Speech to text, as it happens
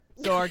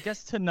So our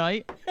guest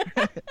tonight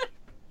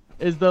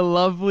is the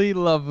lovely,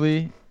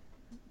 lovely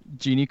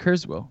Jeannie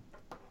Kurzweil.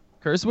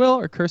 Kurzweil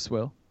or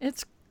Kurzweil?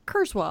 It's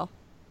Kurzweil.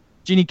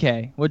 Jeannie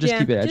K. We'll just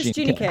keep it at just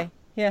Jeannie K.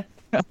 Yeah.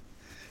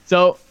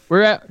 So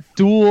we're at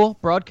dual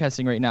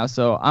broadcasting right now.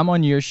 So I'm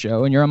on your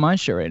show and you're on my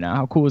show right now.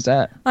 How cool is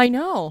that? I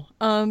know.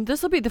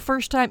 This will be the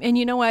first time. And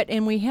you know what?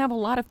 And we have a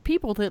lot of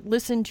people that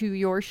listen to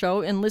your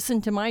show and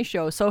listen to my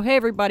show. So, hey,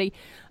 everybody,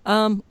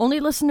 only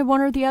listen to one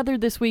or the other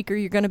this week or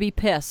you're going to be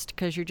pissed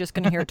because you're just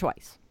going to hear it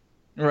twice.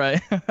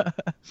 Right.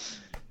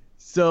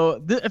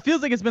 So it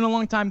feels like it's been a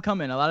long time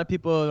coming. A lot of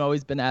people have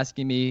always been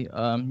asking me,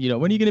 when are you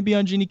going to be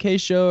on Jeannie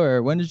K's show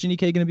or when is Jeannie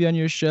K going to be on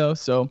your show?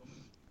 So,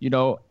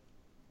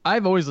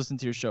 I've always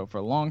listened to your show for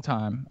a long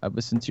time. I've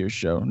listened to your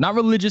show. Not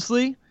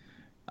religiously.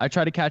 I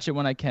try to catch it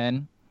when I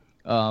can.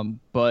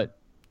 But,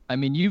 I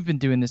mean, you've been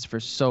doing this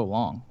for so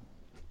long.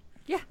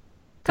 Yeah.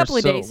 Couple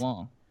of days. So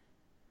long.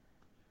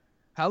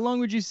 How long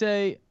would you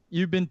say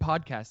you've been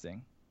podcasting?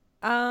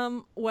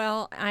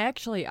 Well,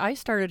 I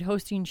started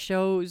hosting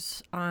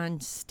shows on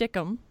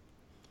Stickum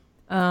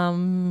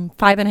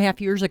 5.5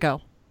 years ago.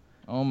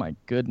 Oh, my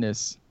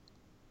goodness.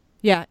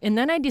 Yeah, and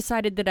then I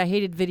decided that I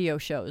hated video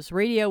shows.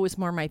 Radio was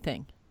more my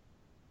thing.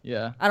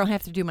 Yeah. I don't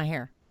have to do my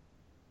hair.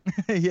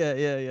 yeah,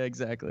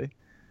 exactly.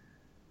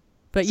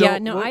 But so,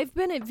 I've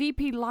been at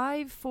VP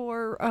Live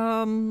for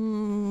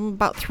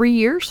about 3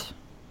 years.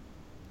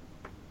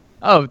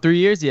 Oh, 3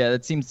 years? Yeah,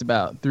 that seems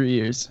about 3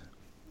 years.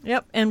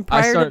 Yep, and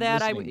prior to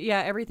that, listening.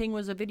 Everything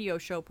was a video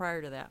show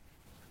prior to that.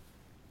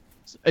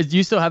 Do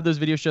you still have those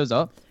video shows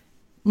up?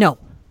 No.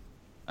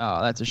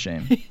 Oh, that's a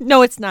shame.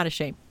 No, it's not a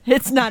shame.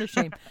 It's not a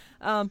shame.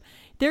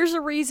 There's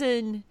a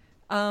reason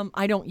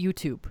I don't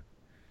YouTube.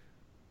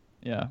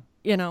 Yeah.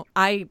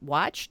 I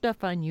watch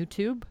stuff on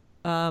YouTube.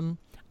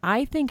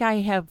 I think I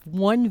have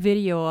one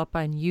video up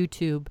on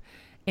YouTube,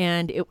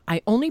 and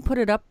I only put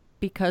it up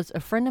because a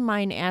friend of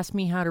mine asked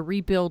me how to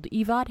rebuild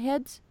EVOD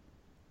heads.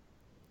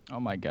 Oh,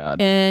 my God.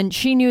 And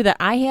she knew that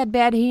I had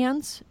bad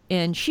hands,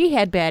 and she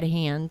had bad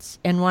hands,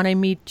 and wanted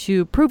me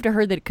to prove to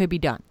her that it could be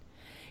done.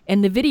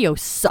 And the video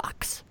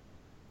sucks.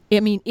 I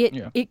mean,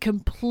 it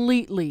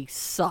completely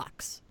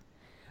sucks.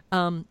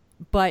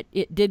 But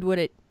it did what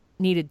it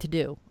needed to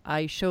do.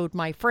 I showed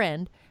my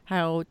friend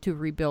how to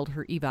rebuild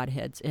her EVOD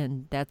heads,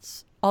 and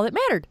that's all that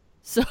mattered.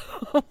 So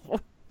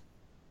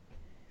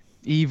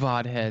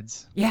EVOD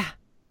heads. Yeah.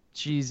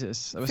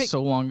 Jesus, that was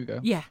so long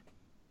ago. Yeah.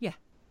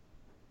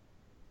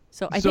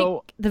 So I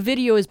think the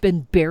video has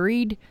been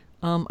buried.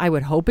 I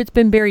would hope it's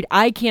been buried.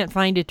 I can't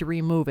find it to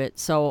remove it,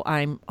 so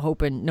I'm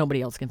hoping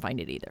nobody else can find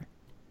it either.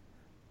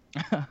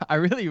 I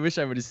really wish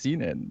I would have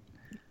seen it.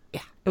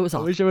 Yeah, it was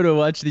awesome. I wish I would have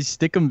watched these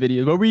Stickum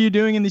videos. What were you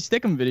doing in these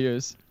Stickum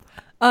videos?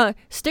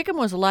 Stickum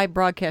was a live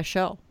broadcast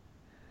show.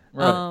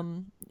 Right.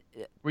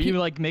 Were you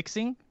like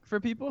mixing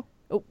for people?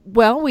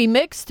 Well, we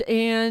mixed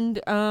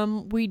and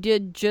we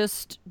did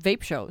just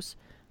vape shows.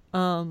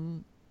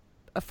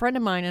 A friend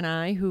of mine and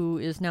I, who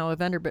is now a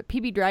vendor, but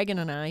PB Dragon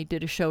and I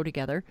did a show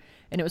together,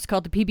 and it was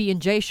called the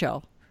PB&J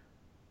Show.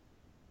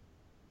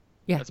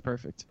 Yeah. That's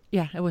perfect.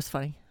 Yeah, it was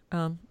funny.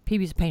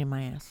 PB's a pain in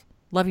my ass.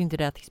 Love him to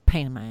death. He's a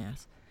pain in my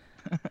ass.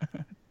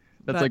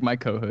 That's like my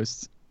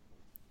co-hosts.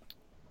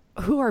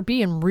 Who are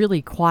being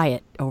really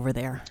quiet over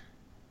there.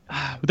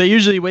 They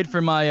usually wait for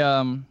me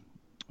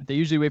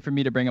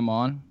to bring them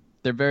on.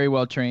 They're very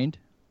well trained.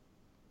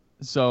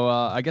 So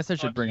I guess I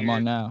should bring them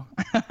on now.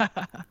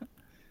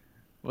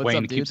 What's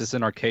Wayne up, keeps us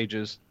in our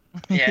cages.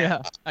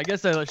 Yeah. I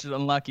guess I should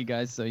unlock you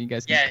guys so you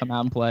guys can come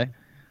out and play.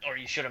 Or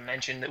you should have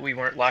mentioned that we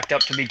weren't locked up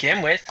to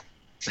begin with.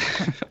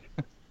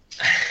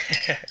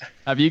 How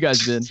have you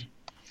guys been?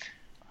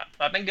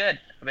 I've been good.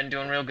 I've been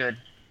doing real good.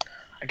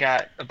 I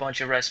got a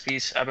bunch of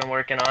recipes I've been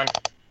working on.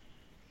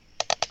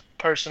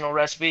 Personal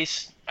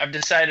recipes. I've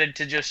decided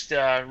to just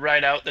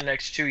ride out the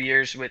next 2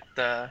 years with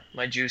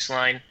my juice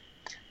line.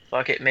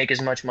 Fuck it, make as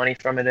much money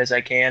from it as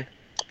I can.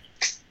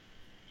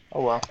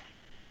 Oh well.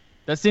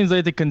 That seems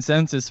like the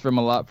consensus for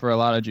a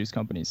lot of juice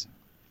companies.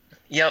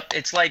 Yep,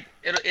 it's like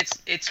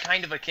it's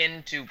kind of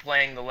akin to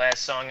playing the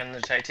last song on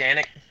the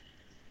Titanic.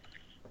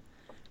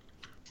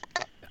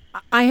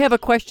 I have a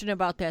question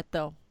about that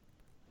though.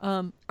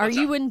 Are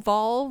you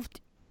involved?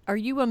 Are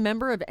you a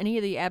member of any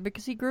of the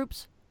advocacy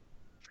groups?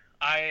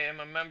 I am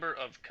a member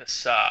of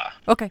CASA.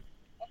 Okay.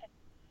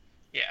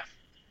 Yeah.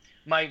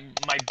 My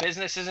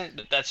business isn't,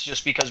 but that's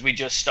just because we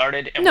just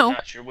started and we're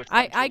not sure which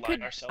one to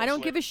align ourselves I don't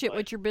with, give a shit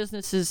what your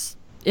business is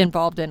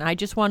involved in. I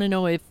just want to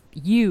know if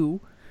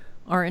you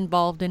are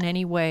involved in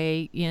any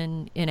way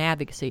in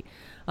advocacy.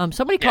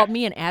 Somebody called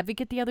me an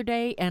advocate the other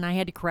day, and I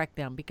had to correct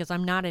them because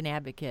I'm not an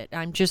advocate.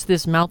 I'm just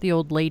this mouthy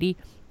old lady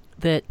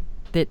that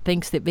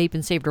thinks that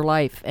vaping saved her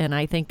life, and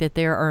I think that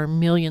there are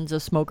millions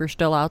of smokers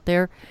still out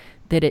there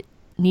that it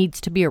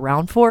needs to be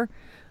around for.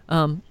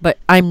 But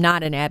I'm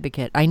not an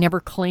advocate. I never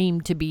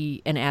claimed to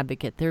be an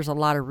advocate. There's a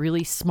lot of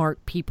really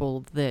smart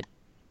people that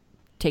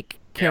take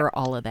care of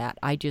all of that.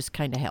 I just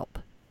kind of help.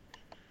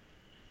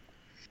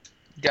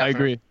 Definitely. I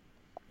agree.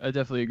 I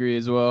definitely agree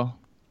as well.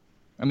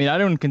 I mean, I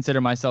don't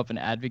consider myself an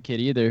advocate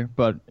either,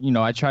 but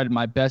I tried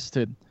my best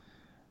to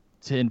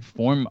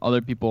inform other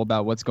people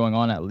about what's going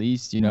on at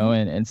least,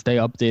 and stay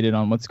updated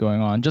on what's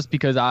going on, just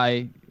because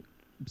I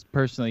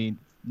personally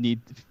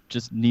need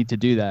to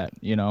do that,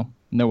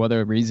 no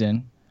other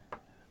reason.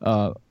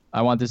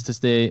 I want this to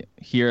stay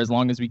here as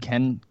long as we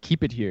can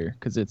keep it here,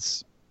 because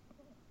it's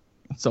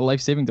a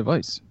life-saving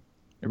device.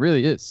 It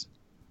really is.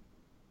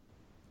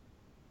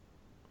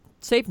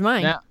 Saved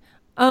mine. Yeah.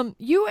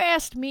 You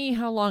asked me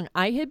how long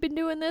I had been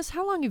doing this.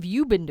 How long have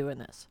you been doing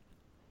this?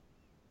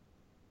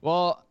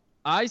 Well,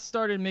 I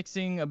started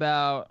mixing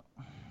about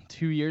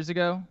 2 years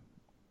ago,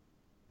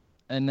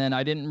 and then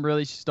I didn't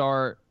really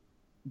start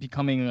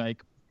becoming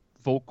like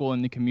vocal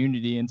in the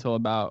community until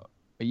about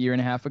a year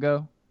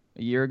ago.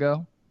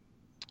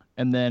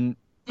 And then,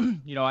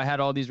 I had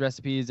all these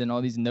recipes and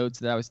all these notes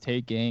that I was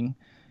taking,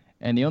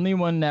 and the only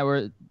one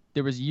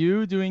there was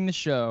you doing the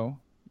show,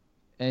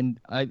 and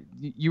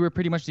you were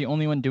pretty much the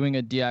only one doing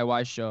a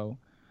DIY show.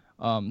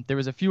 There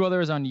was a few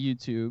others on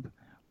YouTube,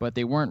 but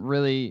they weren't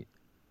really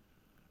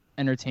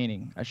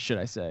entertaining, should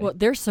I say. Well,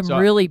 there's some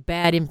really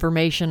bad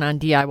information on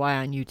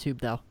DIY on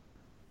YouTube, though.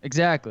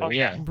 Exactly. Oh,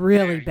 yeah.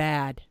 Really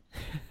bad.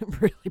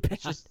 Really bad.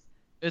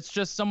 It's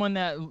just someone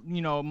that,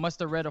 must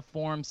have read a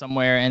forum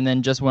somewhere and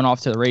then just went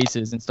off to the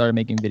races and started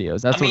making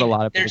videos. That's what a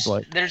lot of people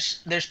like.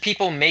 There's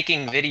people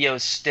making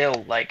videos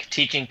still, like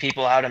teaching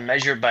people how to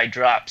measure by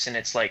drops, and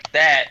it's like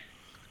that.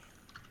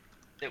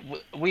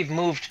 We've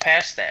moved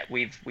past that.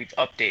 We've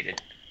updated.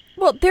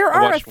 Well,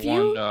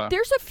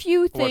 there's a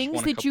few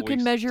things that you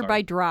can measure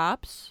by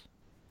drops.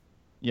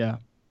 Yeah.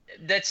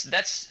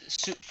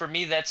 For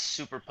me, that's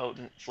super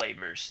potent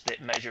flavors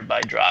that measure by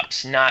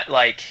drops. Not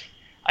like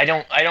I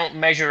don't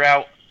measure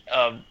out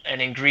an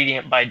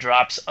ingredient by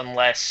drops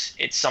unless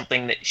it's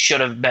something that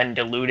should have been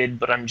diluted,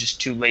 but I'm just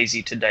too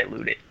lazy to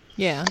dilute it.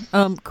 Yeah.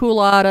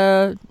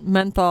 Coolada,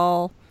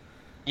 menthol.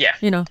 Yeah.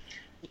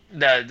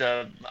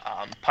 The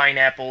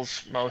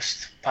pineapples,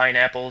 most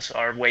pineapples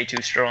are way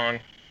too strong.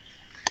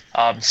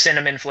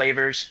 Cinnamon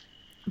flavors.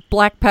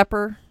 Black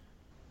pepper.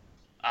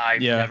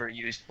 I've never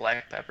used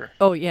black pepper.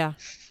 Oh, yeah.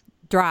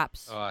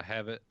 Drops. Oh, I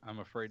have it. I'm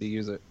afraid to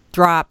use it.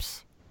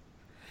 Drops.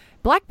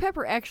 Black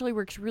pepper actually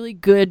works really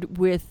good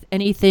with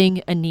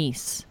anything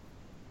anise.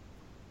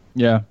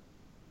 Yeah.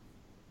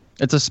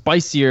 It's a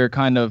spicier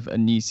kind of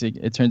anise.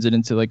 It turns it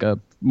into like a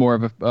more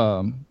of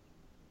an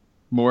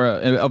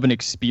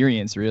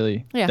experience,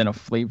 really, than a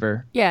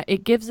flavor. Yeah,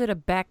 it gives it a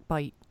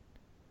backbite.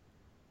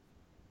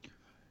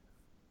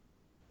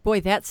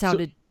 Boy, that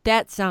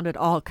sounded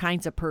all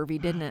kinds of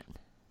pervy, didn't it?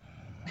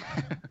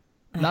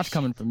 Not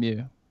coming from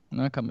you.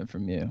 Not coming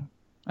from you.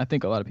 I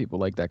think a lot of people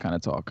like that kind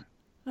of talk.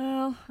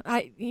 Well,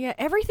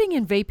 everything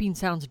in vaping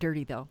sounds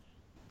dirty, though.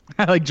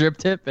 I like drip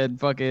tip and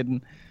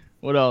fucking,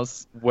 what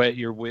else? Wet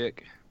your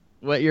wick.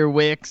 Wet your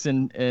wicks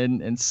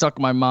and suck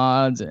my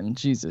mods and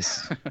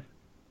Jesus.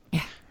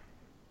 Yeah.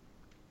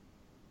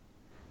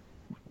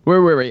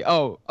 Where were we?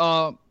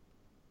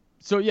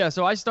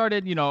 So I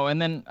started,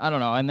 and then I don't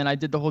know, and then I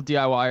did the whole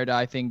DIY or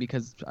die thing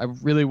because I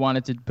really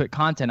wanted to put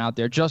content out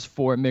there just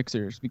for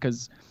mixers,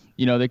 because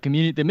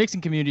the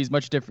mixing community is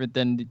much different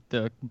than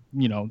the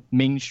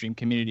mainstream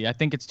community. I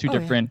think it's two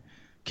different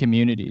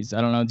communities. I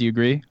don't know. Do you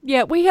agree?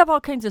 Yeah, we have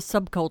all kinds of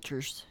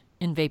subcultures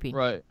in vaping.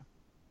 Right.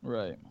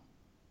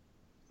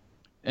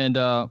 And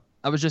I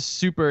was just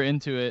super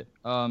into it,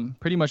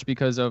 pretty much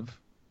because I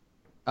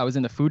was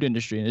in the food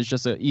industry, and it's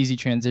just an easy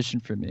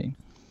transition for me.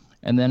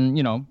 And then,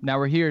 now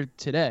we're here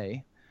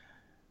today.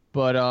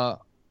 But I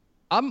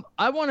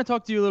want to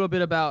talk to you a little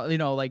bit about,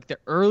 like the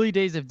early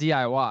days of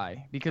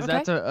DIY, because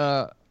that's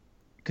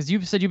because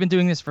you've said you've been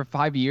doing this for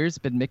 5 years,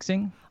 been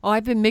mixing? Oh,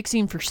 I've been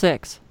mixing for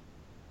 6.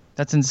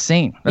 That's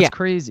insane. That's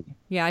crazy.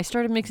 Yeah, I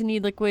started mixing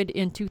e-liquid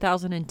in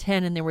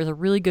 2010, and there was a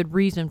really good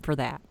reason for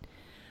that.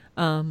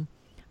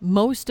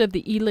 Most of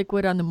the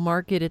e-liquid on the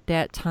market at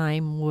that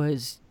time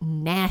was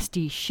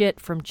nasty shit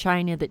from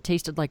China that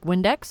tasted like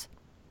Windex.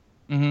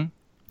 Mm-hmm.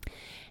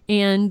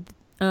 And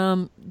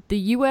the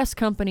U.S.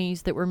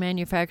 companies that were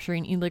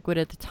manufacturing e-liquid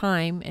at the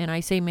time, and I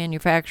say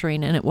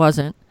manufacturing, and it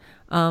wasn't,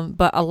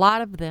 but a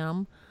lot of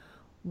them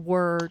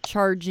were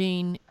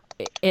charging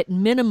at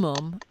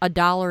minimum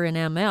 $1 an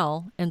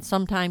ml, and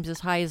sometimes as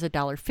high as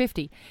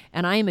 $1.50.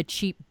 And I am a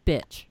cheap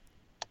bitch.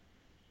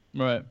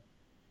 Right.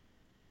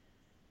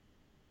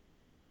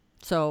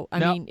 So I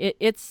mean,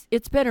 it's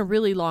been a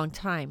really long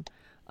time,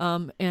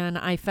 and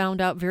I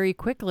found out very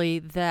quickly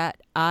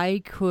that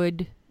I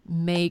could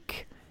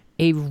make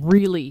a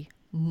really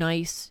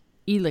nice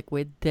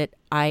e-liquid that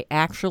I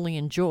actually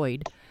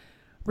enjoyed,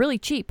 really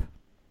cheap.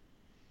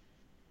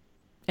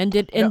 And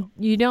did you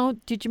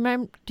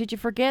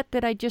forget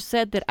that I just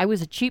said that I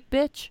was a cheap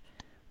bitch?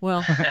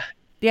 Well,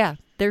 yeah,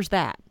 there's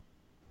that.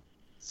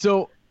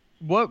 So,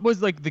 what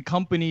was like the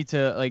company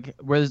to like?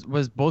 Was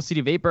Bold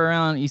City Vapor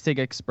around? E-Cig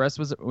Express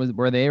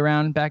were they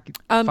around back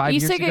 5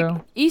 years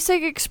ago?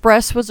 E-Cig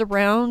Express was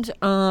around.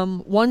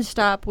 One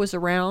Stop was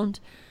around.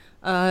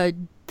 The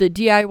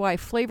DIY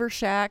Flavor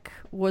Shack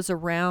was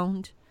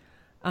around.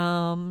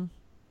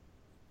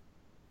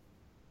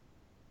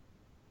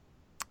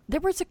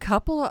 There was a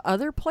couple of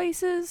other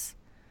places,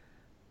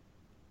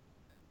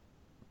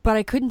 but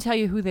I couldn't tell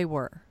you who they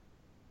were.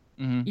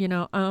 Mm-hmm. You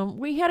know,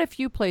 we had a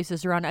few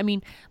places around. I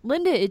mean,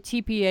 Linda at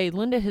TPA,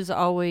 Linda has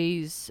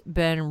always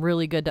been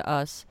really good to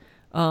us.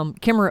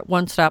 Kimmer at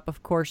One Stop,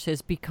 of course,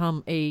 has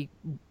become a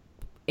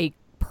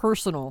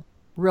personal,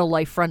 real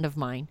life friend of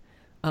mine.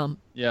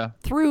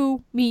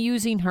 Through me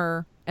using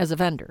her as a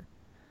vendor.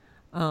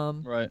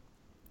 Right.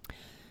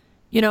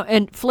 You know,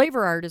 and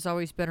Flavor Art has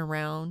always been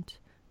around.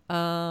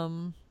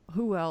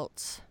 Who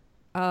else?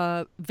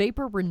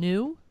 Vapor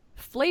Renew.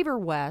 Flavor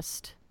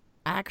West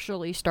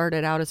actually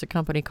started out as a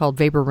company called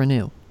Vapor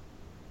Renew.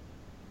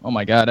 Oh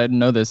my God, I didn't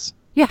know this.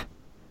 Yeah.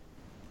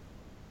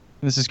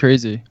 This is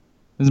crazy.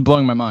 This is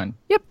blowing my mind.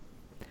 Yep.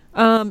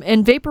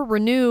 And Vapor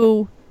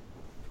Renew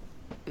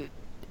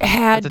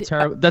had...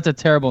 That's a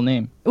terrible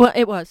name. Well,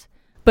 it was.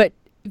 But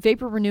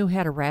Vapor Renew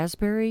had a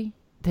raspberry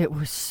that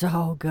was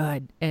so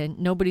good. And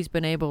nobody's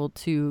been able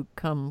to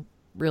come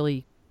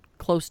really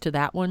close to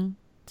that one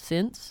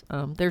since.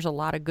 There's a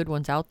lot of good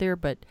ones out there,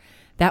 but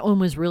that one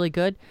was really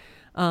good.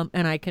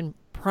 And I can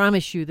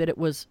promise you that it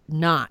was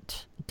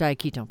not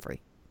diketone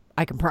free.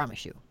 I can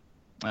promise you.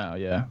 Oh,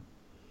 yeah.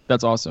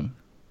 That's awesome.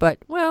 But,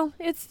 well,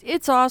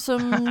 it's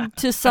awesome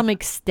to some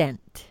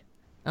extent.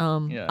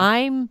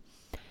 Yeah.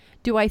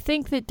 Do I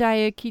think that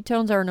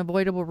diketones are an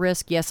avoidable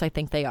risk? Yes, I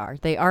think they are.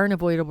 They are an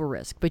avoidable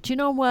risk. But you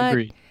know what?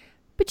 Agreed.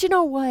 But you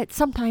know what?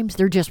 Sometimes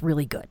they're just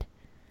really good.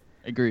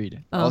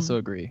 Agreed. Also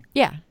agree.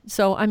 Yeah.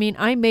 So, I mean,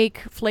 I make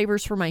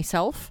flavors for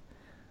myself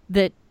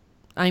that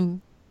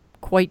I'm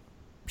quite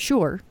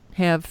sure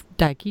have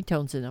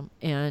diketones in them,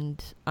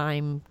 and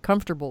I'm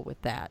comfortable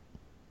with that.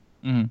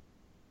 Mm-hmm.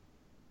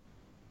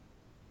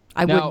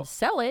 I wouldn't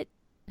sell it.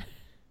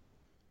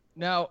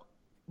 Now,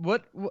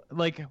 what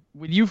like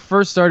when you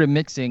first started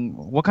mixing,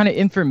 what kind of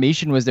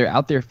information was there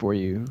out there for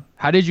you?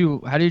 How did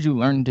you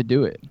learn to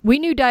do it? We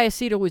knew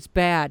diacetyl was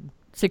bad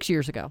 6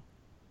 years ago.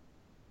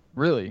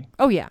 Really?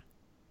 Oh yeah.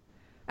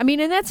 I mean,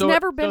 and that's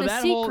never been a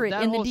that secret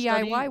whole in the whole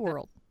DIY study,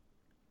 world.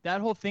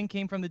 That whole thing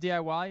came from the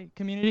DIY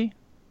community?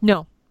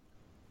 No.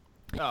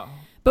 Oh.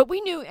 But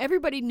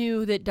everybody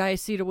knew that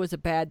diacetyl was a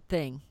bad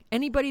thing.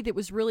 Anybody that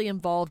was really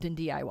involved in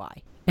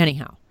DIY.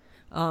 Anyhow.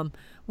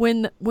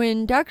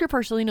 When Dr.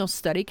 Parcelino's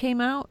study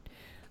came out,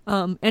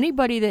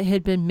 anybody that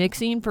had been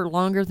mixing for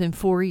longer than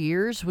 4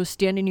 years was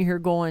standing here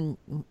going,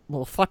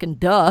 well, fucking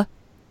duh.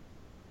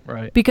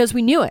 Right. Because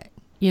we knew it.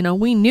 You know,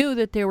 we knew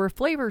that there were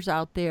flavors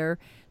out there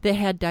that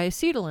had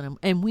diacetyl in them.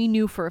 And we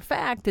knew for a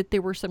fact that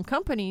there were some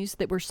companies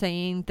that were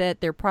saying that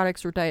their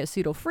products were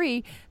diacetyl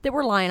free that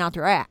were lying out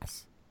their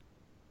ass.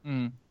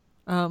 Mm.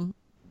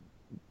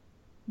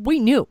 We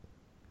knew.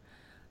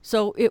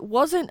 So it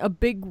wasn't a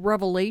big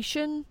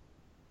revelation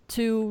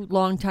to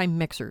longtime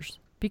mixers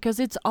because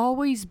it's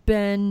always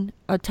been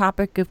a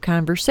topic of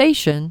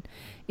conversation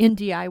in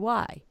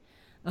DIY.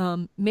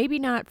 Maybe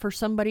not for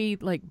somebody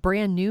like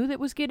brand new that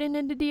was getting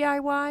into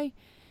DIY,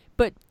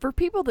 but for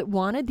people that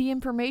wanted the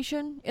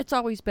information, it's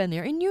always been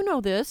there. And you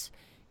know this,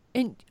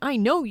 and I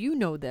know you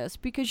know this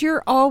because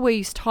you're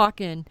always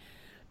talking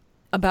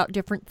about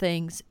different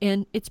things,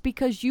 and it's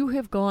because you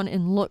have gone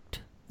and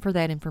looked for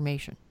that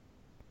information.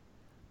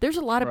 There's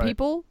a lot of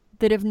people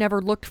that have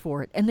never looked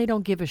for it, and they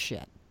don't give a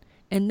shit.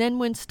 And then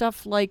when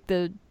stuff like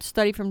the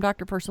study from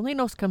Dr.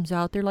 Porcelinos comes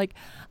out, they're like,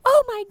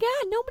 oh my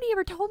God, nobody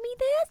ever told me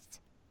this?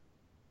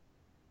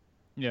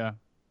 Yeah.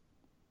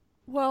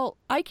 Well,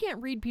 I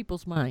can't read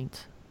people's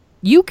minds.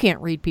 You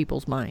can't read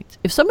people's minds.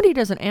 If somebody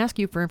doesn't ask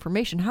you for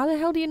information, how the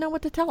hell do you know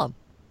what to tell them?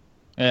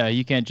 Yeah,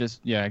 you can't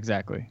just, yeah,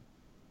 exactly.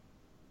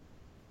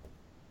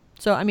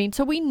 So, I mean,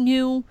 so we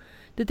knew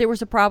that there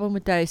was a problem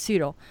with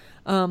diacetyl.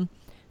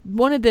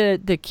 One of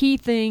the key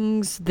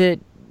things that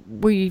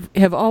we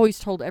have always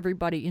told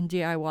everybody in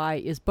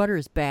DIY is butter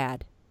is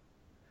bad.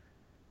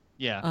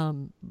 Yeah.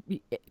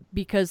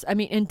 Because, I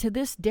mean, and to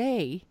this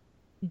day,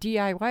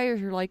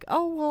 DIYers are like,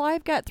 oh, well,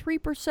 I've got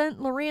 3%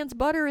 Loran's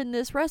butter in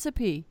this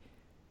recipe.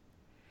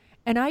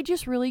 And I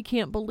just really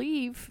can't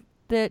believe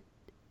that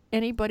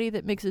anybody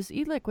that mixes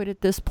e-liquid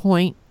at this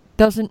point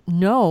doesn't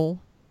know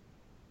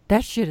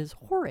that shit is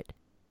horrid.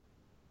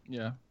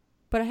 Yeah.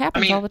 But it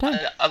happens all the time.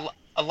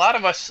 A lot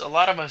of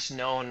us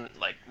know, and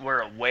like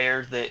we're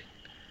aware that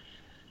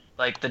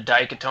like the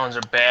diketones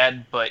are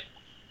bad, but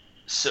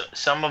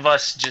some of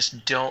us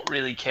just don't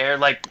really care.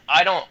 Like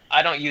I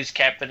don't use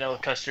Cap Vanilla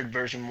Custard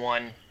version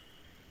 1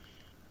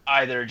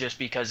 either, just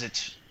because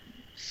it's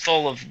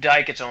full of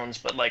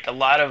diketones. But like a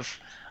lot of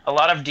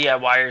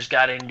DIYers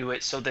got into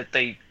it so that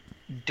they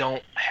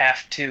don't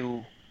have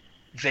to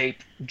vape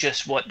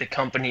just what the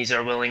companies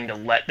are willing to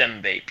let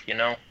them vape, you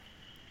know?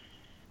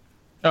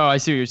 Oh, I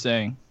see what you're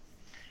saying.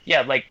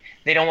 Yeah, like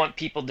they don't want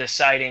people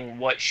deciding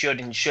what should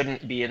and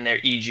shouldn't be in their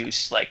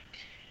e-juice. Like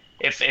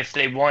if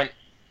they want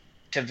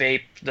to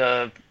vape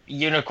the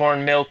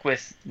unicorn milk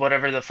with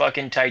whatever the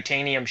fucking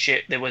titanium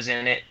shit that was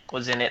in it,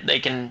 they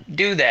can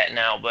do that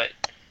now. But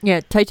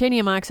yeah,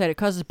 titanium oxide, it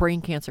causes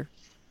brain cancer.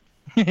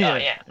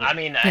 yeah. I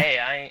mean,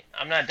 hey,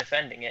 I'm not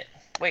defending it.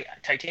 Wait,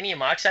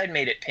 titanium oxide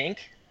made it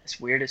pink? It's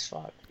weird as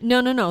fuck.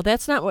 No.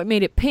 That's not what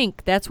made it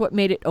pink. That's what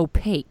made it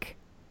opaque.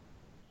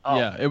 Oh.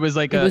 Yeah, it was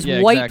like It was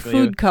white exactly.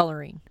 food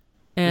coloring.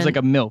 It was like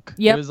a milk.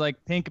 Yep. It was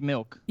like pink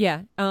milk.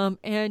 Yeah.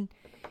 And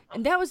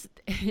that was,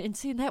 and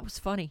see, that was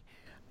funny.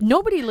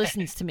 Nobody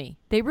listens to me.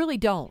 They really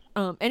don't.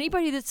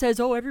 Anybody that says,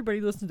 "Oh,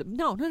 everybody listens to,"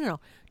 no.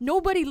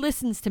 Nobody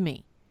listens to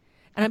me.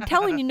 And I'm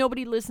telling you,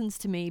 nobody listens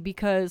to me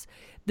because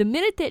the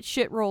minute that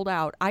shit rolled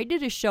out, I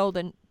did a show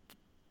then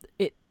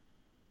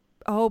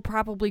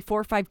probably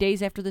 4 or 5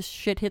 days after this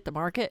shit hit the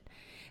market,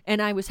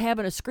 and I was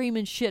having a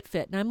screaming shit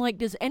fit. And I'm like,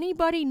 does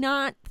anybody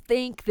not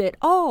think that,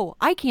 oh,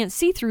 I can't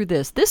see through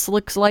this. This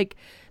looks like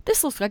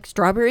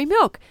strawberry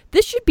milk.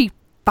 This should be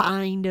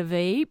fine to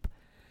vape.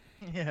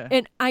 Yeah.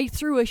 And I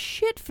threw a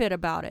shit fit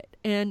about it.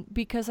 And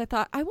because I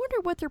thought, I wonder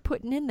what they're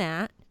putting in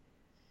that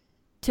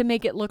to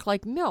make it look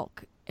like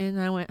milk. And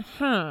I went,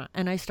 huh.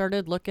 And I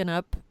started looking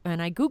up,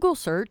 and I Google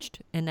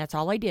searched, and that's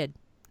all I did.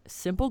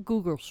 Simple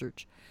Google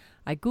search.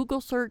 I Google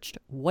searched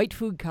white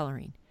food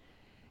coloring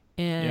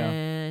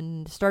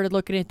and started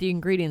looking at the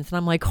ingredients, and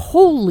I'm like,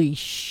 holy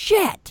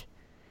shit.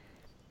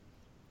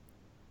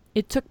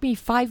 It took me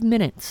 5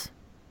 minutes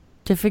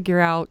to figure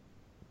out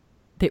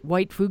that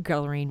white food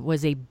coloring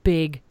was a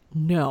big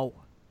no.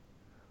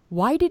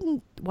 Why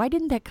didn't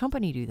that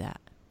company do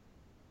that?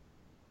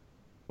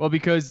 Well,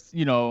 because,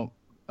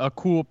 a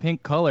cool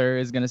pink color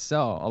is going to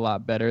sell a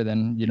lot better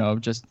than,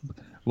 just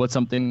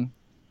something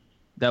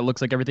that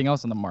looks like everything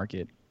else on the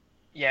market.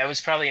 Yeah, it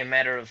was probably a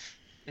matter of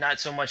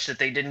not so much that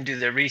they didn't do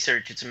their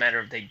research. It's a matter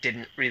of they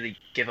didn't really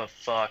give a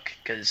fuck,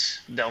 because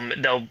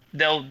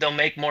they'll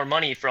make more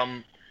money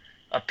from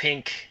a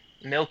pink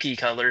milky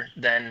color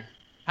than.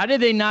 How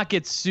did they not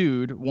get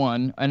sued?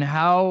 One, and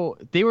how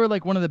they were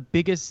like one of the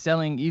biggest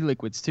selling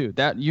e-liquids too.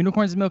 That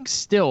Unicorn's Milk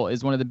still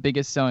is one of the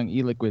biggest selling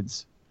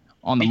e-liquids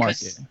on the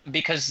market.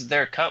 Because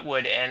they're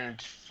Cutwood and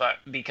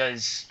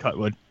because.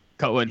 Cutwood.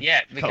 Yeah,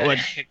 because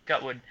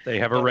Cutwood. They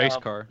have a race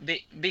car.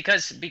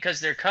 Because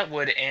they're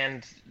Cutwood,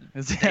 and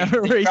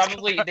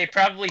they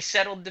probably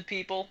settled the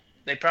people.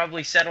 They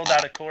probably settled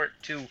out of court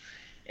to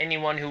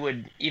anyone who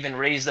would even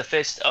raise the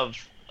fist of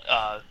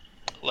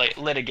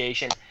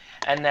litigation.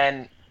 And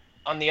then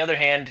on the other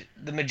hand,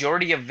 the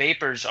majority of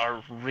vapors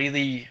are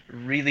really,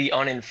 really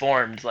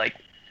uninformed. Like,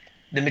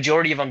 the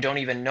majority of them don't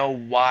even know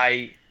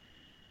why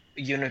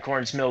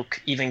Unicorn's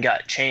Milk even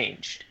got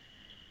changed.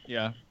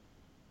 Yeah.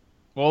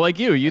 Well, like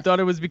you thought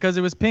it was because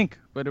it was pink,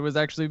 but it was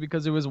actually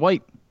because it was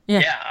white.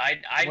 Yeah, I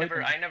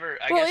never.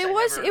 Well,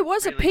 it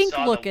was a pink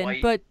looking,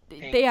 but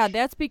pink. Yeah,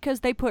 that's because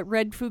they put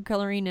red food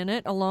coloring in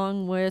it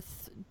along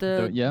with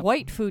the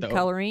white food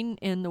coloring,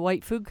 and the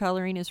white food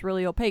coloring is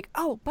really opaque.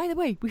 Oh, by the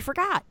way, we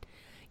forgot.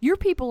 Your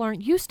people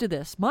aren't used to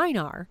this. Mine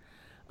are,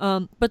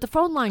 but the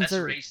phone lines That's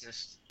are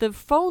racist. The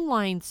phone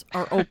lines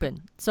are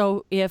open.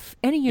 So if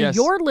any of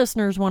your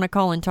listeners want to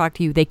call and talk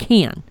to you, they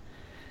can.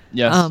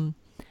 Yes.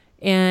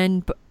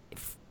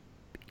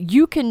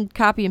 You can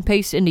copy and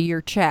paste into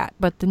your chat,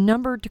 but the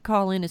number to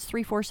call in is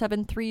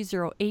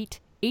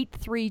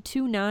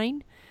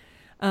 347-308-8329.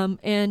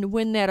 And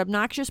when that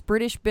obnoxious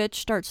British bitch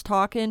starts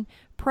talking,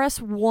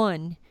 press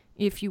 1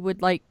 if you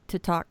would like to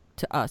talk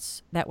to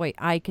us. That way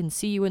I can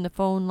see you in the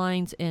phone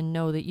lines and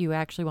know that you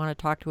actually want to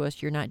talk to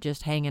us. You're not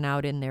just hanging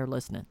out in there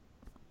listening.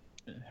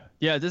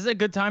 Yeah, this is a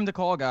good time to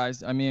call,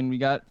 guys. I mean, we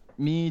got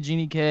me,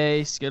 Jeannie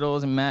K,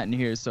 Skittles, and Matt in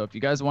here. So if you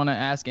guys want to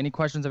ask any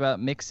questions about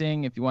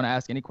mixing, if you want to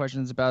ask any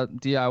questions about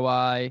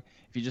DIY,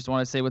 if you just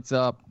want to say what's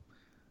up,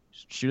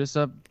 shoot us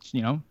up,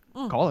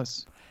 call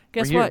us.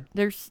 Guess what?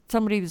 There's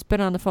somebody that's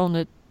been on the phone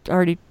that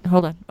already...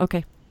 Hold on.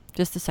 Okay.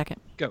 Just a second.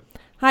 Go.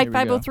 Hi,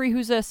 503.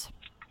 Who's this?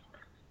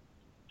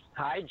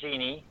 Hi,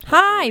 Jeannie.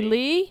 Hi,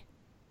 Lee.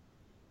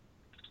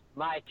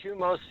 My two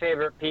most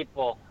favorite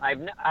people.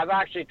 I've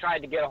actually tried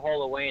to get a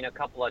hold of Wayne a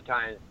couple of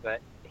times,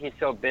 but he's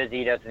so busy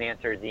he doesn't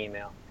answer his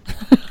email.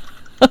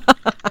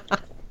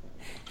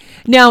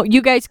 Now,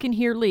 you guys can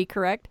hear Lee,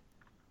 correct?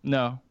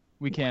 No,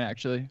 we can't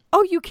actually.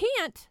 Oh, you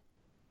can't?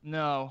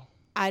 No.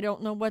 I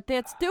don't know what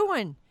that's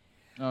doing.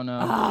 Oh, no.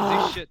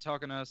 Is he shit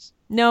talking us?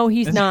 No,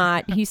 he's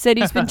not. He said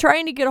he's been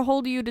trying to get a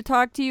hold of you to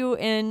talk to you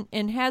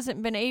and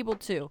hasn't been able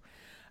to.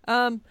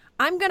 I'm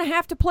going to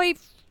have to play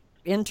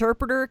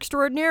interpreter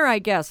extraordinaire, I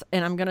guess,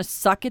 and I'm going to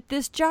suck at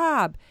this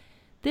job.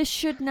 This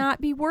should not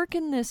be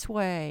working this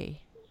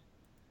way.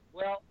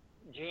 Well,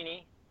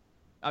 Jeannie,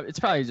 it's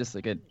probably just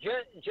like an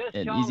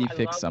easy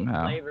fix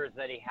somehow.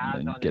 That he has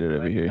and on get it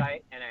over website, here.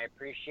 And I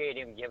appreciate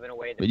him giving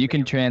away the But you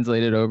can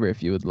translate it over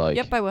if you would like.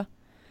 Yep, I will.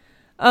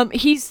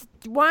 He's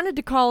wanted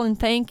to call and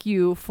thank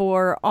you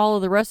for all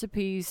of the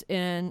recipes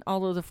and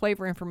all of the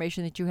flavor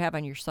information that you have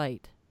on your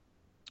site.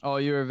 Oh,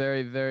 you are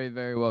very, very,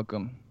 very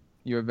welcome.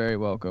 You are very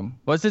welcome.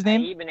 What's his name?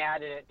 I even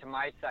added it to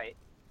my site.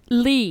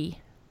 Lee.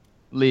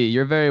 Lee,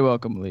 you're very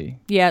welcome, Lee.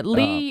 Yeah,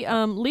 Lee.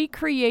 Lee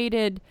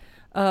created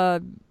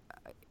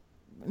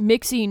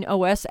Mixing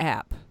OS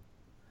app.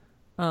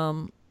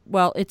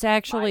 Well, it's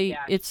actually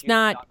it's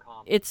not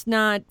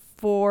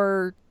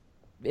for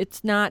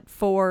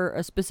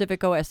a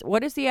specific OS.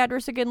 What is the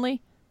address again,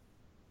 Lee?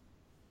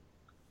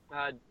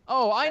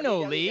 Oh, I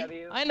know Lee.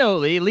 www. I know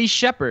Lee. Lee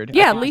Shepard. I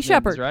Yeah, think Lee his name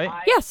is, Shepard.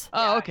 right? Yes.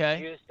 Oh, okay.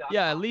 juice.com.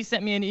 Yeah, Lee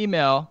sent me an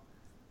email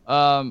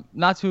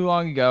not too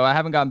long ago. I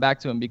haven't gotten back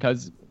to him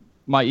because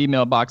my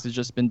email box has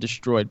just been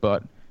destroyed.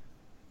 But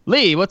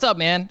Lee, what's up,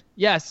 man?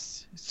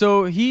 Yes.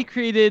 So he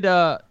created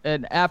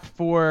an app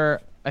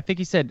for, I think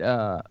he said,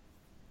 I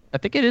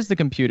think it is the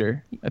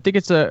computer. I think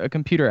it's a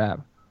computer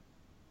app.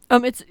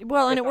 And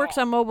it works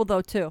on mobile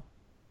though too.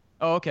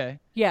 Oh, okay.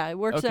 Yeah, it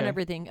works on Okay.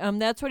 everything.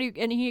 That's what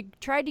he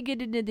tried to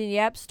get it into the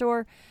App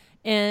Store,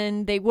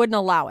 and they wouldn't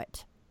allow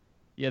it.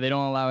 Yeah, they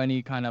don't allow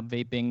any kind of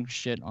vaping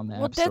shit on the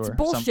Well, App Store. that's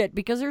bullshit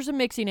because there's a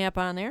mixing app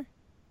on there.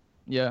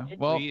 Yeah,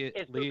 well, Lee,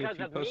 It's Lee, because if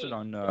you of post me. it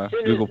on As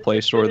soon Google as- Play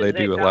as Store, soon they as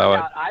do found allow it.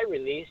 out I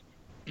released,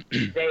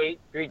 they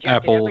rejected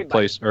Apple everybody.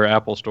 Place or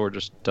Apple Store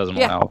just doesn't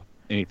Yeah. allow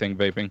anything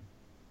vaping.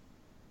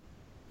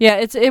 Yeah,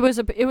 it was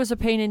a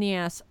pain in the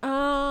ass.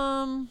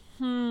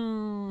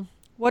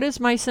 What is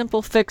my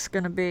simple fix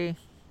gonna be?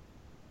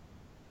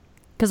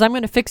 Because I'm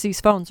gonna fix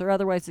these phones, or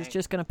otherwise it's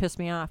just gonna piss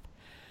me off.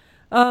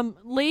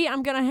 Lee,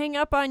 I'm gonna hang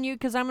up on you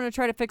because I'm gonna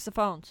try to fix the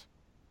phones.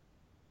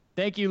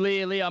 thank you,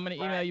 Lee. Lee, I'm going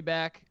to email you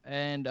back,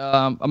 and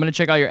I'm going to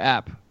check out your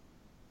app.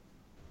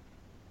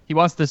 He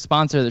wants to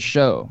sponsor the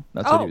show.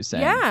 That's what he was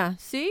saying. Yeah,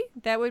 see?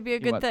 That would be a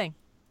good wants- thing.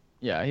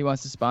 Yeah, he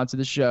wants to sponsor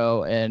the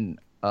show, and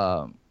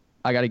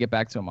I got to get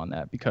back to him on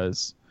that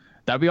because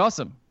that would be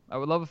awesome. I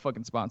would love a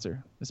fucking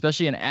sponsor,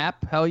 especially an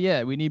app. Hell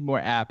yeah, we need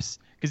more apps.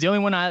 Because the only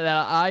one that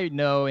I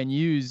know and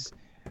use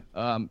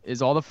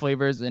is All the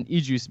Flavors and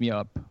E-Juice Me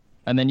Up.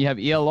 And then you have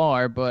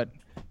ELR, but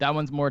that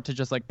one's more to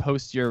just like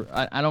post your...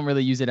 I don't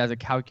really use it as a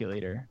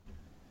calculator.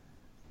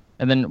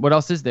 And then what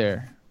else is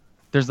there?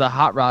 There's the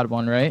Hot Rod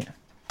one, right?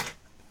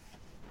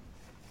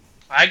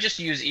 I just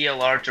use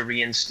ELR to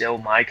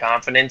reinstill my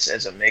confidence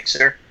as a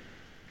mixer.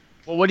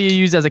 Well, what do you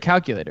use as a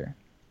calculator?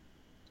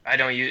 I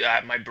don't use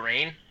my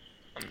brain.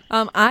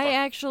 I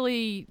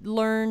actually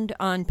learned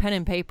on pen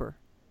and paper.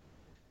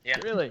 Yeah.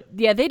 Really?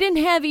 Yeah, they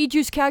didn't have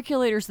e-juice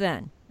calculators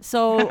then.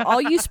 So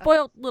all you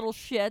spoiled little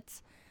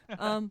shits.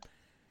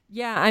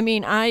 Yeah, I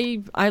mean,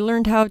 I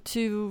learned how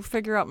to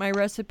figure out my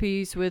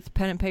recipes with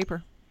pen and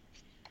paper.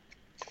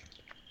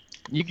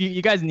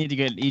 You guys need to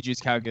get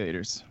e-juice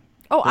calculators.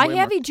 Oh, They're I way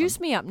have more e-juice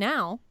me up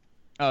now.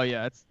 Oh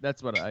yeah,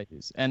 that's what I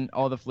use, and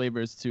all the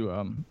flavors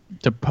to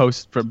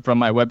post from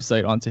my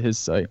website onto his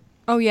site.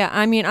 Oh yeah,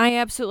 I mean, I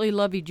absolutely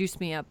love e-juice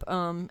me up.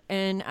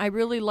 And I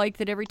really like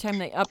that every time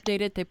they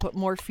update it, they put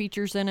more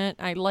features in it.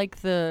 I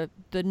like the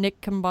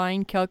Nick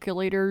Combine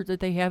calculator that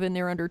they have in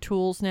there under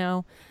tools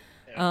now.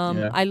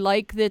 Yeah. I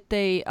like that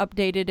they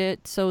updated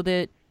it so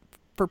that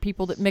for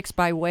people that mix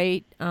by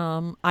weight,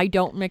 I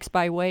don't mix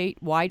by weight.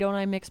 Why don't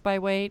I mix by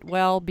weight?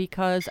 Well,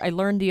 because I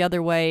learned the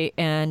other way,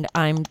 and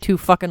I'm too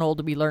fucking old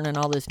to be learning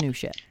all this new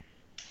shit.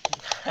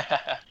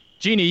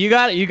 Jeannie, you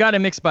got to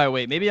mix by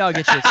weight. Maybe I'll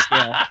get you a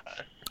scale.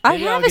 I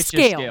Maybe have I'll a get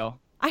you scale.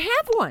 I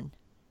have one.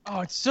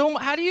 Oh, it's so.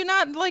 How do you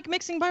not like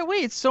mixing by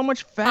weight? It's so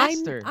much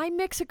faster. I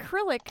mix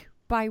acrylic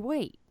by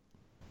weight.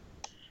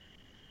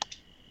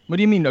 What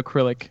do you mean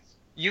acrylic?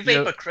 You vape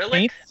Your acrylic?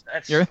 paint?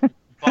 That's Your-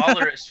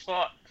 baller as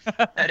fuck.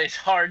 That is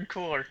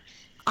hardcore.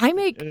 I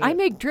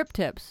make drip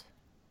tips.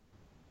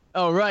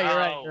 Oh right,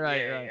 Oh,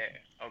 right. yeah.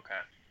 Okay.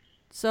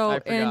 So I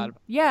forgot and about-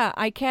 yeah,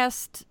 I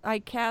cast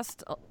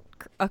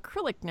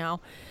acrylic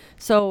now.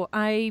 So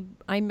I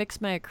mix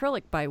my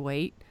acrylic by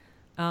weight,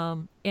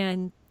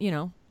 and you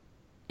know,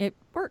 it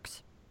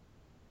works.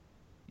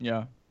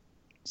 Yeah.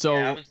 So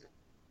Yeah,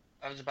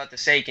 I was about to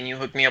say, can you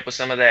hook me up with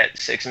some of that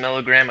 6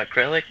 milligram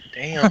acrylic?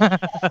 Damn.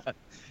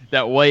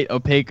 that white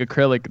opaque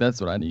acrylic, that's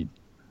what I need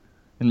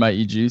in my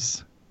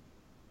e-juice.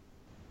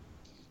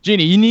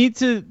 Jeannie, you need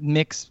to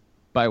mix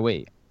by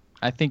weight.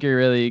 I think you're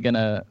really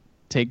gonna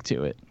take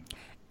to it.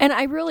 And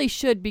I really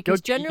should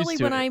because get used generally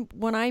to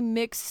when I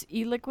mix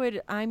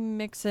e-liquid, I'm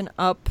mixing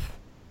up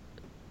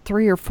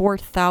 3,000 or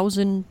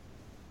 4,000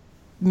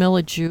 ml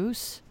of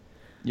juice.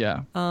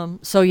 Yeah.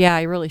 So yeah,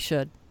 I really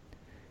should.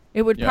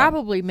 It would Yeah.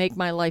 probably make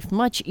my life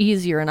much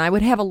easier, and I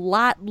would have a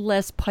lot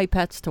less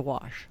pipettes to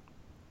wash.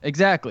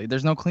 Exactly.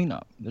 There's no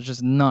cleanup. There's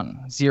just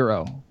none.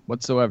 Zero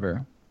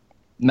whatsoever.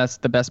 And that's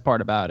the best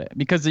part about it.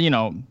 Because, you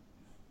know,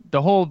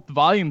 the whole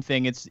volume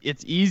thing, it's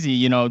easy,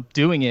 you know,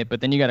 doing it,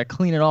 but then you got to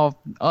clean it all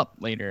up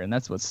later, and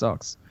that's what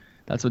sucks.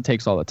 That's what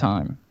takes all the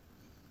time.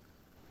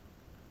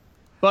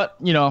 But,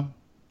 you know,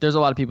 there's a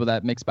lot of people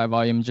that mix by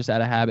volume just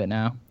out of habit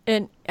now.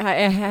 And I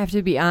have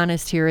to be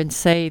honest here and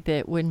say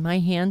that when my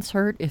hands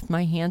hurt, if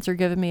my hands are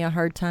giving me a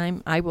hard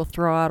time, I will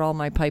throw out all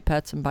my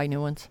pipettes and buy new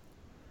ones.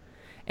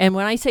 And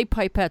when I say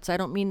pipettes, I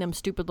don't mean them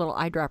stupid little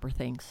eyedropper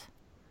things.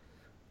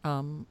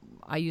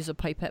 I use a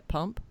pipette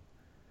pump.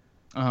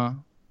 Uh-huh.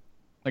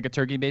 Like a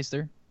turkey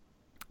baster?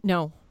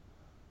 No.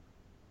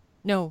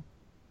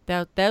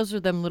 Those are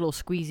them little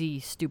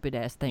squeezy, stupid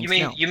ass things.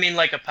 You mean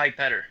like a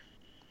pipetter?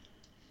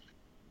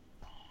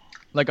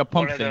 Like a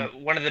pump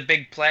thing. One of the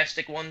big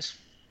plastic ones?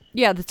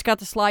 Yeah, that's got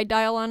the slide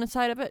dial on the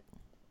side of it.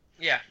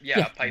 Yeah, Yeah.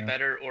 a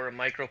pipetter or a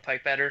micro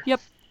pipetter.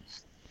 Yep.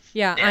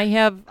 Yeah,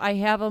 Yeah. I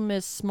have them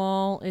as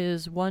small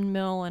as 1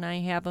 mil, and I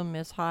have them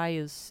as high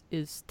as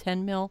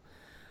 10 mil.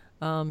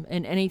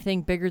 And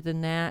anything bigger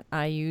than that,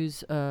 I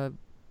use a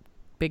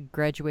big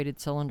graduated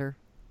cylinder.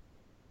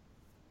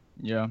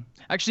 Yeah.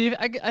 Actually,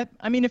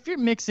 I mean, if you're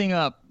mixing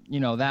up,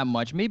 that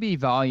much, maybe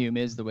volume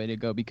is the way to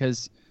go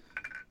because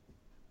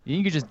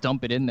you could just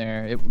dump it in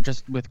there.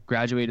 Just with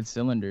graduated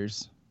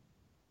cylinders.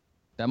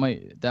 That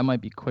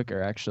might be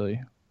quicker actually.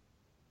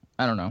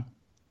 I don't know,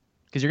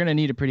 because you're gonna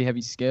need a pretty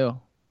heavy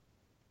scale,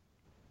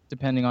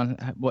 depending on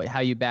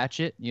how you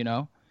batch it.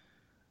 I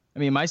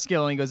mean, my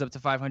scale only goes up to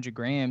 500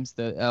 grams.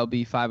 The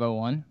LB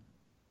 501.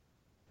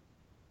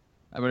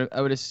 I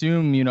would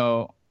assume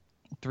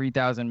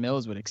 3,000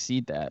 mils would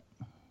exceed that.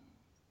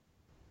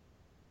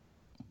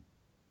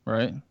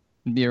 Right?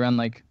 It'd be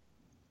around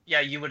Yeah,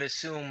 you would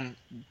assume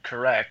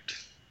correct.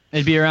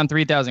 it'd be around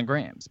 3,000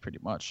 grams, pretty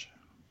much.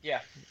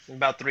 Yeah,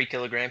 about 3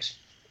 kilograms.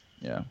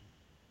 Yeah.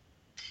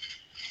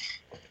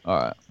 All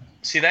right.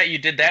 See that you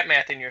did that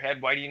math in your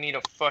head. Why do you need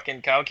a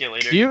fucking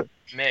calculator? Do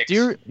Mix.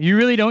 you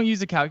really don't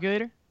use a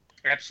calculator?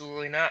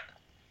 Absolutely not.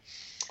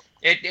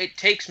 It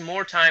takes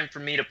more time for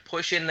me to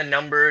push in the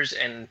numbers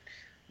and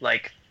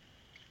like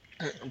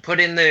put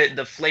in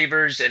the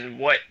flavors and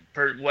what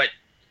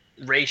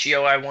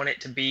ratio I want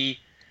it to be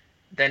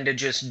than to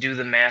just do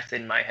the math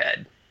in my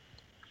head.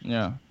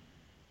 Yeah.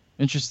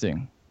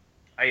 Interesting.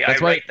 I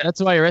write that.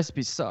 That's why your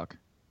recipes suck.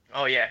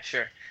 Oh yeah,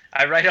 sure.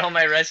 I write all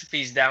my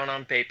recipes down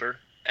on paper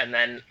and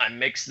then I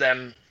mix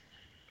them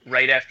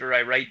right after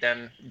I write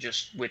them,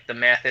 just with the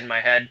math in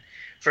my head.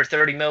 For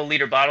 30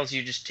 milliliter bottles,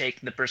 you just take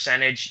the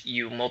percentage,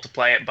 you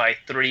multiply it by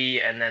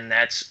 3, and then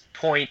that's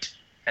point,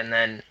 and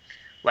then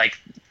like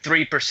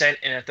 3%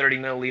 in a 30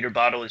 milliliter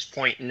bottle is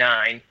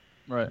 0.9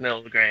 Right.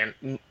 milligram,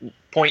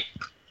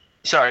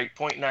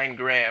 0.9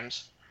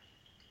 grams.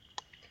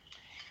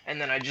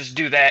 And then I just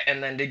do that,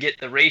 and then to get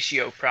the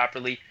ratio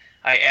properly,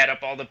 I add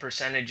up all the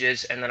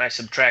percentages, and then I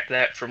subtract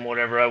that from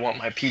whatever I want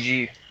my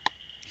PG.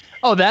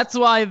 Oh, that's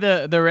why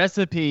the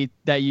recipe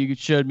that you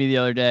showed me the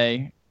other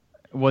day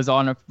was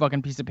on a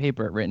fucking piece of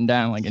paper written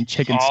down like in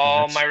chicken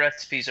All scratch. my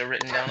recipes are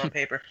written down on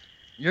paper.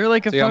 You're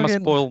like a See,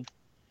 fucking...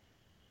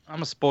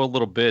 I'm a spoiled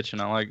little bitch,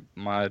 and I like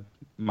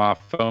my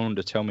phone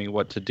to tell me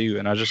what to do,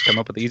 and I just come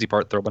up with the easy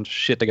part, throw a bunch of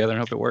shit together, and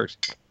hope it works.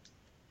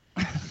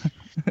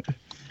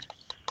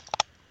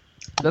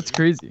 That's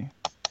crazy.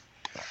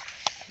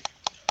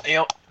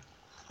 Yep.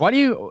 Why do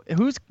you...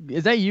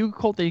 Is that you,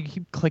 Colt, that you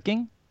keep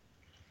clicking?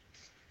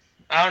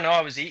 I don't know.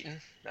 I was eating.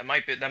 That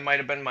might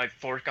have been my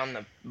fork on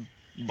the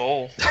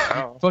bowl. I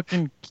don't know.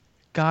 Fucking...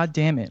 God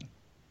damn it.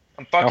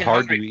 I'm How fucking hard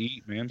hungry. do you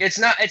eat, man? It's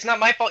not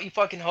my fault you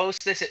fucking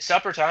host this at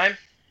supper time.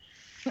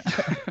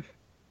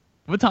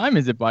 What time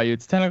is it by you?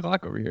 It's 10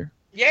 o'clock over here.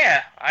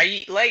 Yeah, I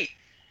eat late.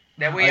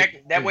 That way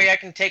I- I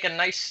can take a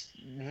nice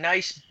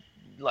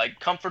like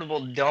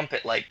comfortable dump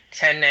at like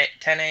 10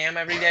 a.m.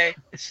 every day.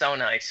 It's so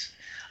nice.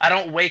 I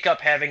don't wake up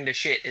having to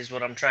shit is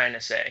what I'm trying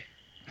to say.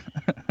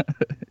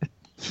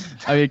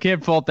 I mean, you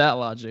can't fault that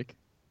logic.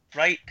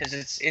 Right? Because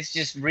it's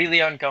just really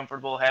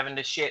uncomfortable having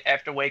to shit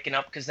after waking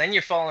up, because then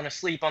you're falling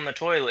asleep on the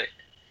toilet.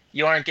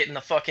 You aren't getting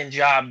the fucking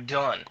job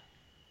done.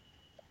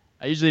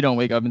 I usually don't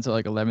wake up until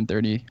like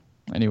 11:30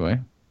 anyway.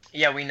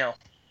 Yeah, we know.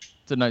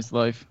 It's a nice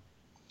life.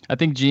 I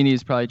think Jeannie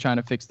is probably trying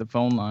to fix the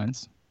phone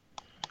lines.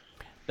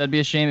 That'd be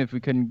a shame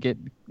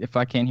if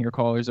I can't hear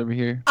callers over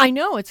here. I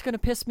know, it's going to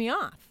piss me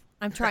off.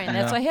 I'm trying.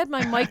 That's Yeah. I had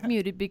my mic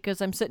muted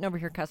because I'm sitting over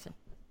here cussing.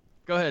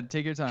 Go ahead,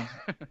 take your time.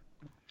 Yeah.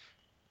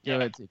 Go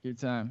ahead, take your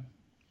time.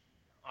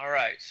 All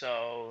right,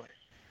 so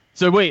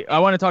So wait, I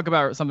want to talk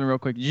about something real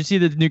quick. Did you see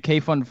the new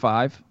K-Fun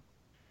 5?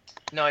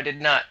 no, I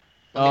did not.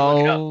 Let me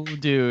look it up. Oh,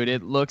 dude,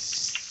 it looks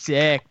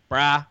sick,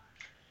 brah.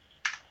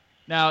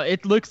 Now,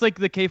 it looks like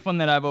the K-Fun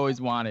that I've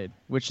always wanted,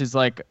 which is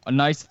like a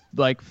nice,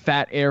 like,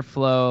 fat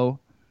airflow.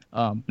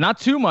 Not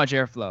too much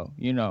airflow,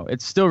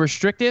 It's still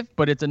restrictive,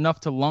 but it's enough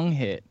to lung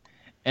hit.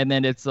 And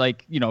then it's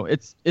like,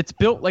 it's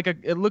built like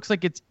it looks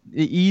like it's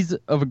the ease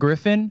of a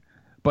Griffin,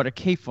 but a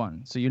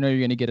K-Fun. So you're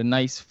going to get a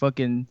nice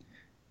fucking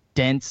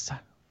dense,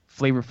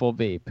 flavorful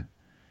vape.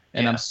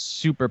 And I'm Yeah.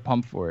 super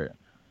pumped for it.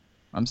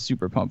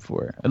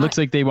 It looks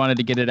like they wanted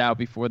to get it out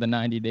before the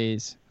 90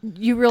 days.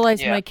 You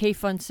realize Yeah. my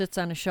K-Fun sits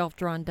on a shelf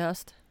drawing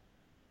dust?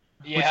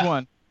 Yeah, Which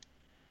one?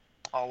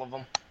 all of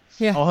them.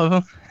 Yeah. All of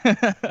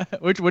them?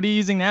 What are you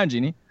using now,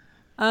 Jeannie?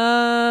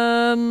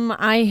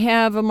 I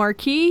have a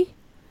Marquee.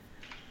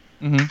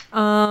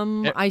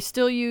 Mm-hmm. Yep. I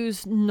still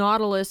use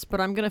Nautilus, but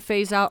I'm gonna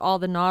phase out all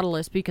the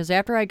Nautilus because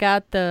after I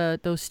got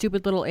those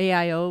stupid little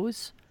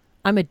AIOs,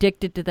 I'm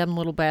addicted to them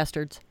little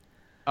bastards.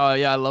 Oh,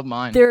 yeah, I love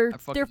mine. They're I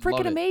fucking freaking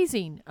love it.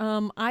 amazing.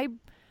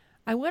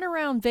 I went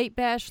around Vape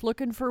Bash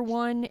looking for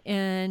one,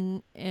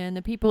 and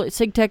the people at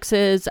SigTech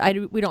says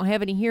we don't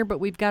have any here, but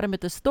we've got them at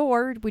the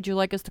store. Would you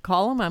like us to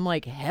call them? I'm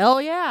like, hell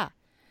yeah.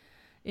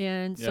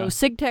 And so Yeah.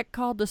 SigTech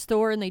called the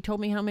store, and they told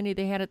me how many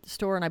they had at the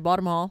store, and I bought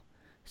them all.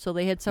 So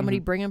they had somebody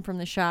bring them from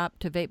the shop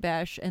to Vape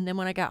Bash, and then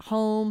when I got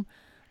home,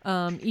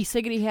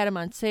 E-Ciggity had them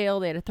on sale.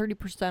 They had a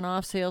 30%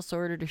 off sale, so I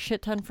ordered a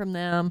shit ton from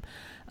them.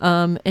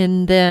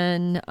 And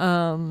then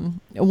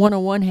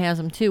 101 has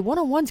them too.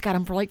 101's got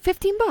them for like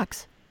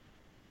 $15.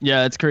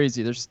 Yeah, it's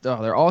crazy.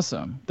 They're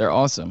awesome. They're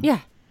awesome. Yeah.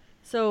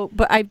 So,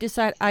 but I've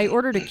decided I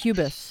ordered a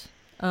Cubus.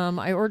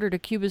 I ordered a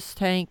Cubus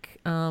tank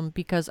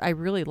because I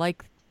really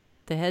like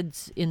the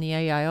heads in the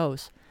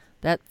AIOs.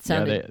 That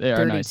sounded they are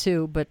dirty nice.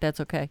 too, but that's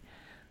okay.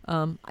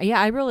 Yeah,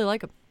 I really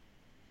like them.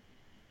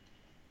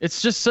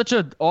 It's just such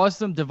an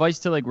awesome device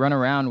to like run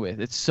around with.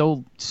 It's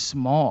so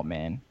small,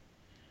 man.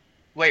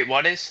 Wait,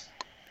 what is?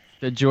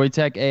 The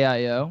Joytech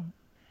AIO.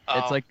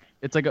 Oh.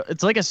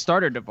 It's like a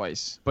starter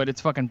device, but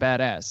it's fucking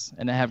badass,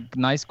 and they have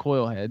nice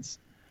coil heads,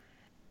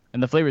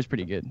 and the flavor is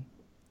pretty good.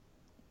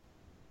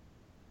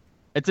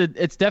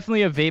 It's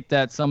definitely a vape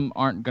that some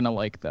aren't gonna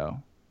like though,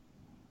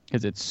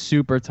 because it's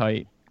super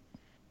tight,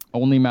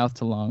 only mouth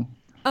to lung.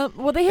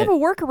 Well, they have a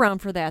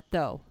workaround for that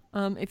though.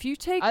 If you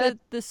take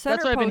the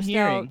center what I've been post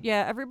hearing. out,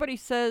 yeah, everybody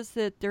says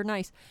that they're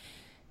nice.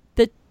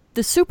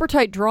 The super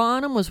tight draw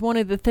on them was one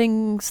of the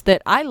things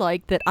that I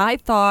liked that I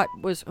thought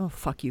was, oh,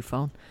 fuck you,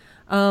 phone.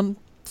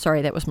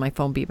 Sorry, that was my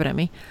phone beeping at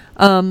me.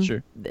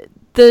 Sure.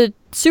 The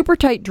super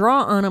tight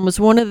draw on them was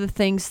one of the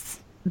things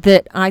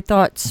that I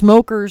thought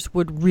smokers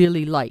would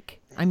really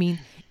like. I mean,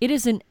 it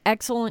is an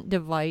excellent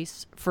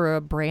device for a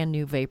brand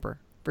new vapor.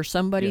 For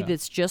somebody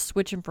that's just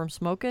switching from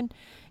smoking,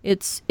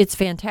 it's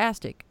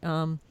fantastic.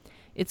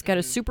 It's got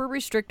a super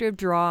restrictive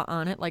draw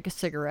on it, like a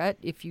cigarette,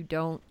 if you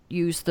don't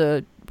use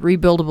the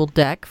rebuildable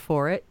deck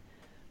for it.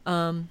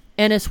 And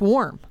it's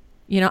warm.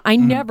 You know, I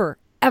never,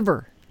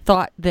 ever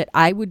thought that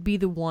I would be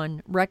the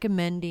one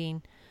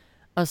recommending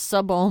a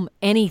sub-ohm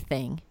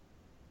anything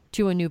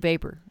to a new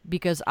vapor,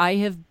 because I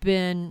have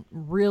been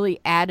really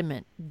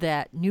adamant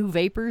that new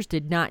vapors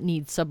did not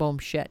need sub-ohm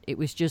shit. It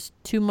was just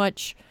too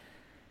much.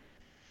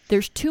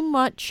 There's too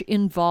much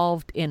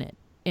involved in it.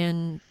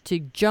 And to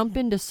jump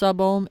into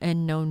sub-ohm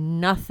and know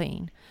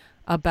nothing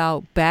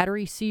about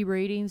battery C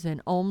ratings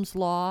and Ohm's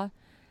law,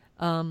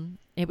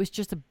 it was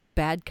just a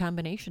bad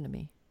combination to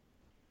me.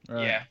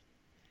 Right. Yeah.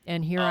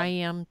 And here I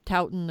am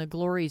touting the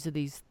glories of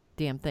these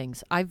damn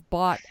things. I've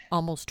bought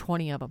almost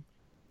 20 of them.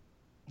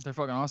 They're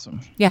fucking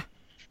awesome. Yeah.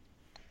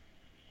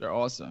 They're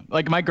awesome.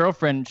 Like my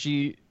girlfriend,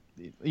 she's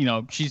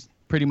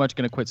pretty much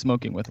gonna quit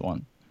smoking with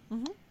one.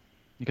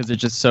 Because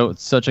it's just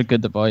such a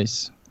good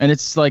device, and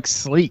it's like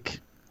sleek.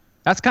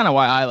 That's kind of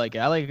why I like it.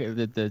 I like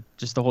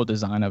just the whole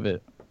design of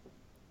it.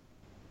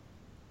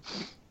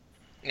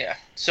 Yeah.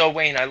 So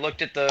Wayne, I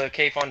looked at the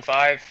K-Fun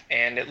 5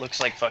 and it looks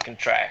like fucking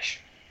trash.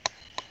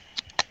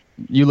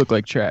 You look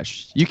like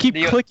trash. You keep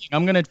The- clicking.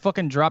 I'm gonna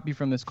fucking drop you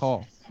from this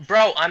call.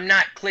 Bro, I'm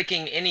not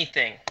clicking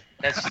anything.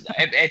 That's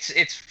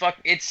it's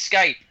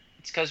Skype.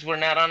 It's because we're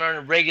not on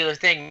our regular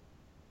thing.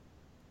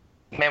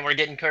 Man, we're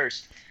getting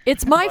cursed.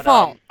 It's my But,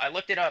 fault. I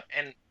looked it up,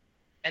 and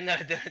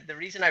the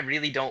reason I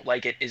really don't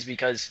like it is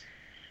because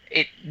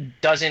it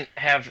doesn't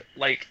have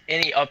like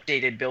any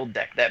updated build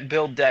deck. That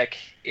build deck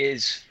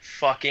is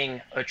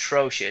fucking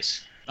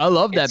atrocious. I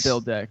love that It's-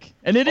 build deck,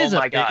 and it is Oh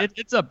my updated. God.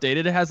 It's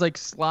updated. It has like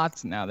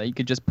slots now that you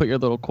could just put your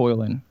little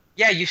coil in.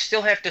 Yeah, you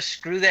still have to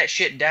screw that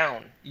shit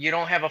down. You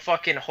don't have a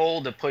fucking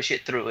hole to push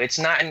it through. It's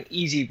not an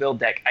easy build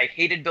deck. I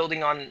hated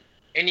building on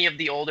any of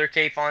the older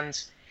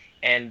K-Funs,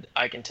 and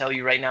I can tell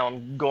you right now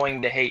I'm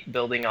going to hate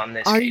building on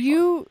this Are K-Fun.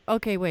 you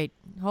okay? Wait,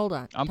 hold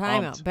on. I'm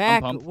Time pumped. out.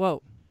 Back. I'm pumped.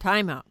 Whoa.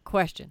 Time out.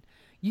 Question.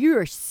 You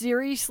are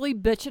seriously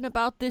bitching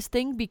about this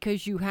thing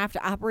because you have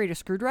to operate a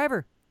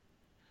screwdriver?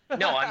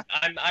 No,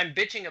 I'm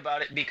bitching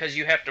about it because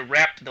you have to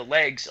wrap the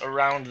legs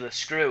around the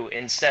screw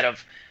instead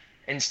of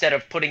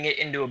putting it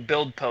into a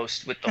build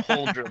post with the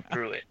hole drilled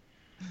through it.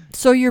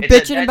 So you're It's a-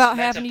 bitching that's- about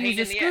that's a having to pain use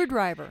a in the ass.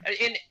 screwdriver.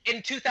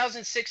 In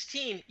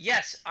 2016,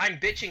 yes, I'm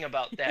bitching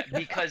about that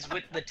because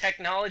with the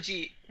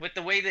technology, with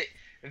the way that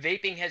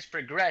vaping has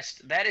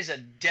progressed, that is a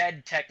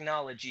dead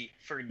technology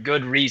for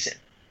good reason.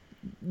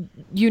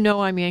 You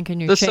know I'm yanking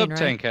your The chain, sub right?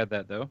 tank had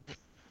that though.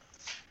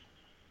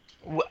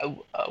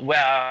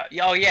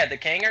 Oh yeah, the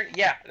Kanger.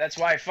 Yeah, that's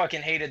why I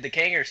fucking hated the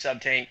Kanger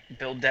sub tank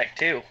build deck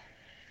too.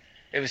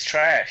 It was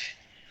trash.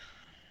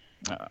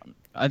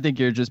 I think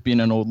you're just being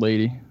an old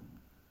lady.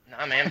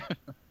 Nah, man.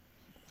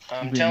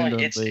 I'm Being telling you,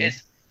 an old lady.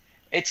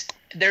 it's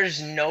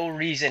there's no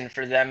reason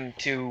for them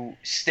to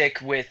stick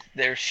with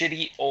their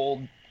shitty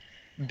old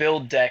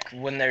build deck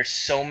when there's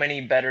so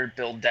many better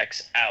build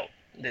decks out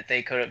that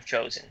they could have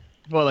chosen.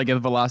 Well, like a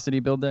velocity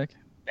build deck.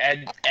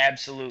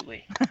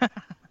 Absolutely.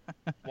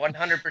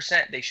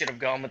 100% they should have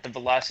gone with the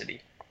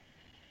velocity.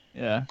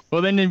 Yeah.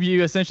 Well, then if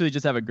you essentially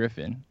just have a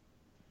Griffin.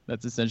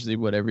 That's essentially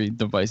what every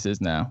device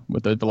is now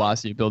with a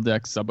velocity build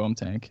deck sub-ohm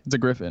tank. It's a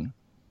Griffin.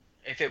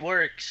 If it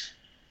works,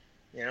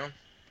 you know.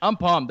 I'm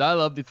pumped. I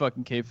love the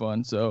fucking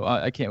K-Fun, so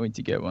I can't wait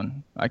to get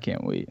one. I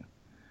can't wait.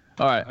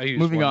 All right, I used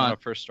moving one on. when I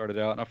first started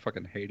out, and I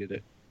fucking hated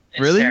it. It's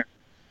Really? terrible.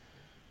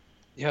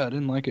 Yeah, I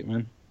didn't like it,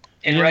 man.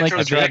 In You didn't like the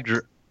I tried.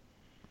 retrospect,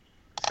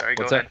 sorry,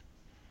 go What's ahead.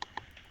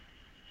 that?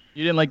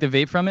 You didn't like the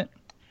vape from it?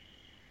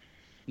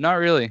 Not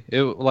really.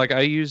 It like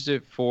I used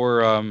it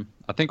for.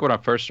 I think when I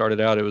first started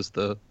out, it was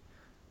the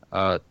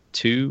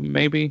 2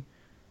 maybe,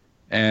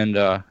 and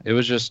it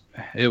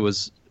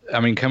was. I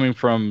mean, coming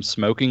from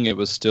smoking, it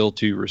was still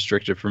too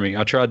restrictive for me.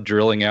 I tried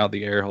drilling out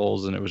the air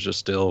holes, and it was just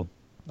still.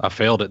 I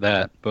failed at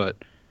that, but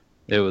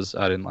I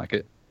didn't like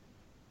it.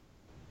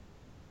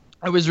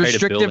 It was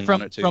restricted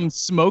from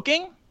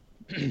smoking.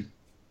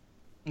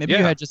 Maybe you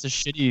had just a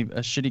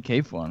shitty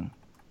cave one.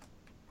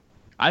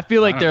 I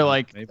feel like they're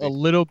like maybe. a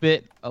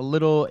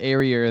little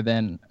airier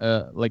than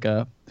like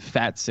a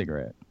fat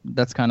cigarette.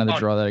 That's kind of the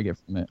draw that I get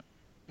from it.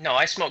 No,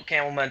 I smoked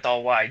Camel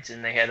Menthol Wides,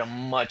 and they had a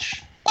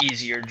much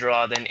easier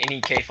draw than any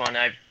K-Fun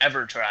I've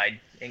ever tried,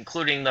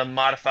 including the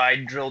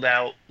modified, drilled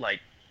out, like...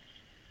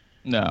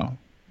 No,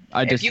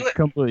 I just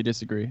completely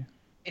disagree.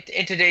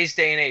 In today's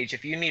day and age,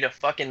 if you need a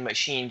fucking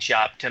machine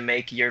shop to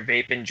make your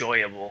vape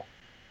enjoyable,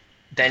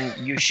 then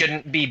you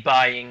shouldn't be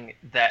buying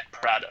that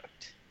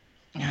product.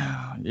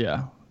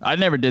 Yeah, I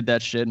never did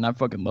that shit, and I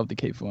fucking love the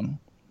K-Fun.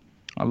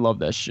 I love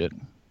that shit.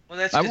 Well,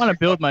 that's I want to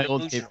build my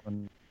old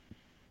K-Fun.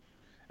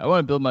 I want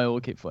to build my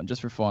old K-Fun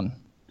just for fun.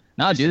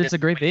 Nah, dude, it's a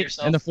great vape,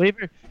 and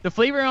the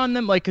flavor on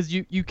them, like, cause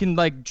you can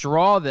like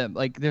draw them,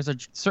 like there's a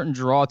certain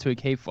draw to a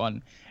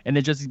K-Fun, and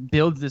it just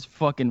builds this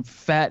fucking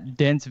fat,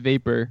 dense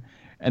vapor,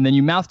 and then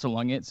you mouth to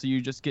lung it, so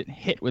you just get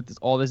hit with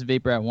all this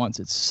vapor at once.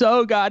 It's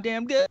so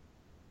goddamn good.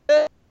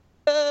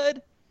 I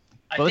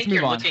think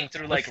you're looking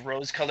through like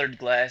rose-colored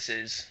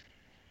glasses.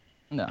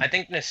 No. I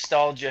think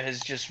nostalgia has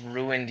just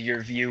ruined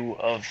your view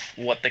of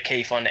what the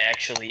K-Fun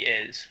actually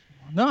is.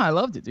 No, I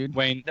loved it, dude.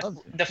 Wayne,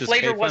 the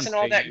flavor wasn't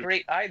all that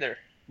great either.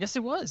 Yes,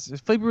 it was. The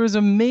flavor was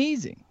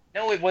amazing.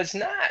 No, it was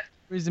not.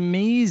 It was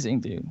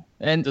amazing, dude.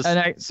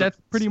 That's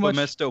pretty much.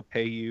 Mesto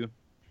pay you?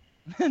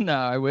 No,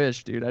 I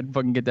wish, dude. I'd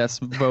fucking get that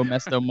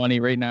Mesto money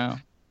right now.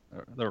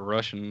 The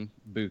Russian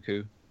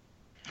buku.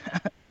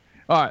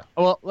 All right.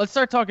 Well, let's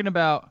start talking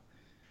about.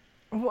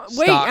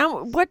 Wait,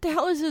 what the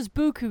hell is this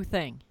buku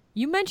thing?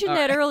 You mentioned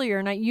that earlier,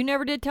 and you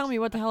never did tell me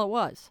what the hell it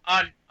was.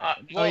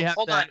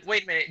 Hold on.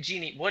 Wait a minute,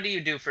 Jeannie. What do you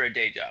do for a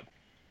day job?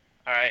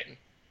 All right.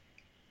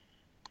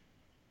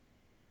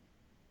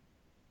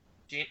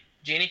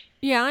 Jeannie?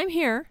 Yeah, I'm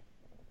here.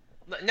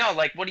 No,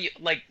 like, what do you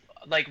like?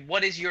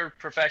 What is your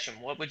profession?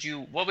 What would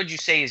you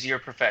say is your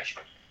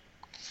profession?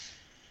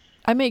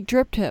 I make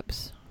drip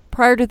tips.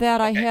 Prior to that,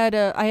 okay.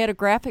 I had a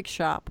graphics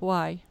shop.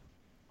 Why?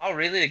 Oh,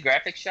 really? The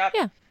graphics shop?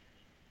 Yeah.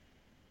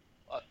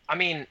 I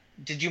mean,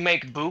 did you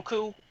make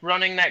buku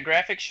running that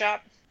graphics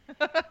shop?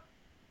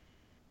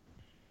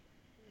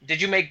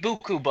 Did you make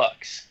buku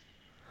bucks?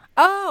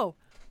 Oh,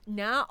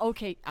 now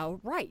okay, all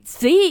right.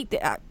 See,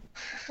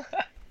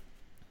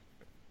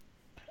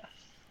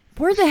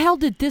 where the hell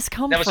did this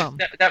come from?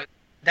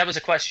 That was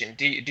a question.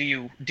 Do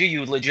you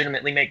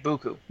legitimately make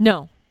buku?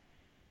 No.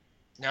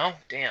 No?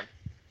 Damn.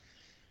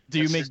 Do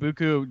you make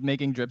buku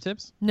making drip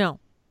tips? No.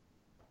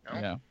 No?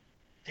 Yeah.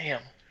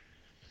 Damn.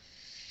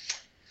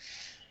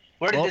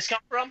 Where did this come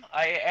from?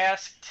 I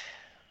asked.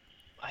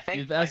 I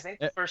think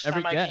the first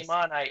time I came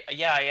on, I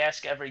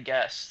asked every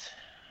guest.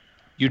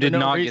 You did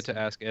not get to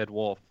ask Ed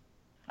Wolf.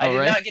 I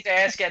did not get to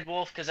ask Ed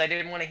Wolf because I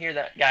didn't want to hear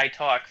that guy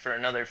talk for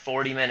another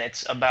 40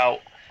 minutes about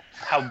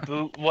how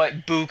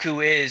what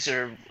buku is,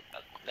 or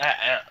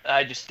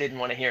I just didn't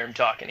want to hear him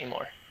talk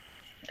anymore.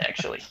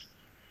 Actually,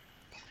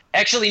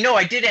 no,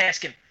 I did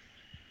ask him.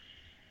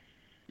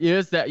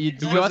 Yes, you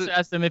also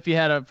asked him if he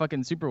had a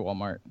fucking Super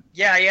Walmart.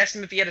 Yeah, I asked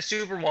him if he had a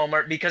Super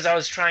Walmart because I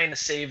was trying to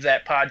save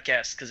that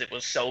podcast because it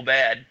was so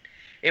bad.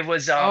 It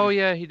was. Oh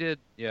yeah, he did.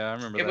 Yeah, I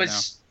remember. It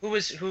was now.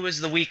 Who was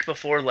the week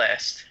before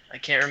last? I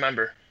can't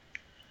remember.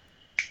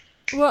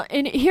 Well,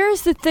 and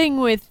here's the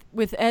thing with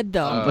Ed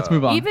though. Let's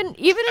move on. Even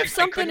if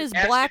something is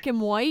black and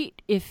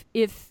white, if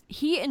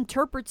he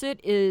interprets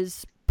it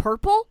as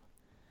purple,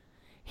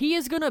 he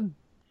is gonna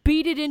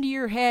beat it into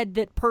your head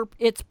that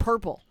it's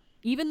purple.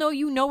 Even though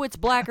you know it's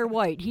black or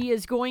white, he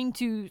is going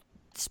to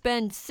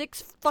spend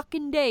 6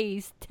 fucking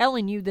days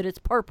telling you that it's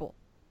purple.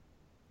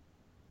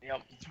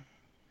 Yep.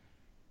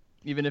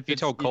 Even if he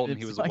told Colton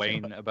he was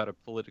weighing about a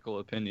political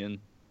opinion.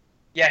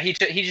 Yeah, he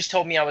just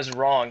told me I was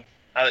wrong.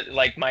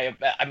 Like my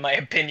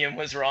opinion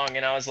was wrong,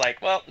 and I was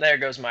like, well, there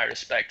goes my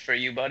respect for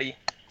you, buddy.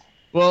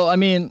 Well, I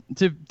mean,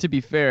 to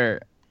be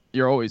fair,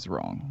 you're always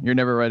wrong. You're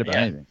never right about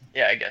anything.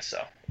 Yeah, I guess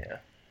so. Yeah.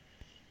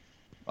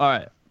 All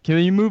right. Can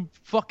you move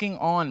fucking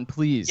on,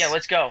 please? Yeah,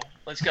 let's go.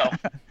 All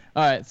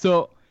right,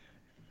 so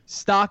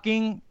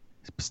stockpiling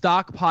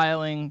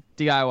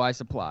DIY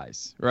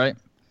supplies, right?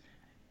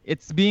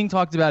 It's being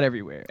talked about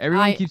everywhere.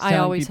 Everyone keeps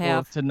telling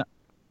people to.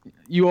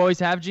 You always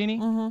have, Jeannie?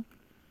 Mm-hmm.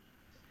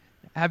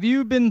 Have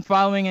you been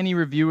following any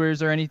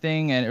reviewers or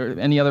anything, or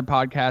any other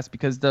podcasts?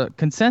 Because the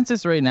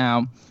consensus right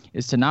now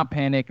is to not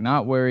panic,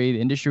 not worry. The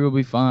industry will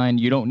be fine.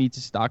 You don't need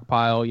to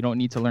stockpile. You don't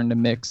need to learn to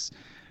mix.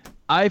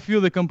 I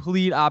feel the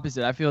complete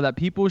opposite. I feel that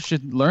people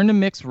should learn to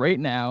mix right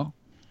now,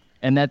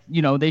 and that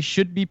they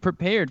should be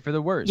prepared for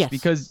the worst. Yes.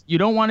 Because you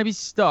don't want to be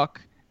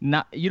stuck.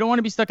 You don't want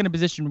to be stuck in a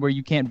position where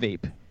you can't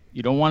vape.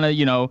 You don't want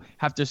to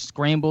have to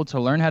scramble to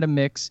learn how to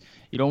mix.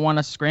 You don't want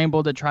to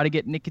scramble to try to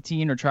get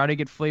nicotine or try to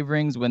get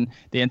flavorings when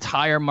the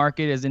entire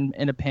market is in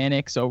a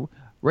panic. So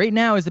right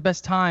now is the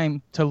best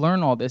time to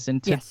learn all this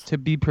and to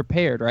be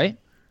prepared, right?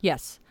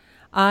 Yes.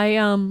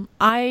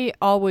 I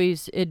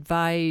always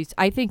advise,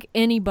 I think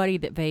anybody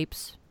that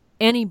vapes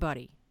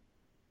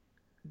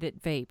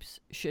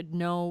should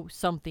know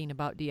something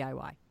about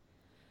DIY.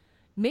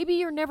 Maybe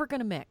you're never going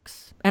to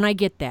mix, and I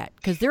get that,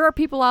 because there are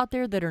people out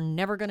there that are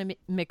never going to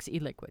mix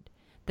e-liquid.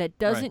 That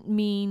doesn't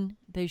mean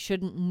they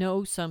shouldn't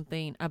know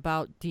something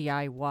about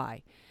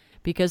DIY,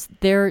 because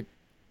there's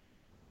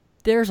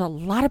a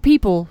lot of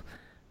people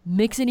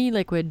mixing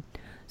e-liquid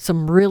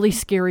some really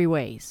scary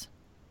ways.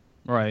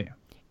 Right.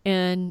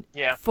 And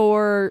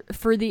for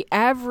the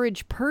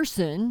average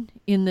person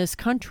in this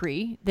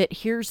country that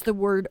hears the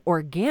word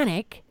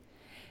organic,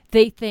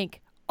 they think,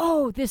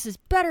 oh, this is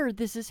better,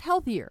 this is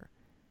healthier.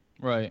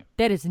 Right.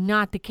 That is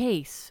not the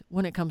case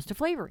when it comes to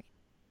flavoring.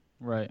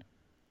 Right.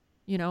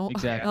 You know,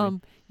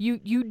 exactly.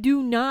 You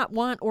do not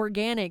want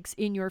organics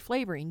in your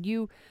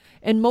flavoring.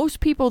 And most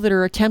people that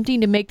are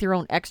attempting to make their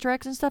own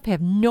extracts and stuff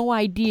have no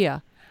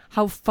idea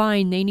how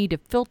fine they need to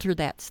filter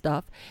that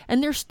stuff,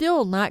 and they're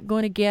still not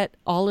going to get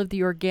all of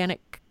the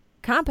organic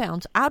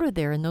compounds out of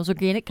there, and those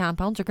organic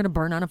compounds are going to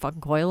burn on a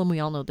fucking coil, and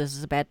we all know this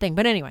is a bad thing.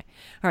 But anyway,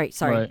 all right,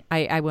 sorry,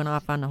 I went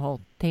off on a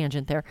whole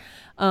tangent there.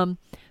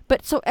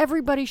 But so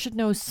everybody should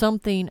know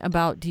something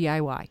about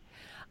DIY.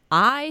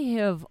 I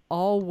have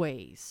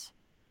always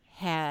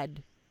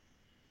had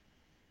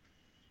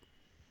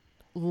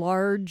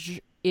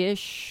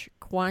large-ish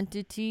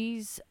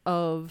quantities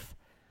of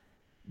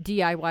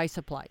DIY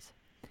supplies.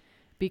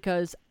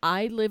 Because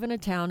I live in a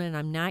town, and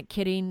I'm not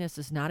kidding, this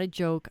is not a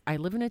joke, I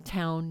live in a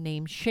town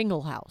named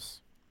Shingle House.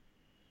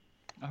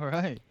 All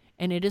right.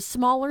 And it is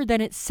smaller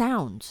than it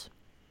sounds,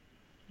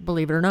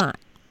 believe it or not.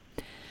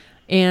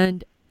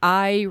 And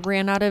I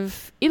ran out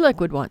of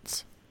e-liquid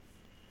once.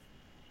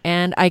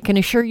 And I can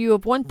assure you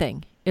of one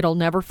thing, it'll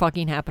never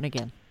fucking happen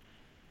again.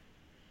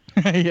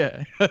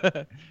 Yeah,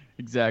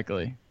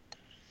 exactly.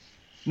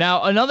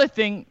 Now, another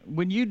thing,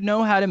 when you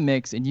know how to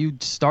mix and you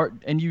start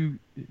and you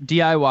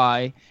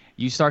DIY,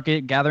 you start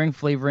gathering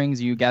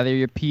flavorings, you gather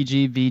your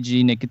PG,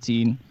 VG,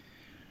 nicotine,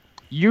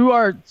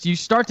 you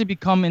start to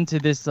become into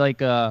this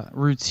like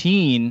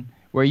routine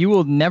where you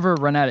will never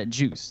run out of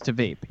juice to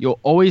vape. You'll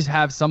always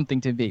have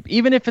something to vape.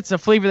 Even if it's a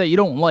flavor that you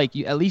don't like,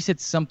 at least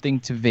it's something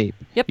to vape.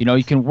 Yep. You know,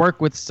 you can work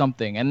with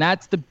something. And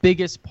that's the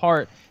biggest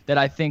part that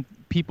I think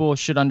people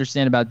should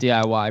understand about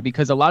DIY,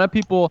 because a lot of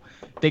people,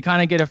 they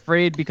kind of get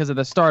afraid because of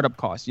the startup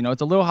cost. You know,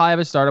 it's a little high of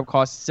a startup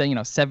cost, say,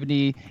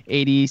 70,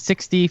 80,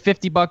 60,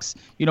 50 bucks,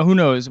 who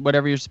knows,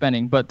 whatever you're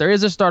spending. But there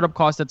is a startup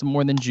cost that's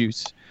more than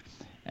juice.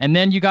 And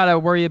then you got to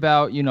worry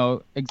about,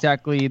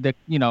 exactly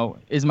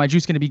is my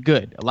juice going to be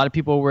good? A lot of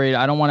people are worried,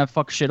 I don't want to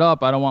fuck shit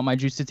up. I don't want my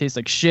juice to taste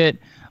like shit.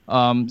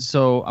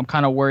 So I'm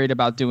kind of worried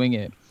about doing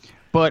it.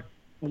 But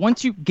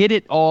once you get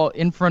it all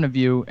in front of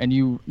you and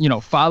you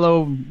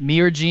follow me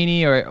or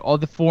Jeannie or all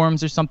the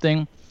forums or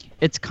something,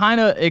 it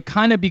kind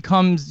of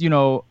becomes,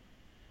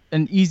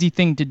 an easy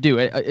thing to do.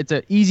 It's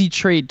an easy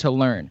trade to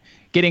learn.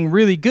 Getting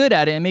really good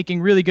at it and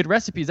making really good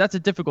recipes, that's a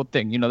difficult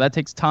thing. That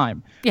takes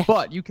time. Yes.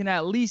 But you can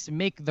at least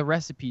make the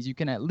recipes. You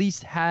can at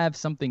least have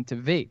something to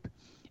vape.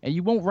 And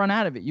you won't run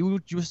out of it. You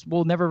just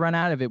will never run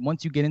out of it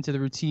once you get into the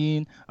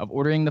routine of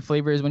ordering the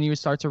flavors when you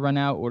start to run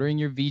out, ordering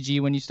your VG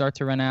when you start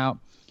to run out.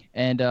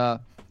 And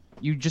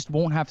you just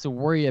won't have to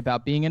worry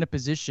about being in a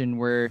position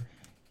where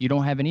you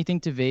don't have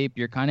anything to vape.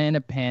 You're kind of in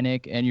a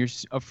panic and you're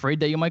afraid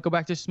that you might go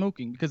back to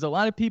smoking. Because a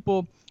lot of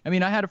people, I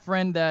had a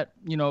friend that,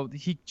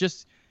 he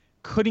just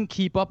couldn't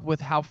keep up with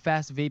how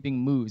fast vaping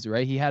moves,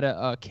 right? He had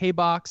a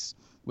K-box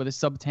with a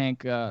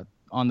sub-tank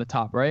on the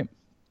top, right?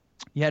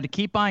 He had to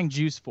keep buying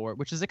juice for it,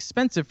 which is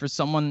expensive for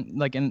someone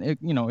like in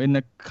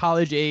the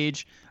college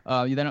age.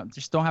 They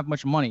just don't have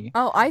much money.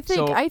 Oh, I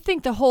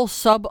think the whole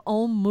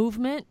sub-ohm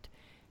movement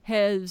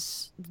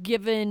has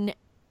given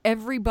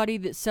everybody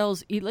that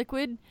sells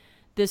e-liquid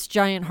this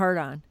giant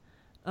hard-on.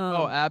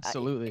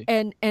 Absolutely.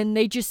 And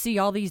they just see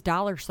all these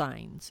dollar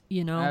signs,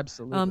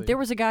 Absolutely. There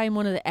was a guy in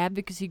one of the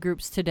advocacy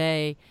groups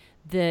today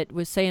that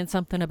was saying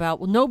something about,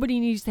 well, nobody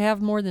needs to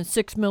have more than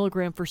 6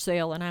 milligram for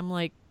sale. And I'm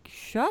like,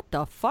 shut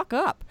the fuck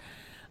up.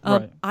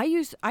 Right. I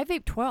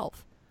vape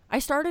 12. I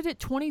started at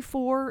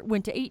 24,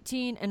 went to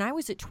 18, and I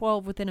was at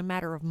 12 within a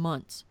matter of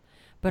months.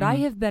 But I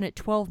have been at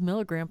 12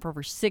 milligram for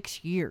over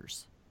 6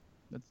 years.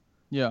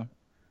 Yeah.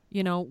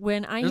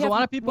 When a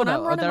lot of people when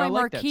I'm running my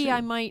like that marquee,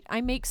 too.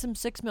 I make some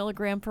 6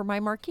 milligram for my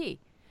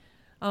marquee.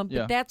 But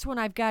Yeah. that's when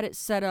I've got it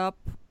set up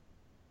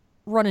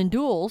running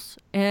duals,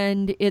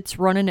 and it's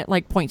running at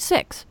like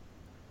 0.6.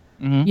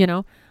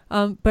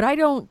 But I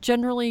don't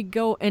generally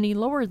go any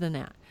lower than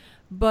that.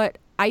 But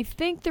I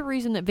think the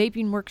reason that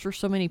vaping works for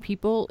so many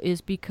people is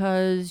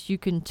because you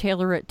can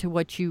tailor it to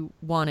what you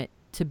want it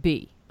to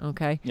be.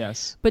 Okay.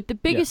 Yes. But the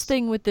biggest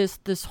thing with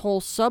this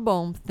whole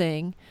sub-ohm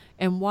thing,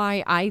 and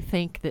why I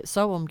think that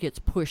sub-ohm gets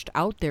pushed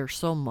out there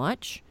so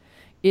much,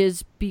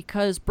 is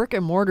because brick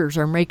and mortars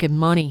are making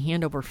money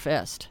hand over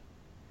fist.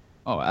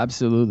 Oh,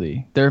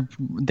 absolutely.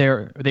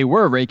 They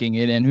were raking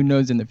it in. Who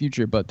knows in the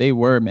future? But they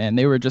were, man.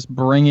 They were just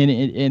bringing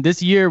it in.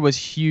 This year was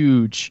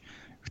huge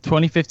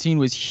 2015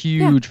 was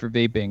huge for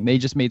vaping. They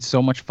just made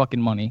so much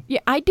fucking money. Yeah,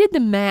 I did the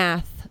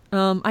math.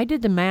 I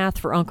did the math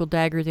for Uncle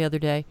Dagger the other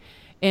day.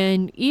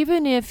 And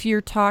even if you're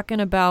talking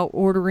about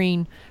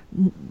ordering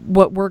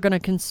what we're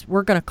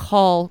gonna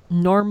call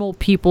normal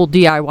people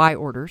DIY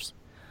orders,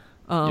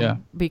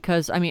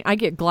 because I mean I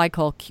get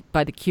glycol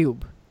by the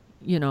cube,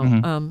 you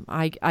know,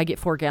 I get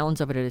 4 gallons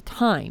of it at a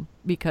time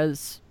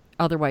because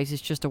otherwise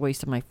it's just a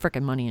waste of my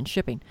frickin' money in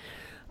shipping.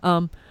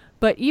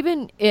 But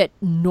even at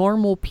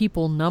normal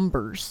people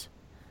numbers,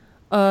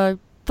 a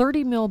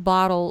 30 ml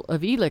bottle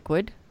of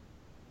e-liquid.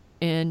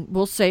 And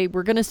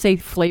we're going to say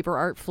Flavor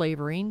Art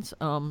flavorings,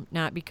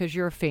 not because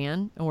you're a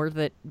fan or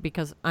that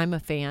because I'm a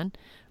fan,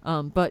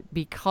 but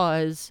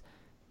because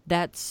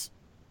that's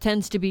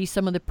tends to be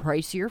some of the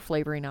pricier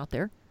flavoring out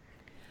there.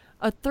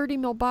 A 30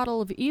 ml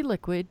bottle of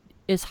e-liquid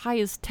as high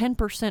as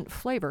 10%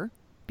 flavor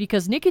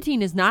because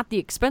nicotine is not the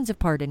expensive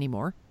part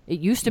anymore. It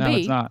used to be. No,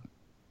 it's not.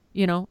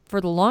 You know,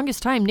 for the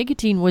longest time,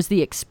 nicotine was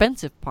the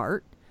expensive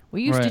part.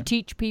 We used to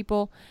teach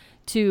people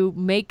to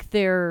make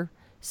their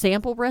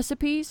sample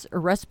recipes or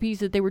recipes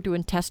that they were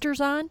doing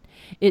testers on.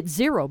 It's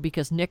zero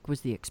because Nick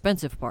was the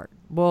expensive part.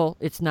 Well,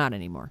 it's not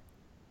anymore.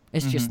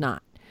 It's just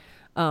not.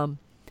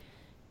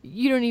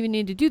 You don't even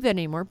need to do that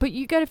anymore. But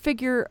you got to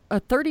figure a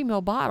 30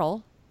 ml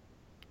bottle,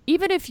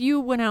 even if you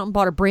went out and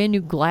bought a brand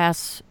new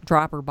glass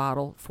dropper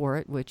bottle for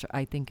it, which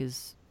I think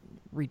is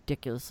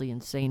ridiculously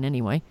insane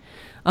anyway,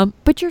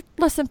 but you're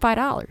less than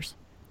 $5.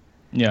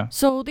 Yeah.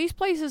 So these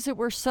places that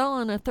were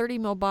selling a 30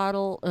 ml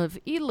bottle of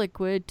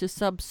e-liquid to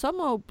some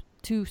sub-ohm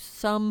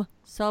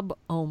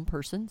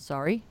person,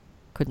 sorry,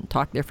 couldn't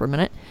talk there for a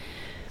minute,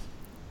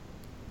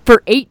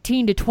 for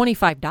 $18 to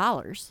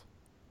 $25,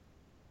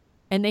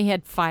 and they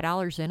had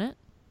 $5 in it,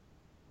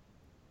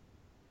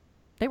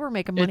 they were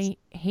making money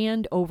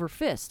hand over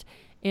fist.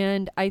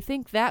 And I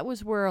think that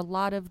was where a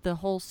lot of the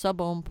whole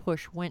sub-ohm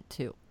push went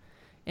to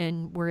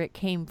and where it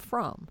came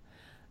from.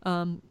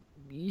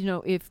 You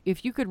know,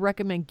 if you could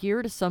recommend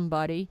gear to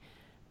somebody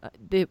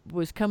that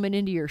was coming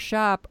into your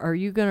shop, are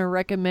you going to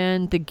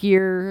recommend the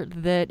gear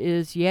that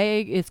is,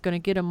 it's going to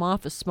get them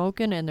off of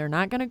smoking and they're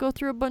not going to go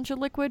through a bunch of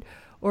liquid?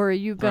 Or are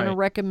you going to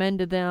recommend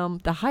to them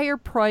the higher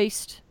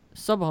priced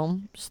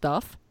sub-ohm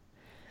stuff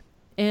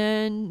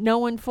and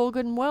knowing full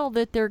good and well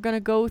that they're going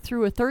to go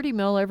through a 30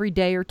 mil every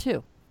day or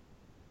two?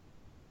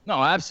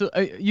 No,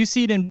 absolutely. You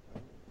see it in...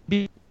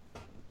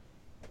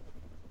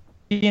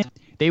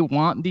 They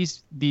want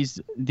these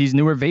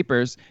newer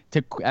vapors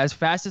to, as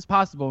fast as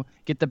possible,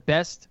 get the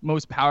best,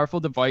 most powerful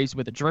device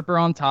with a dripper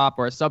on top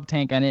or a sub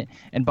tank on it,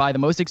 and buy the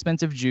most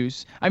expensive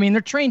juice. I mean,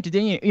 they're trained to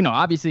do. You know,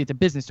 obviously it's a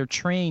business. They're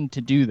trained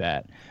to do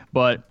that,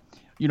 but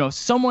you know,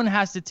 someone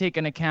has to take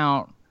an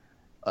account,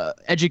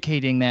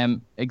 educating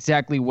them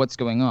exactly what's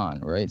going on,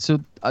 right? So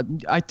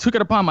I took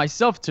it upon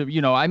myself to,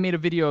 you know, I made a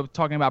video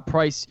talking about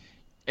price,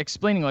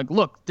 explaining like,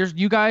 look, there's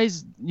you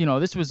guys, you know,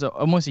 this was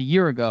almost a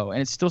year ago and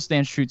it still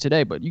stands true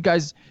today, but you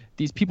guys,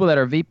 these people that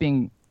are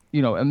vaping,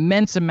 you know,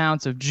 immense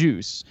amounts of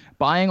juice,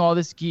 buying all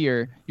this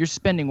gear, you're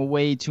spending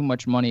way too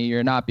much money,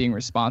 you're not being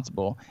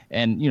responsible.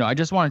 And you know, I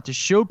just wanted to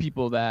show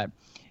people that.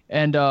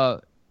 And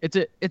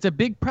it's a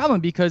big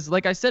problem because,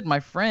 like I said, my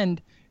friend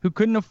who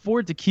couldn't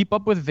afford to keep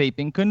up with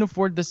vaping, couldn't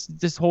afford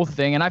this whole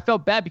thing. And I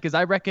felt bad because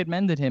I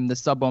recommended him the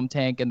sub-ohm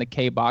tank and the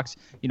K-Box.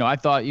 You know, I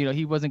thought, you know,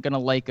 he wasn't going to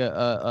like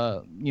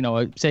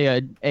say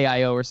a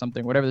AIO or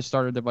something, whatever the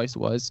starter device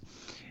was.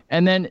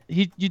 And then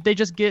they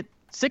just get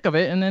sick of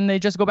it and then they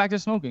just go back to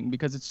smoking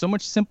because it's so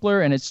much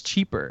simpler and it's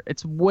cheaper.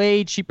 It's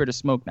way cheaper to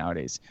smoke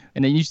nowadays.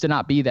 And it used to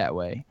not be that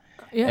way.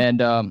 Yeah.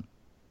 And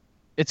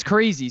it's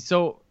crazy.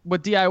 So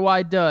what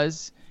DIY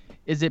does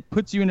is it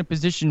puts you in a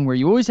position where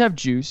you always have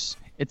juice.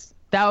 It's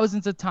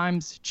thousands of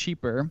times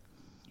cheaper,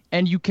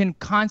 and you can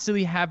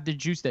constantly have the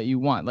juice that you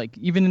want. Like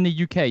even in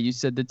the UK, you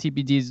said the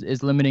TBD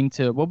is limiting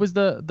to, what was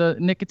the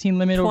nicotine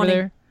limit 20. over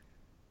there?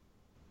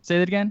 Say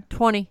that again.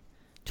 20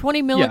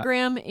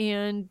 milligram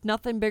and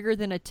nothing bigger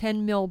than a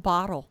 10 mil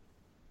bottle.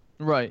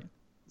 Right.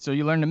 So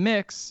you learn to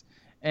mix,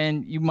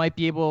 and you might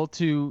be able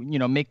to, you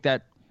know, make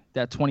that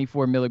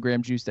 24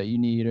 milligram juice that you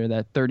need, or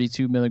that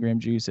 32 milligram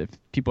juice if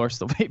people are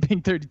still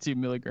vaping 32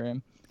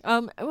 milligram.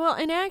 Well,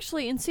 and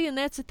actually, and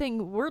that's the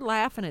thing, we're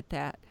laughing at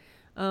that.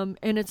 And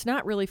it's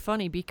not really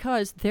funny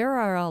because there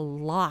are a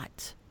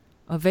lot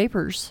of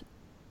vapors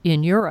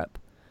in Europe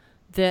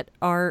that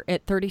are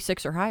at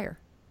 36 or higher.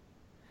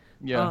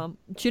 Yeah.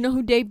 Do you know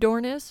who Dave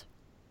Dorn is?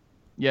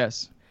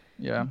 Yes.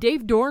 Yeah.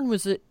 Dave Dorn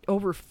was at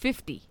over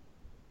 50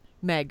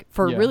 meg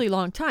for a really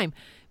long time,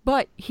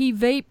 but he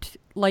vaped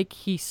like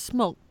he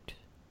smoked.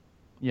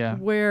 Yeah.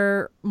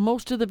 Where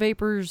most of the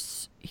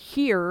vapors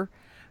here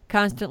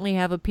constantly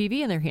have a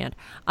PV in their hand.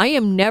 I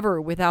am never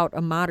without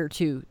a mod or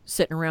two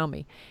sitting around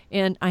me.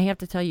 And I have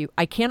to tell you,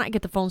 I cannot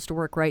get the phones to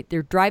work right.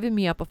 They're driving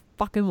me up a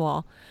fucking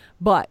wall.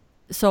 But,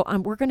 so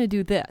we're going to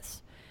do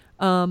this.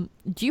 Do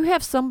you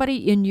have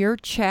somebody in your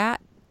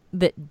chat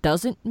that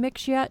doesn't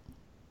mix yet?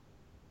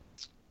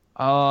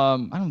 I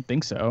don't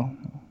think so.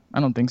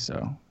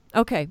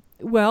 Okay.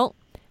 Well,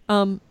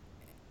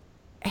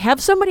 have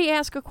somebody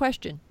ask a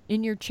question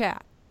in your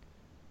chat.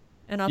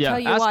 And I'll Yeah, tell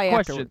you ask why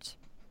questions. afterwards.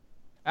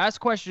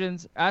 Ask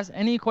questions. Ask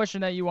any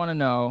question that you want to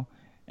know,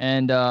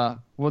 and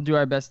we'll do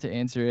our best to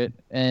answer it.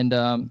 And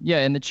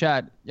in the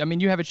chat. I mean,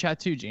 you have a chat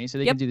too, Jeannie, so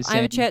they Yep, can do the same. I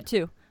have a chat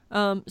too.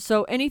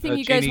 So anything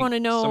you guys Jeannie, want to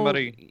know,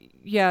 somebody-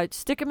 yeah,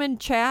 stick them in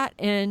chat,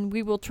 and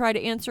we will try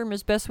to answer them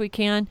as best we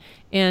can.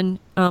 And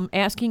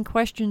asking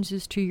questions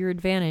is to your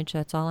advantage.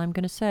 That's all I'm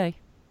going to say.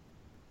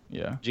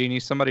 Yeah. Jeannie,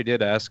 somebody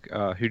did ask,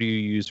 who do you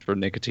use for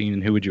nicotine,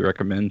 and who would you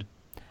recommend?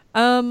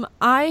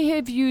 I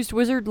have used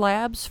Wizard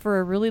Labs for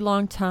a really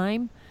long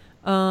time.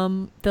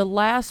 The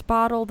last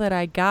bottle that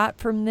I got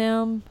from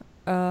them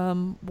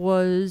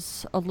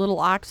was a little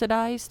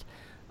oxidized,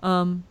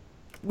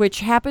 which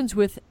happens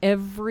with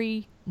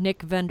every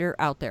nic vendor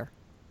out there.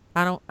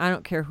 I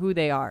don't care who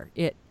they are.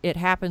 It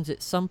happens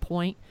at some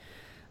point.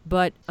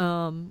 But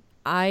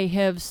I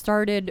have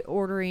started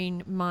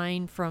ordering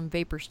mine from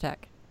Vapors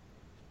Tech.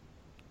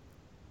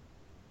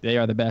 They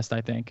are the best,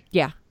 I think.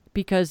 Yeah,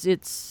 because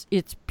it's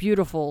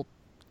beautiful,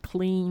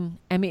 clean.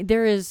 I mean,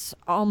 there is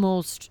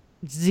almost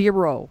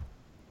zero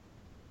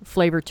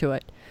flavor to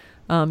it.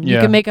 You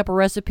can make up a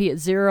recipe at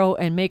 0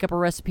 and make up a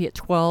recipe at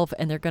 12,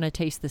 and they're going to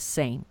taste the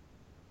same.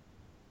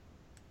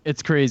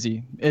 It's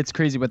crazy. It's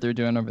crazy what they're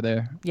doing over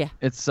there. Yeah.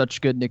 It's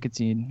such good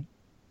nicotine.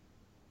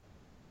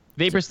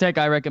 Vapors Tech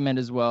I recommend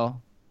as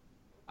well.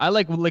 I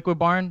like Liquid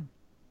Barn.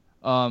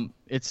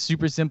 It's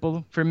super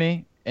simple for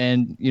me,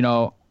 and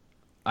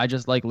I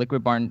just like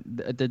Liquid Barn.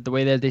 The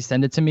way that they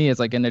send it to me is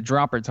like in a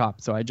dropper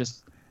top. So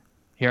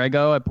here I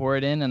go. I pour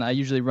it in, and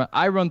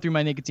I run through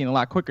my nicotine a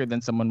lot quicker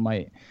than someone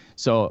might.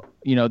 So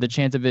the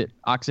chance of it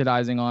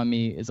oxidizing on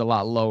me is a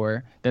lot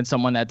lower than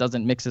someone that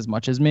doesn't mix as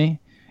much as me.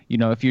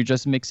 If you're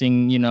just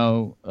mixing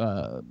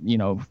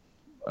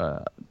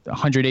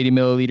 180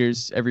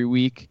 milliliters every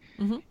week,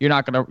 you're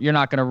not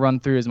gonna run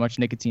through as much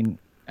nicotine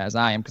as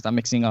I am because I'm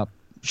mixing up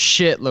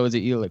shitloads of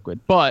e-liquid.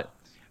 But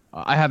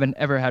I haven't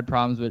ever had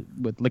problems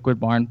with Liquid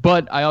Barn.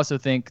 But I also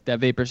think that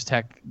Vapors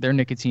Tech, their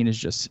nicotine is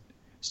just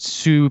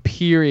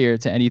superior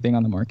to anything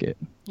on the market.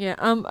 Yeah.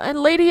 A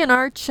lady in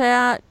our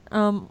chat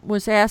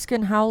was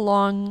asking how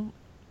long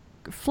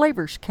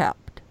flavors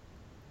kept.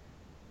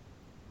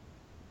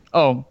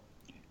 Oh,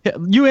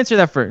 you answer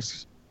that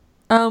first.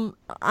 I'm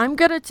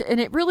gonna, and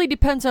it really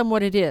depends on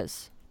what it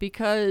is,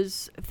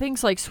 because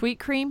things like sweet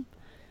cream,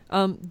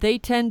 they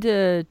tend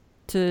to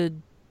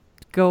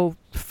go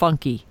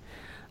funky.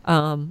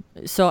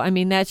 So I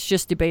mean that's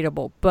just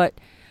debatable. But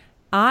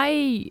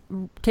I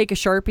take a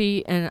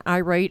Sharpie and I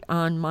write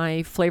on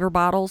my flavor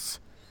bottles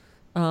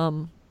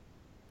when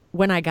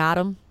I got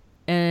them,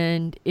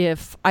 and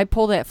if I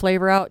pull that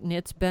flavor out and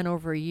it's been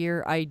over a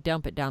year, I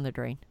dump it down the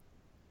drain.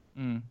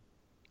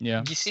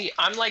 Yeah. You see,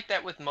 I'm like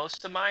that with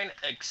most of mine,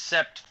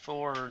 except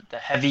for the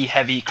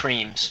heavy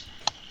creams.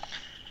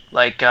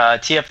 Like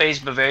TFA's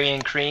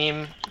Bavarian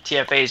Cream,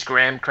 TFA's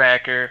Graham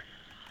Cracker,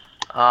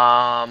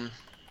 some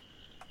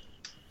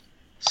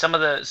of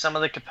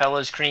the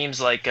Capella's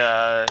creams, like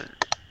I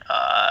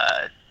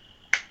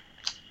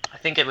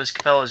think it was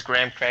Capella's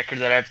Graham Cracker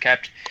that I've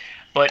kept,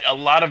 but a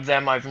lot of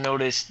them I've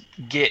noticed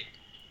get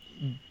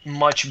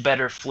much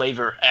better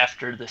flavor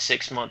after the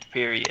 6-month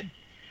period.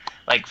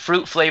 Like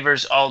fruit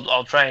flavors,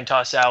 I'll try and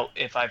toss out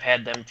if I've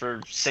had them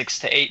for 6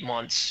 to 8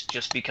 months,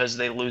 just because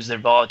they lose their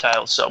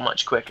volatile so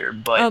much quicker.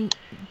 But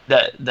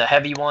the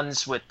heavy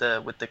ones with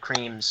the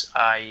creams,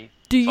 I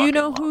do you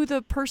know love. who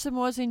the person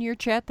was in your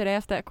chat that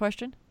asked that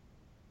question?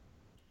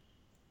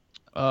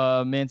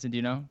 Manson, do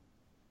you know?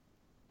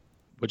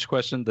 Which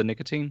question? The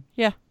nicotine?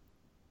 Yeah.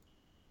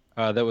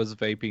 That was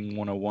Vaping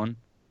 101.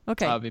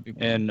 Okay. Vaping.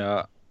 And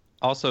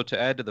also,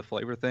 to add to the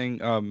flavor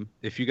thing,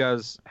 if you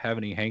guys have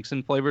any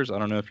Hankson flavors, I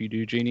don't know if you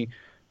do, Jeannie,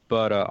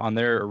 but on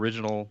their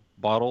original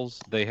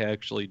bottles, they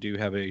actually do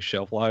have a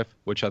shelf life,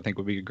 which I think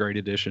would be a great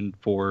addition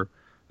for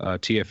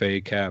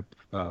TFA cap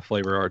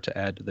flavor art to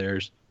add to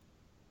theirs.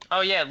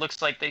 Oh yeah, it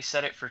looks like they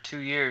set it for 2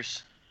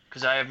 years,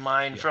 because I have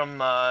mine from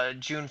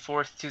June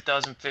 4th,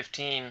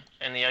 2015,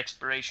 and the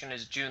expiration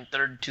is June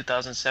 3rd,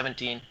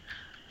 2017.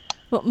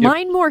 Well,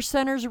 mine more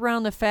centers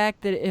around the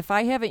fact that if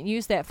I haven't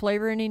used that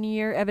flavor in a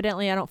year,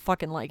 evidently I don't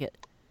fucking like it.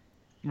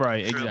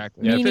 Right, True.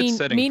 exactly. Yeah, if it's meaning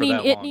sitting for meaning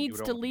that it long, you needs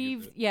don't to want to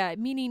use leave. it. Yeah,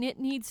 meaning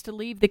it needs to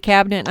leave the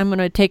cabinet. I'm going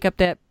to take up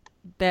that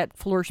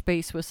floor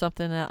space with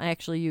something that I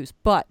actually use.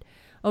 But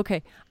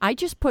okay, I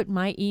just put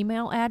my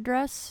email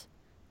address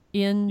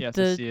in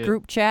the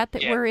group chat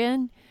that we're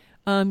in.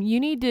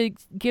 You need to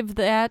give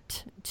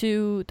that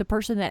to the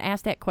person that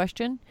asked that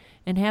question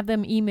and have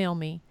them email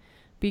me.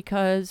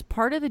 Because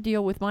part of the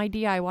deal with my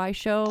DIY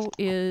show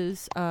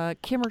is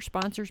Kimmer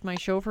sponsors my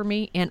show for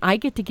me, and I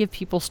get to give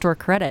people store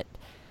credit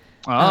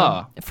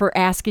for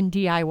asking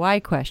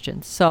DIY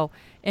questions. So,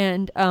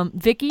 and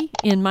Vicky,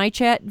 in my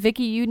chat,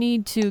 Vicky, you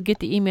need to get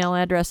the email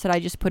address that I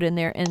just put in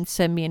there and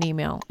send me an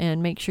email.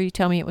 And make sure you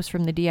tell me it was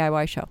from the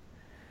DIY show.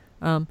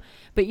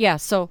 But yeah,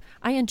 so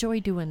I enjoy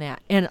doing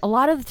that. And a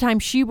lot of the time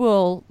she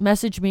will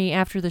message me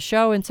after the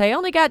show and say, I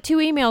only got 2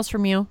 emails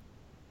from you.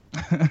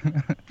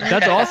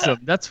 That's awesome.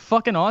 That's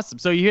fucking awesome.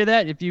 So you hear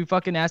that? If you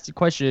fucking ask a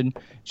question,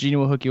 Jeannie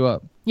will hook you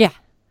up. Yeah.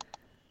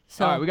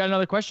 So, all right, we got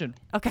another question.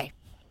 okay.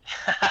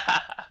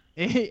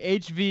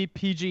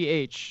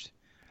 HVPGH.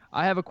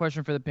 I have a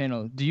question for the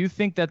panel. Do you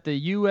think that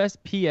the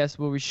USPS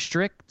will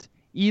restrict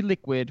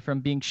e-liquid from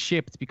being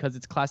shipped because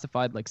it's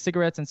classified like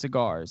cigarettes and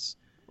cigars?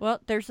 Well,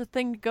 there's a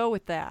thing to go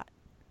with that.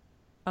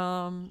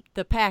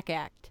 The PAC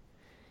Act.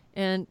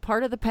 And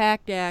part of the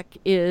PAC Act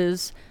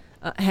is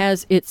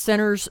has it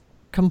centers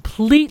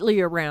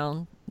completely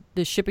around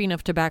the shipping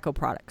of tobacco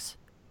products.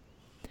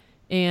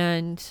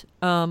 And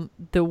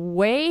the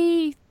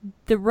way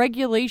the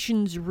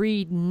regulations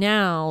read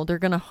now, they're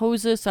going to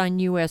hose us on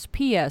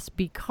USPS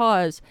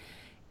because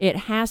it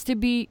has to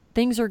be,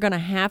 things are going to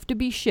have to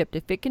be shipped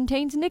if it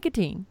contains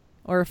nicotine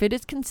or if it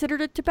is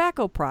considered a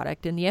tobacco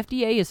product. And the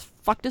FDA has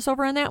fucked us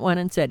over on that one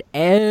and said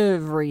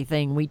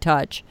everything we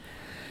touch,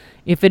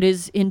 if it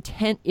is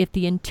if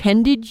the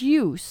intended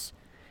use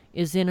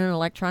is in an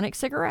electronic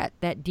cigarette,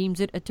 that deems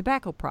it a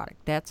tobacco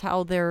product. That's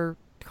how they're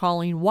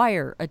calling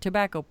wire a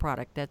tobacco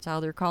product. That's how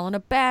they're calling a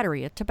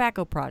battery a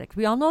tobacco product.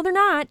 We all know they're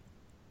not,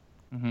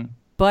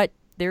 but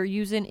they're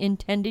using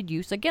intended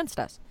use against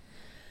us.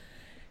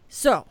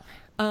 So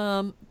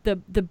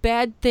the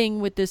bad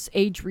thing with this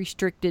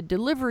age-restricted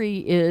delivery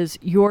is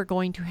you're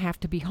going to have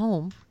to be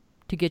home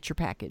to get your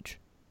package.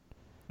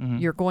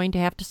 You're going to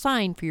have to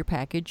sign for your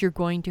package. You're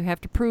going to have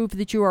to prove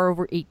that you are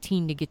over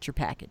 18 to get your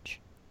package.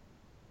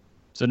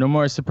 So no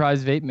more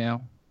surprise vape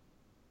mail.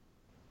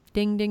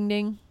 Ding, ding,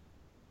 ding.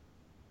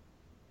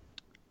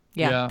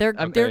 Yeah, Yeah. they're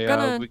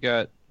gonna. We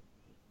got.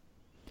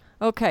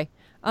 Okay.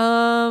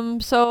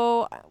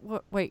 So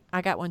wait,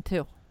 I got one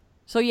too.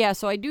 So yeah,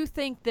 so I do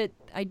think that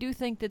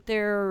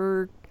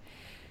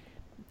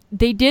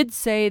they did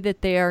say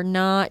that they are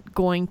not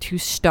going to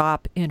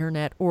stop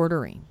internet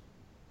ordering.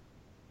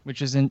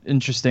 Which is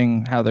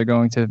interesting how they're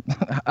going to.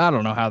 I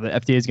don't know how the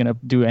FDA is going to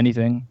do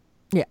anything.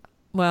 Yeah.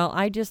 Well,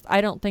 I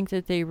don't think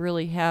that they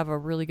really have a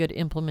really good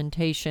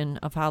implementation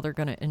of how they're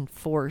going to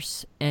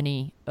enforce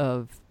any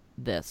of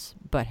this.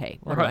 But hey,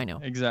 what do I know?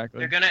 Exactly.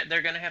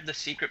 They're gonna have the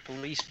secret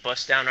police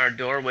bust down our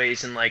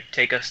doorways and like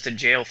take us to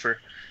jail for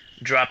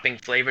dropping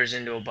flavors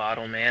into a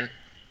bottle, man.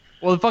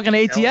 Well, the fucking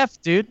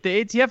ATF, dude.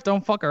 The ATF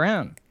don't fuck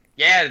around.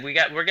 Yeah,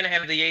 we're gonna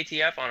have the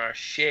ATF on our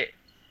shit.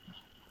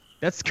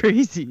 That's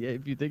crazy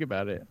if you think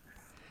about it.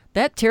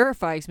 That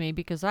terrifies me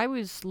because I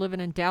was living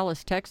in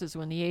Dallas, Texas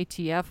when the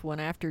ATF went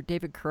after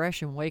David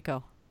Koresh in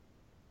Waco.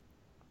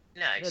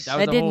 Nice.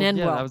 That didn't end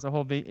well. That was the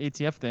whole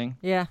ATF thing.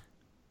 Yeah.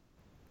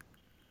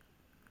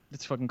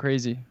 It's fucking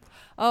crazy.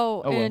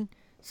 Oh, well. and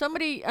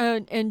somebody,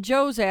 and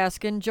Joe's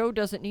asking, Joe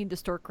doesn't need the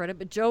store credit,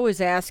 but Joe is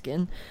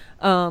asking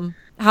how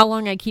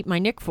long I keep my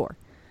Nick for.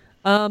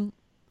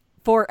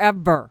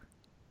 Forever.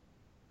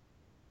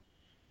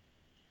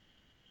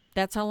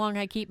 That's how long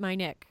I keep my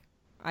Nick.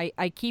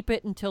 I keep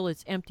it until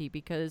it's empty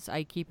because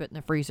I keep it in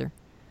the freezer.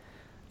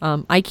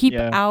 I keep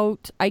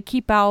out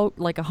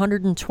like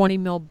 120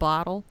 ml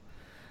bottle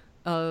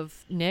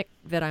of Nick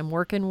that I'm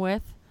working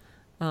with.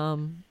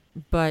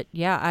 But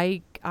yeah,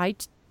 I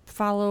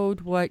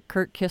followed what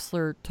Kurt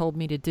Kissler told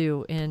me to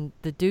do, and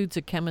the dude's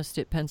a chemist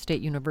at Penn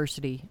State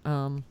University.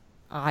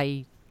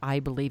 I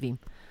believe him.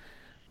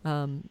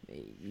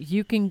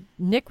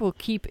 Nick will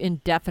keep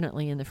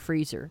indefinitely in the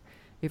freezer.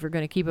 If you're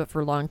going to keep it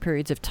for long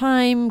periods of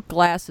time,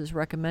 glass is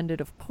recommended,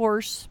 of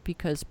course,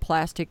 because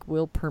plastic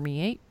will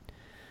permeate.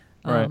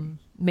 Right.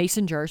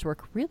 Mason jars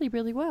work really,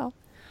 really well.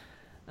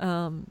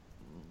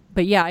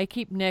 But yeah, I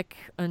keep Nick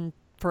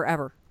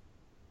forever.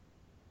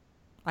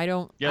 I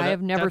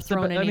have never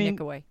thrown any Nick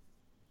away.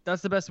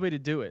 That's the best way to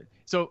do it.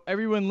 So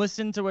everyone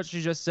listen to what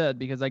she just said,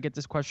 because I get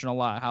this question a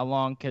lot. How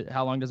long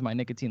does my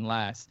nicotine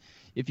last?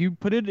 If you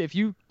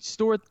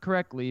store it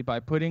correctly by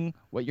putting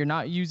what you're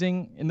not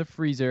using in the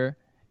freezer,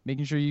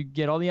 making sure you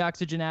get all the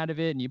oxygen out of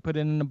it, and you put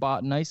it in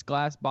a nice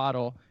glass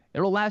bottle,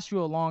 it'll last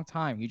you a long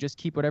time. You just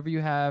keep whatever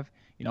you have.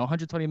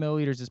 120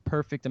 milliliters is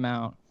perfect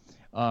amount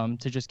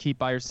to just keep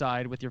by your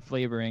side with your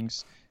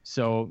flavorings.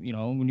 So,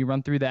 when you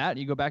run through that,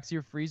 you go back to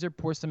your freezer,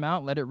 pour some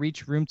out, let it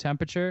reach room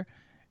temperature,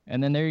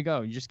 and then there you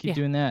go. You just keep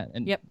doing that.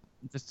 And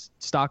just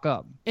stock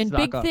up. And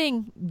big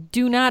thing,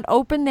 do not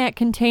open that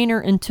container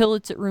until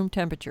it's at room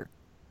temperature.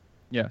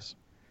 Yes.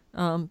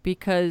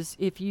 Because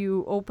if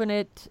you open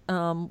it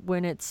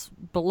when it's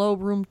below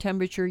room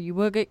temperature, you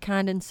will get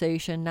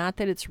condensation. Not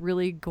that it's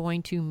really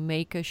going to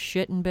make a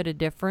shittin' bit of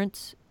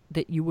difference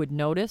that you would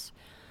notice,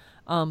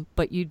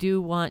 but you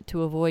do want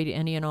to avoid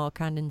any and all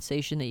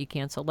condensation that you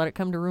can. So let it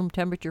come to room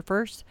temperature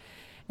first,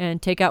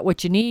 and take out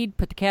what you need,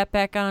 put the cap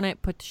back on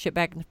it, put the shit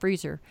back in the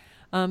freezer.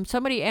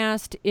 Somebody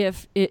asked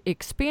if it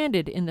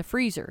expanded in the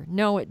freezer.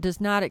 No, it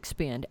does not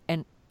expand.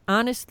 And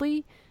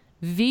honestly,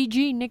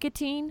 VG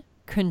nicotine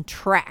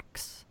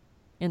contracts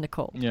in the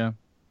cold.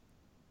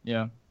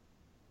 Yeah.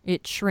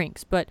 It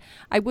shrinks. But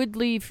I would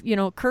leave,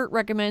 Kurt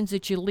recommends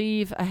that you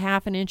leave a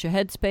half an inch of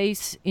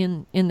headspace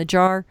in the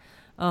jar.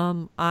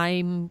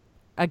 I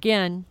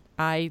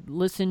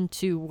listen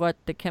to what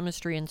the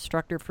chemistry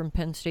instructor from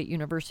Penn State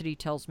University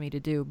tells me to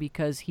do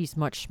because he's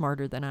much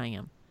smarter than I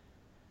am.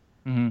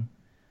 Mm-hmm.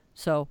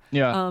 So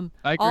I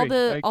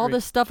agree. all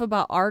the stuff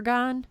about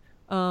argon,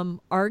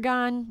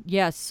 Argon,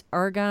 yes,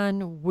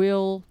 argon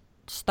will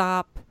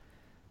stop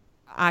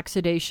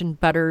oxidation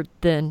better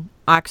than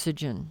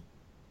oxygen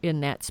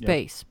in that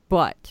space,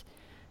 but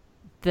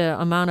the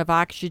amount of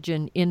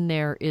oxygen in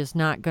there is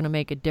not going to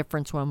make a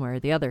difference one way or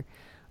the other.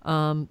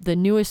 The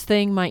newest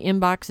thing my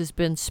inbox has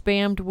been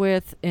spammed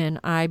with, and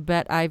I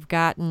bet I've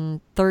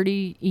gotten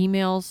 30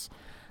 emails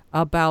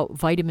about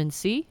vitamin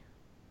C,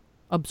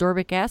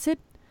 absorbic acid.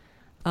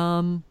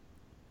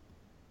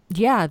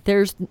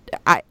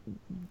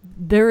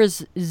 There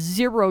is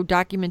zero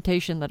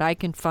documentation that I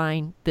can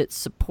find that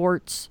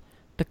supports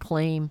the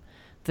claim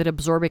that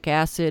absorbic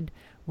acid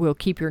will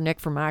keep your neck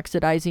from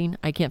oxidizing.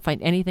 I can't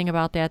find anything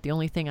about that. The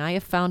only thing I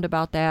have found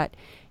about that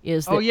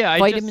is that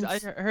vitamins... I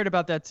heard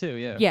about that too.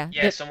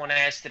 Yeah. Someone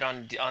asked it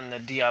on the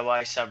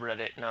DIY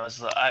subreddit, and I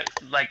was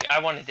I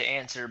wanted to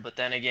answer, but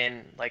then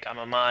again, like, I'm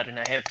a mod and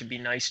I have to be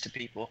nice to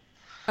people.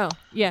 Oh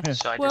yeah.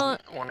 So I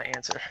didn't want to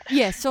answer.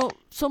 Yeah. So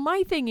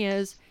my thing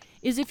is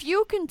if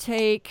you can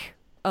take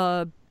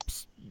a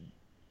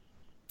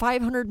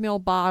 500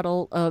 ml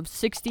bottle of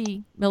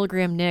 60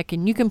 milligram Nick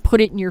and you can put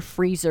it in your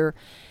freezer,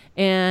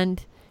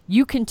 and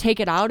you can take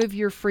it out of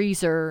your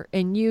freezer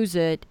and use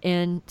it,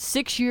 and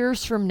 6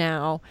 years from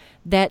now,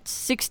 that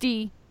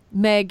 60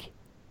 meg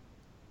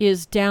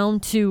is down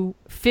to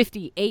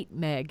 58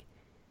 meg.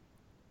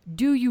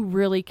 Do you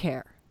really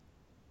care?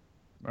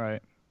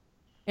 Right.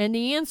 And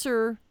the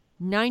answer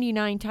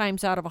 99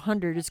 times out of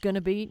 100 is going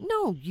to be,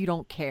 no, you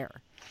don't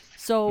care.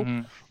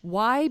 So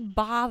why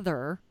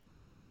bother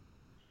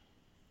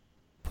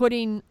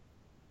putting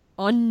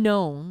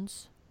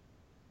unknowns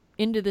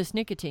into this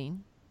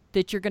nicotine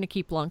that you're going to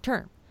keep long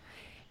term?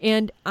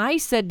 And I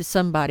said to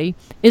somebody,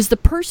 is the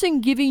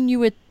person giving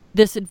you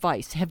this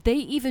advice, have they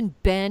even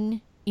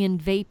been in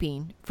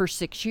vaping for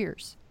 6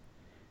 years?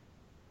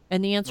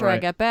 And the answer I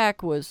got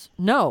back was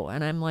no.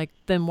 And I'm like,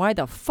 then why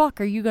the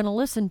fuck are you going to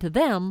listen to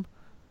them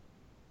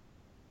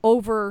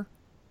over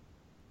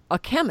a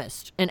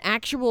chemist, an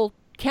actual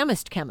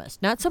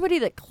chemist, not somebody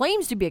that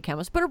claims to be a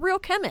chemist, but a real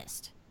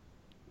chemist?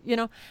 You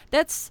know,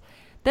 that's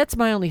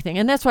my only thing.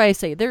 And that's why I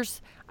say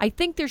I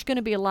think there's going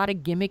to be a lot of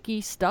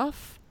gimmicky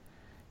stuff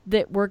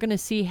that we're going to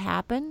see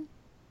happen.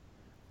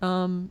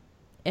 And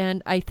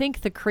I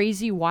think the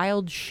crazy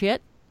wild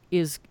shit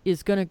is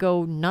going to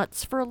go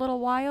nuts for a little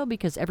while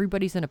because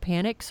everybody's in a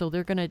panic. So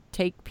they're going to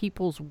take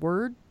people's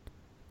word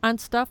on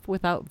stuff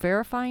without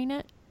verifying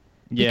it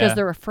because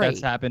they're afraid.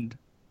 That's happened.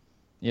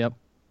 Yep.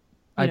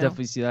 I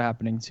definitely see that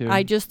happening too.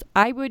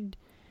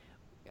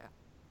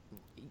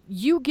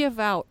 You give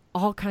out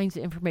all kinds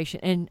of information,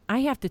 and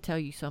I have to tell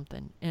you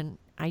something, and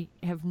I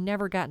have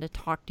never gotten to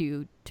talk to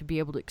you to be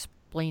able to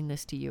explain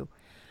this to you,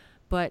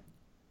 but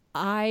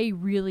I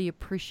really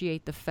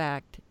appreciate the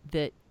fact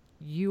that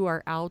you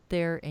are out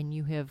there and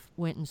you have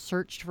went and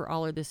searched for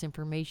all of this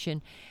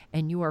information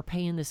and you are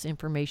paying this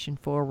information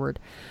forward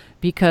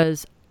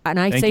because, and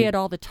I say it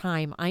all the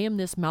time, I am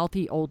this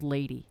mouthy old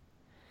lady.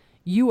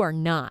 You are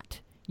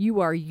not. You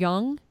are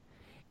young,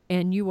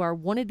 and you are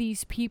one of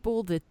these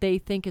people that they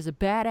think is a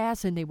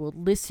badass and they will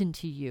listen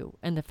to you.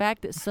 And the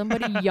fact that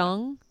somebody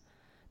young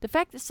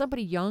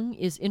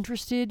is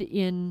interested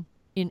in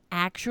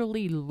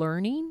actually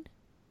learning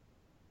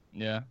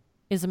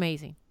is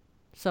amazing.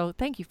 So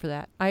thank you for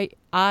that. I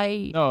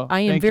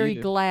am very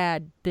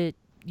glad that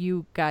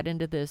you got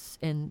into this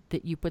and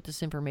that you put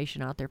this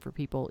information out there for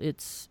people.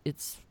 It's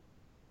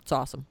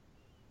awesome.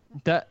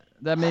 That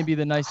may be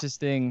the nicest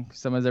thing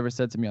someone's ever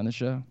said to me on the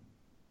show.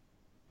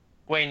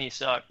 Wayne, you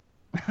suck.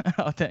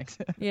 Oh, thanks.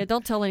 Yeah,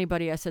 don't tell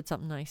anybody I said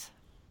something nice.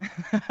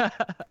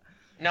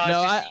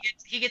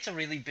 He gets a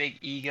really big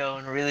ego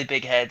and a really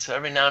big head, so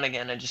every now and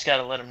again I just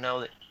gotta let him know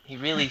that he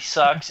really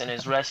sucks and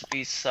his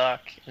recipes suck,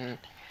 and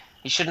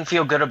he shouldn't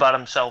feel good about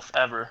himself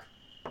ever.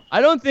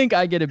 I don't think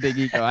I get a big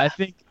ego. I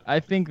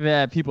think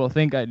that people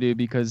think I do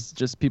because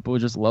people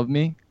just love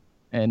me,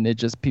 and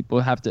people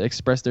have to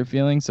express their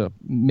feelings. So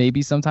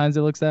maybe sometimes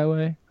it looks that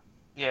way.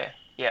 Yeah,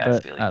 but I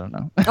feel you. I don't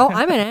know. Oh,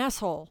 I'm an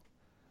asshole.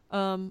 So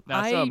am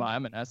I.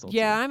 I'm an asshole.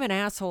 Yeah, too. I'm an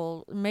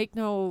asshole. Make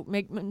no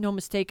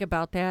mistake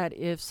about that.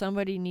 If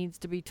somebody needs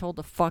to be told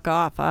to fuck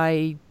off,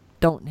 I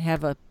don't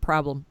have a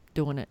problem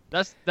doing it.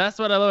 That's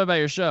what I love about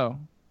your show,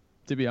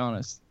 to be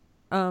honest.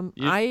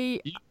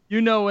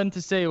 You know when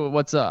to say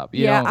what's up.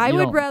 I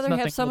would rather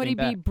have somebody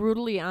be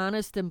brutally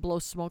honest than blow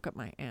smoke up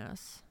my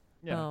ass.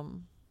 Yeah.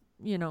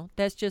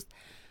 That's just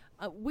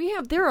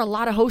there are a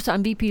lot of hosts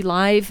on VP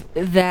Live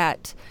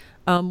that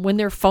when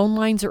their phone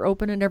lines are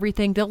open and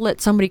everything, they'll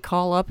let somebody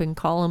call up and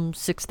call them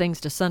 6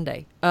 things to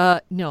Sunday.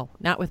 No,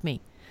 not with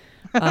me.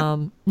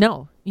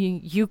 No,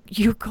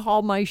 you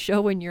call my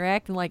show and you're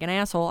acting like an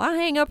asshole, I'll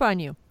hang up on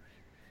you.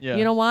 Yeah.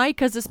 You know why?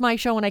 Because it's my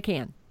show and I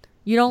can.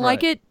 You don't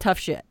like it? Tough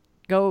shit.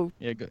 Go.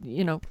 Yeah, good.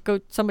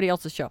 Go somebody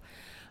else's show.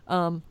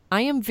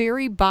 I am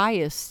very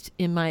biased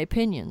in my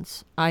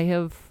opinions. I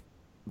have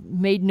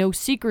made no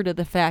secret of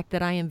the fact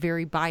that I am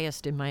very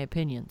biased in my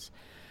opinions.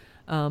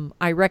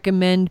 I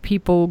recommend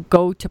people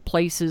go to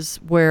places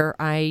where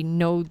I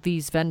know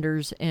these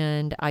vendors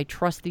and I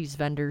trust these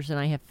vendors and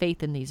I have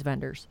faith in these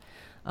vendors.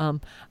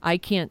 I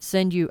can't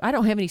send you. I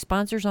don't have any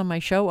sponsors on my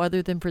show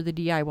other than for the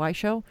DIY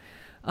show,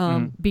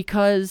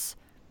 because,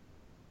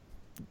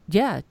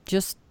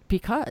 just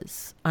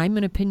because I'm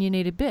an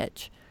opinionated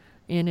bitch,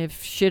 and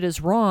if shit is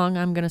wrong,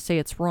 I'm gonna say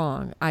it's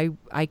wrong.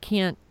 I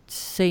can't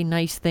say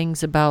nice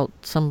things about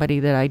somebody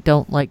that I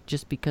don't like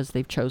just because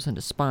they've chosen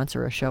to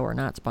sponsor a show or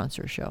not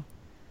sponsor a show.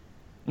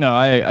 No,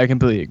 I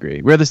completely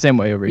agree. We're the same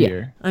way over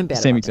here. I'm bad.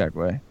 The same exact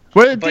way.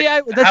 But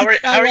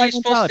how are you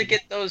supposed to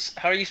get those?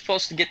 How are you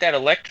supposed to get that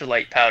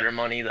electrolyte powder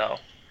money though?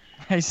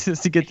 How are you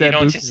supposed to get that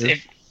booster?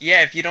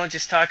 If you don't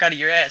just talk out of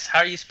your ass, how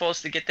are you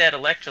supposed to get that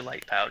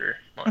electrolyte powder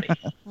money?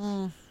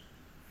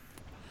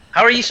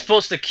 How are you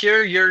supposed to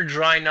cure your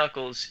dry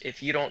knuckles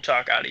if you don't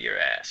talk out of your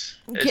ass?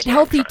 Get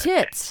healthy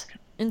tits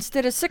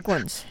instead of sick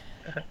ones.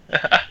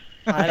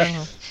 I don't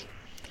know.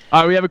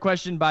 All right, we have a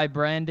question by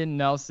Brandon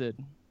Nelson.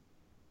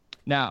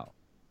 Now,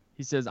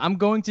 he says, I'm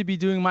going to be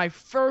doing my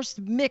first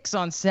mix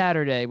on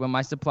Saturday when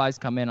my supplies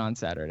come in on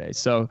Saturday.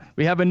 So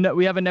we have a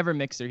never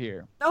mixer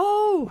here.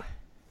 Oh!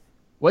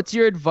 What's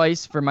your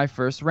advice for my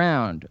first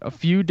round? A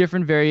few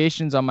different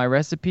variations on a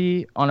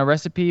recipe,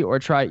 or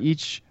try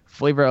each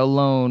flavor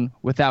alone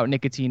without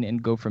nicotine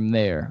and go from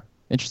there?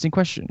 Interesting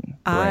question,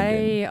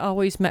 Brandon. I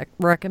always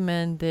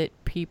recommend that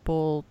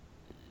people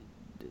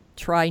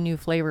try new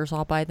flavors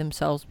all by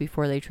themselves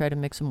before they try to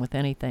mix them with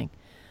anything.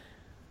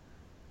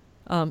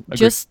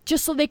 Just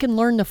so they can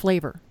learn the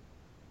flavor,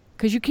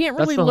 because you can't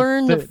really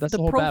learn the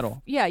whole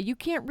battle. Yeah, you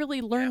can't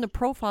really learn the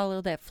profile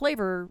of that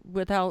flavor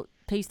without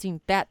tasting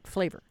that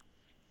flavor.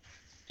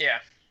 Yeah.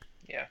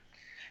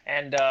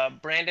 And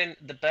Brandon,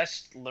 the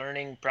best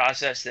learning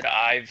process that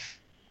I've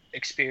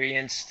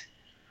experienced,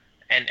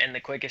 and the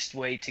quickest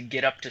way to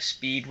get up to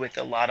speed with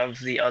a lot of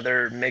the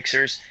other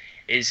mixers,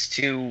 is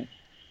to,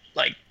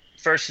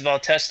 first of all,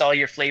 test all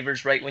your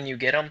flavors right when you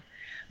get them,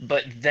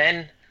 but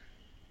then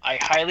I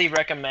highly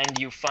recommend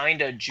you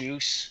find a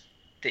juice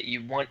that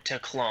you want to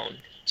clone,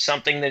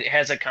 something that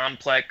has a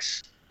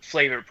complex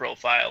flavor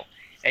profile,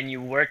 and you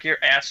work your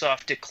ass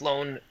off to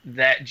clone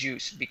that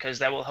juice, because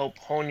that will help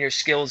hone your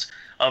skills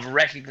of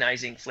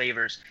recognizing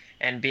flavors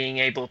and being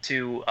able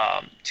to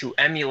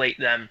emulate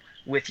them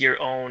with your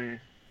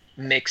own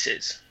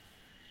mixes.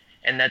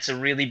 And that's a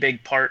really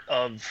big part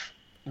of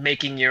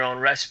making your own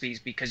recipes,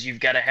 because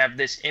you've got to have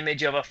this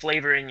image of a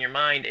flavor in your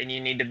mind, and you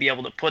need to be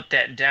able to put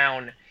that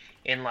down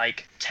in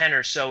 10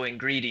 or so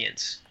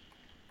ingredients.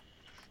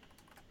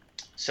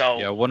 So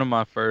yeah, one of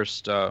my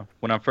first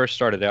when I first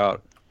started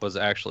out was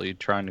actually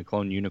trying to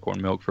clone unicorn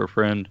milk for a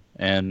friend,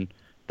 and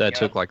that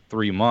took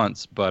 3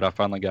 months, but I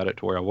finally got it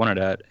to where I wanted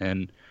it,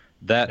 and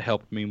that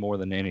helped me more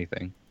than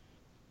anything.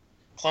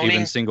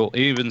 Cloning,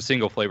 even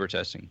single flavor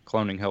testing,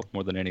 cloning helped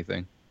more than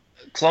anything.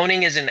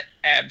 Cloning is an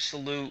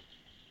absolute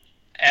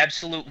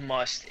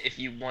must if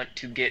you want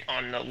to get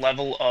on the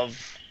level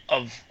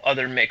of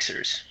other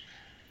mixers.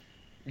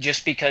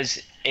 Just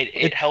because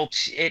it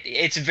helps,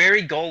 it's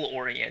very goal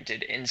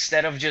oriented.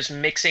 Instead of just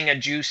mixing a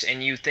juice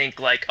and you think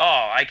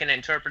I can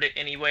interpret it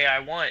any way I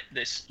want,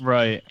 this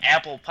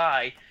apple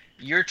pie,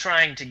 you're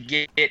trying to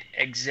get it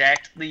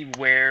exactly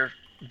where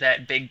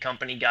that big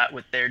company got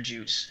with their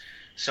juice.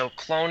 So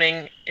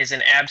cloning is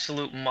an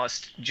absolute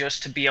must,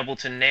 just to be able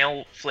to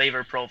nail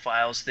flavor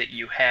profiles that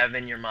you have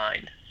in your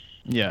mind.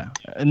 Yeah,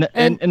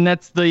 and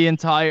that's the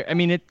entire. I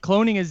mean,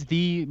 cloning is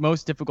the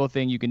most difficult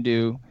thing you can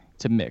do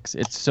to mix.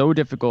 It's so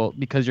difficult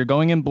because you're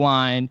going in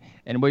blind,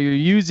 and what you're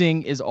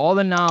using is all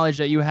the knowledge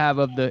that you have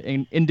of the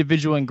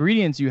individual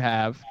ingredients you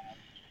have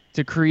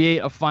to create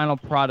a final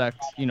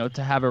product,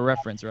 to have a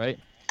reference, right?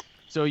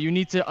 So you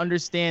need to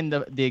understand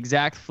the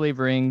exact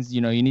flavorings,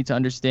 you need to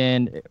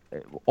understand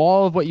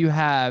all of what you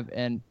have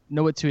and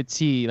know it to a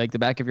T, like the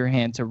back of your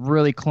hand, to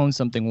really clone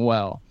something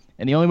well.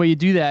 And the only way you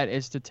do that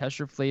is to test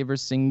your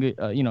flavors,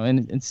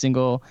 in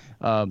single,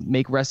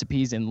 make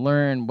recipes and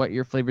learn what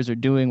your flavors are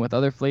doing with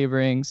other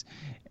flavorings.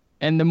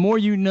 And the more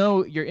you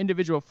know your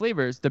individual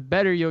flavors, the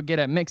better you'll get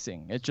at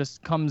mixing. It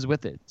just comes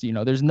with it.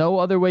 There's no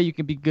other way you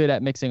can be good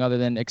at mixing other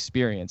than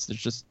experience.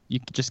 You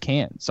just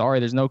can't. Sorry,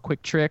 there's no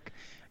quick trick.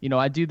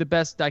 I do the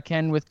best I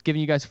can with giving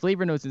you guys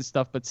flavor notes and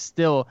stuff, but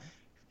still,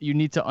 you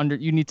need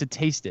to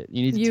taste it.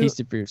 You need to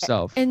taste it for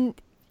yourself. And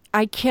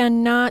I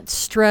cannot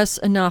stress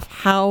enough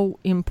how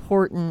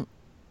important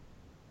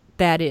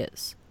that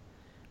is,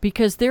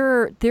 because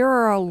there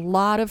are a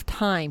lot of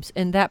times,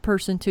 and that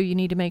person too, you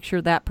need to make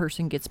sure that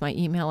person gets my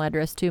email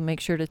address too. Make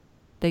sure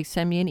they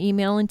send me an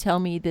email and tell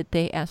me that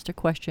they asked a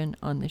question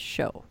on this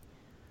show.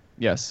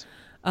 Yes.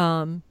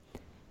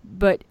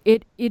 But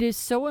it is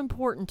so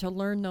important to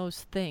learn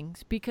those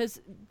things, because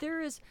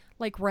there is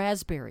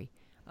raspberry.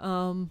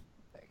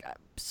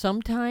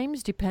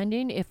 Sometimes,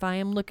 depending, if I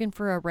am looking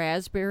for a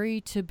raspberry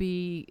to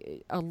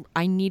be,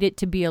 I need it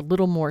to be a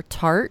little more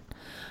tart.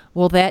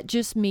 Well, that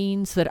just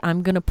means that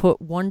I'm going to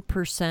put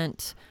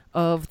 1%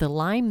 of the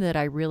lime that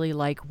I really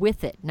like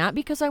with it. Not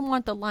because I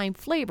want the lime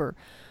flavor,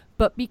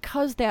 but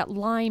because that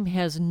lime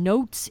has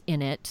notes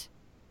in it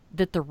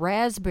that the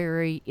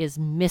raspberry is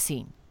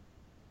missing.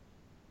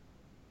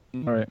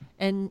 All right.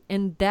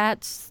 And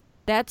that's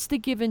that's the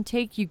give and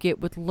take you get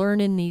with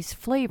learning these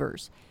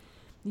flavors.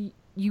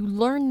 You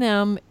learn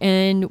them,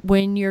 and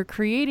when you're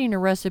creating a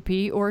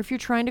recipe or if you're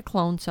trying to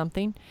clone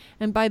something,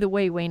 and by the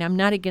way, Wayne, I'm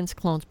not against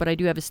clones, but I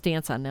do have a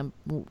stance on them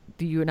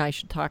you and I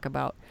should talk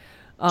about.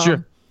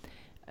 Sure.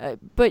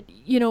 But,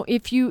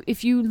 if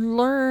you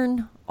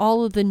learn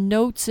all of the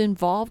notes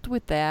involved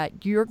with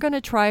that, you're going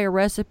to try a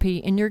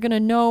recipe and you're going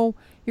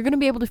to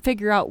be able to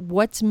figure out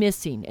what's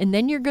missing. And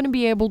then you're going to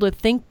be able to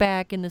think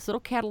back in this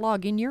little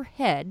catalog in your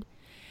head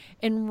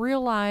and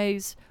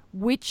realize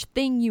which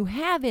thing you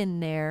have in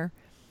there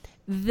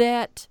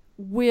that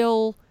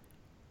will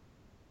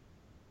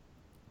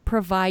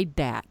provide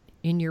that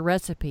in your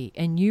recipe.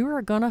 And you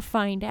are going to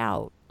find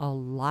out a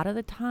lot of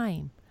the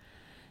time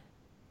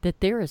that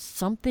there is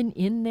something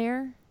in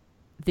there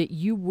that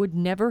you would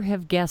never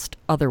have guessed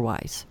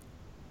otherwise.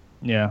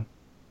 Yeah.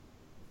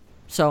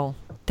 So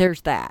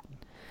there's that.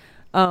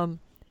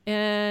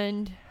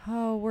 And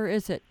where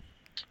is it?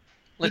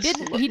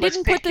 He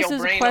didn't put this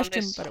as a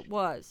question, but it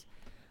was.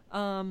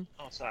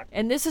 Sorry.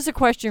 And this is a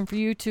question for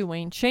you too,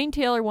 Wayne. Shane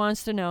Taylor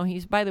wants to know.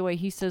 By the way,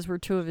 he says we're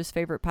two of his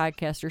favorite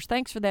podcasters.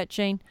 Thanks for that,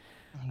 Shane.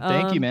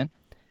 Thank you, man.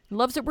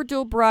 Loves that we're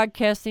dual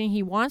broadcasting.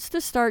 He wants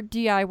to start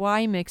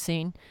DIY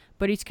mixing,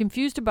 but he's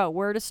confused about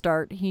where to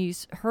start.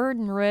 He's heard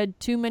and read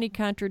too much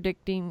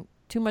contradicting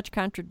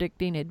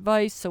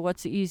advice. So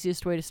what's the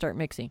easiest way to start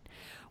mixing?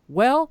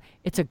 Well,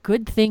 it's a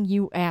good thing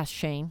you asked,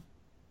 Shane.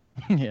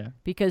 Yeah.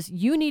 Because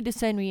you need to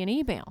send me an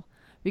email.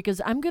 Because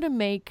I'm going to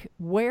make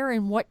where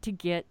and what to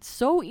get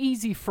so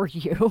easy for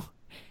you.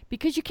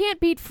 Because you can't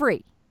beat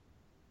free.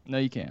 No,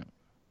 you can't.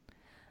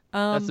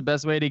 That's the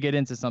best way to get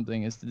into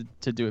something is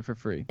to do it for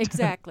free.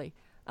 Exactly.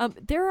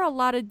 There are a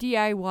lot of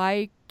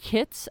DIY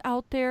kits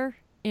out there.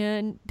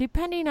 And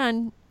depending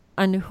on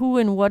who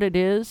and what it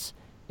is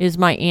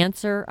my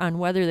answer on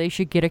whether they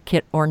should get a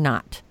kit or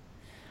not.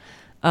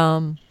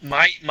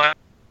 My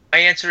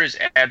answer is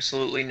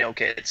absolutely no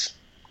kits.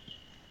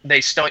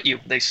 They stunt you.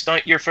 They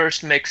stunt your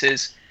first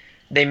mixes.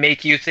 They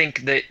make you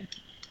think that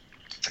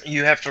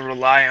you have to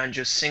rely on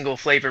just single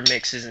flavor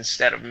mixes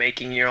instead of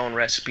making your own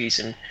recipes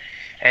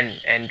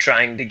and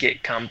trying to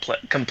get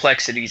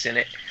complexities in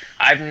it.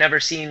 I've never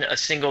seen a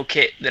single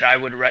kit that I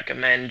would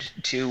recommend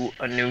to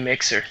a new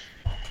mixer.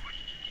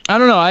 I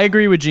don't know. I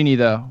agree with Jeannie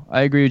though.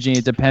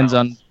 It depends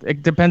on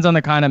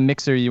the kind of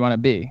mixer you want to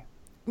be.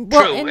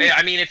 Well, true.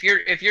 I mean, if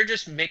you're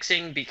just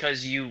mixing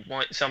because you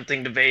want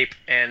something to vape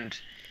and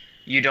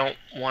you don't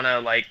want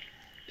to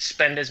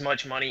spend as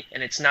much money,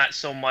 and it's not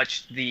so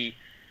much the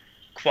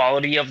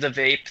quality of the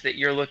vape that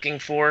you're looking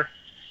to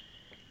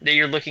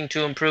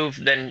improve,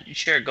 then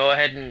sure, go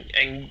ahead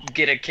and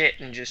get a kit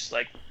and just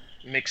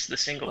mix the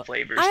single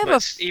flavors. I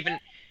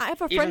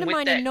have a friend of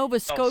mine in Nova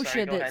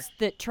Scotia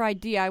that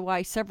tried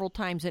DIY several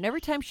times, and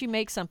every time she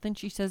makes something,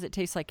 she says it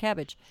tastes like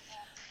cabbage.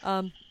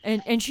 And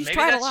she's Maybe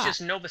tried a lot. Maybe that's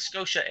just Nova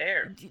Scotia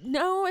air.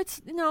 No,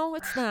 it's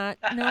not.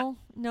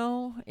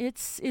 No,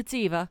 it's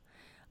Eva.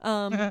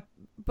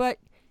 But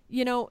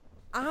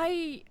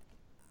I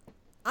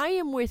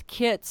am with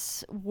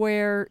kits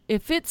where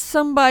if it's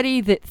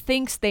somebody that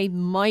thinks they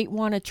might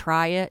want to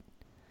try it,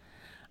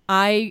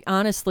 I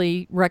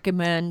honestly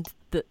recommend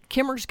that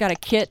Kimmer's got a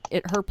kit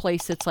at her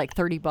place that's like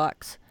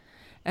 $30.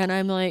 And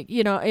I'm like,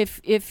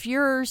 if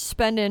you're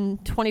spending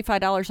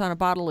 $25 on a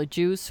bottle of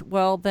juice,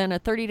 well, then a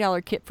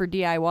 $30 kit for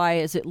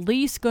DIY is at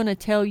least going to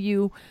tell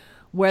you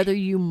whether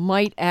you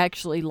might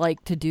actually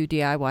like to do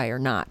DIY or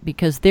not.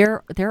 Because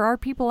there are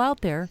people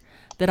out there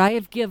that I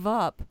have give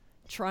up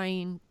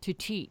trying to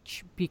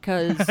teach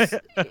because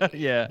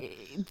yeah,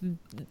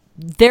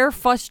 they're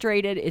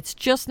frustrated. It's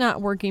just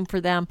not working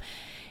for them.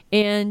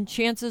 And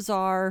chances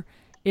are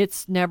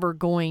it's never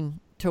going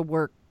to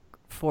work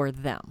for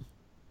them.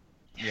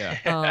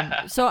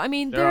 Yeah. So, I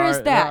mean, there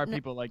is that. There are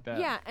people like that.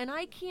 Yeah, and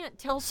I can't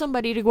tell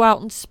somebody to go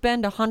out and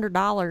spend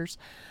 $100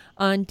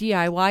 on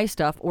DIY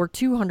stuff or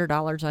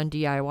 $200 on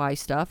DIY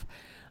stuff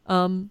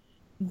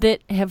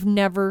that have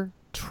never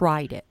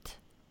tried it.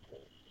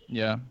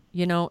 Yeah.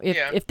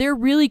 If they're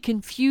really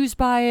confused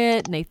by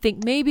it and they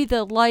think maybe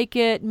they'll like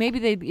it, maybe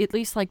they'd at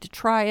least like to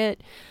try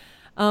it,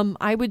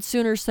 I would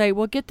sooner say,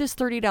 well, get this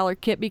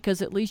 $30 kit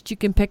because at least you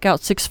can pick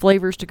out 6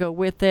 flavors to go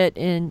with it.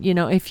 And,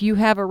 if you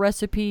have a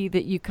recipe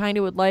that you kind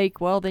of would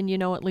like, well, then you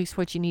know at least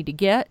what you need to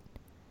get.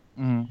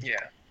 Mm. Yeah.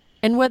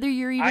 And whether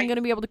you're even going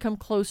to be able to come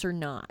close or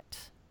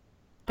not.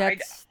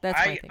 That's my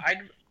thing.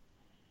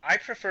 I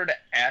prefer to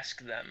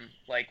ask them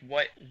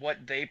what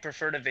they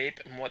prefer to vape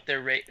and what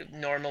their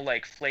normal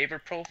flavor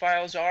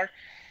profiles are,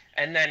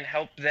 and then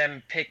help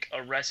them pick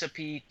a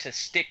recipe to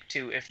stick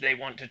to if they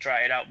want to try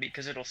it out,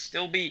 because it'll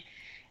still be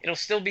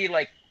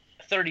like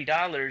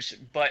 $30,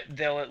 but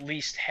they'll at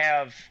least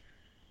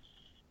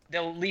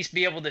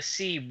be able to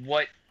see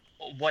what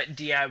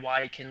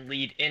DIY can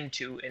lead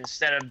into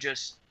instead of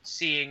just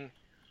seeing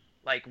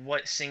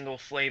what single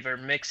flavor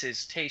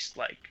mixes taste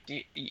like.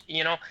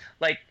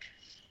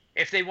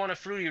 If they want a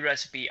fruity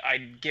recipe,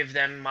 I'd give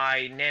them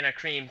my Nana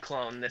Cream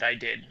clone that I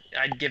did.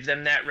 I'd give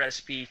them that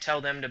recipe, tell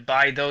them to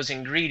buy those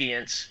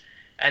ingredients,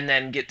 and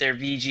then get their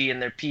VG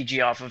and their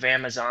PG off of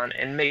Amazon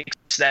and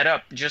mix that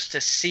up just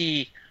to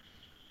see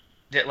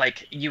that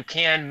like you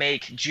can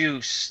make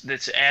juice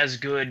that's as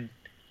good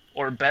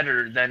or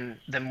better than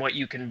what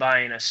you can buy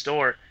in a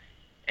store,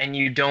 and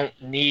you don't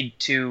need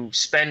to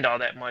spend all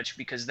that much,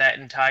 because that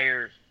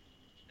entire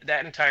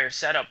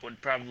setup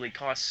would probably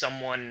cost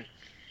someone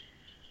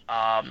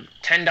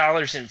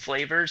 $10 in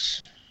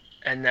flavors,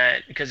 and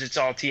that because it's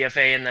all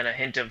TFA and then a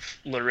hint of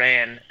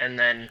Loran, and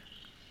then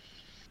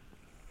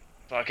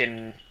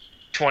fucking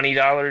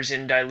 $20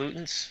 in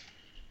dilutants.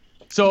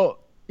 So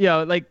yeah,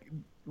 like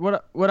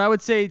what I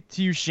would say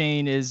to you,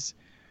 Shane, is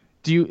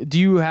do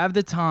you have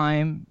the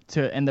time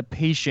to and the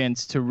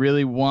patience to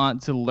really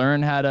want to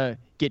learn how to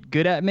get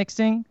good at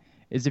mixing?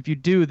 Is if you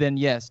do, then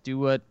yes, do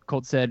what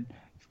Colt said.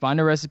 Find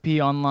a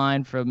recipe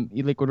online from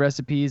eLiquid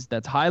Recipes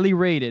that's highly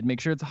rated. Make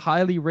sure it's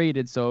highly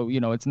rated, so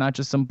it's not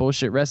just some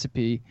bullshit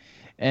recipe.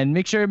 And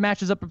make sure it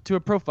matches up to a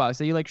profile.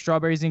 Say you like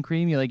strawberries and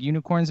cream, you like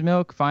unicorn's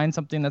milk, find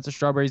something that's a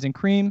strawberries and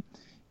cream,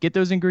 get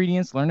those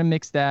ingredients, learn to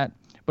mix that.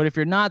 But if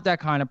you're not that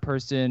kind of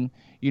person,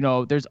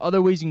 there's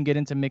other ways you can get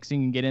into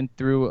mixing and get in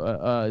through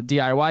a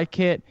DIY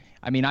kit.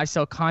 I mean, I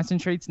sell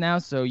concentrates now,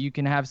 so you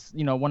can have,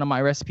 one of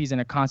my recipes in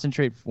a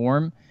concentrate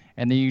form,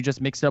 and then you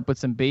just mix it up with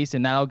some base,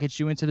 and that'll get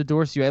you into the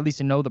door, so you at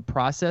least know the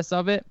process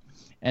of it.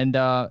 And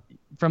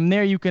from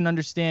there, you can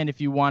understand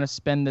if you want to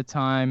spend the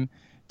time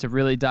to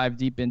really dive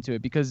deep into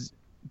it, because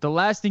the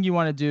last thing you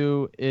want to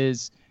do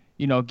is,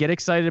 get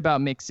excited about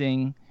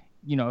mixing,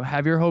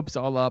 have your hopes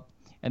all up,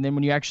 and then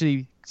when you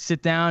actually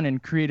sit down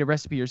and create a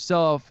recipe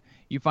yourself,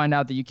 you find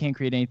out that you can't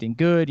create anything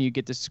good, and you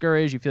get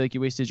discouraged, you feel like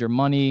you wasted your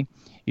money.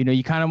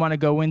 You kind of want to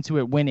go into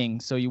it winning,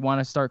 so you want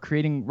to start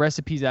creating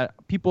recipes that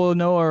people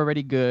know are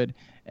already good,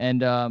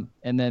 and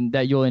then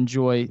that you'll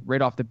enjoy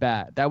right off the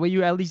bat. That way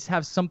you at least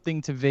have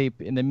something to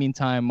vape in the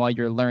meantime while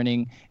you're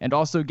learning, and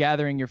also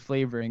gathering your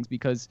flavorings,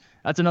 because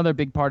that's another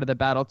big part of the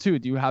battle too.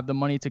 Do you have the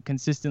money to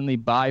consistently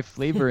buy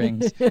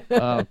flavorings?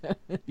 How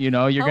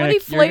many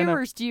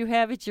flavors do you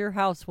have at your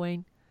house,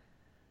 Wayne?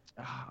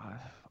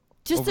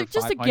 Just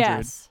a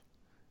guess.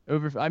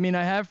 I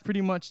have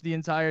pretty much the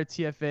entire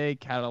TFA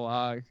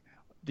catalog,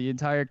 the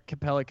entire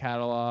Capella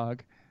catalog.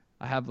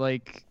 I have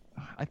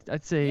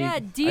I'd say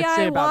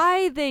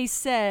DIY. They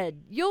said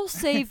you'll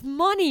save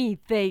money.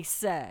 They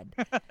said.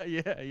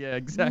 yeah,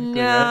 exactly.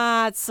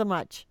 Not so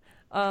much.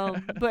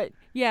 But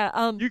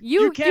yeah,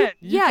 you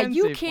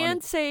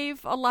can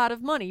save a lot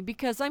of money,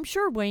 because I'm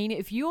sure, Wayne,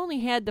 if you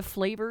only had the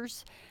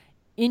flavors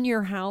in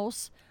your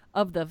house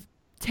of the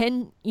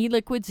 10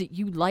 e-liquids that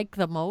you like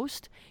the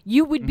most,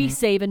 you would be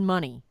saving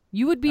money.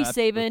 You would be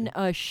saving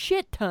a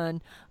shit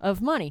ton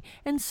of money,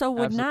 and so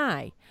would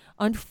I.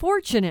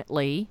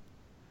 Unfortunately,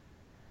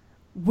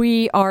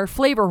 we are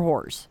flavor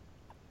whores.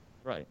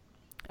 Right.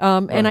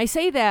 And I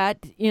say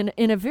that in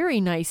a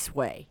very nice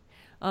way.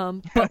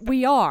 But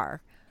we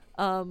are.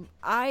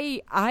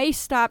 I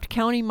stopped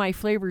counting my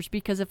flavors,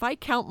 because if I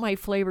count my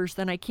flavors,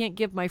 then I can't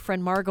give my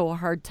friend Margot a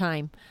hard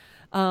time.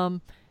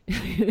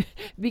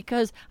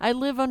 Because I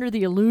live under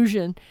the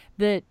illusion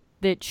that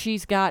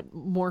she's got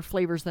more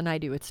flavors than I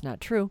do. It's not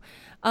true.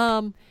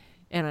 And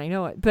I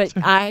know it, but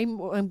I'm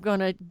going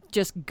to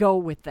just go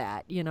with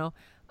that,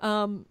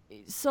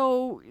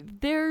 So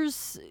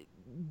there's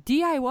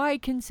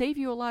DIY can save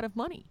you a lot of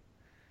money.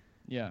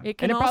 Yeah. It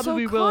can and it also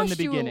probably will in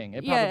the you, beginning.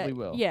 It yeah, probably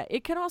will. Yeah.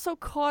 It can also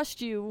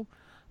cost you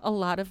a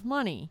lot of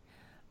money.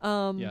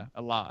 A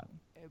lot.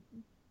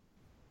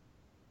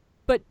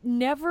 But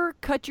never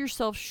cut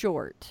yourself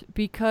short,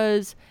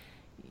 because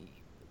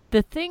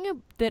the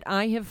thing that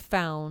I have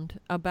found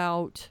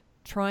about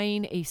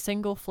trying a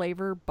single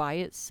flavor by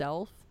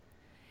itself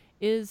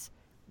is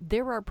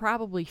there are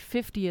probably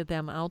 50 of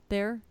them out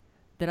there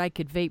that I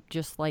could vape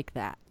just like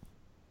that.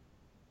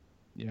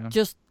 Yeah.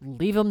 Just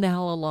leave them the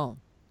hell alone.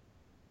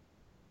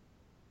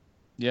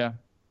 Yeah.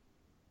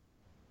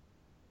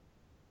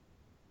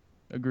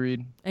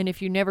 Agreed. And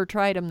if you never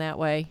tried them that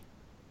way,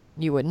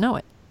 you wouldn't know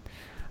it.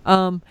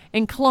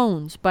 And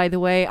clones, by the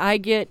way, I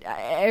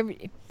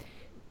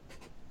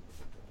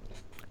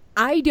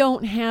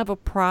don't have a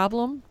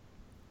problem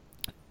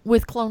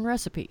with clone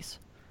recipes.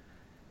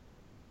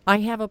 I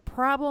have a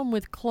problem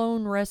with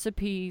clone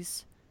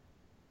recipes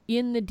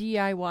in the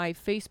DIY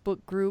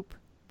Facebook group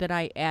that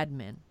I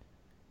admin,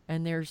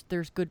 and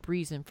there's good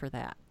reason for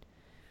that.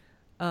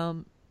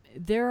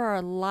 There are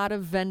a lot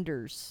of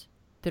vendors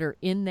that are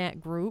in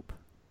that group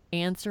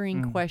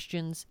answering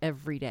questions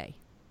every day.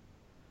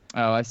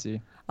 Oh, I see.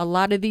 A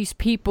lot of these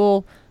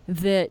people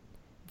that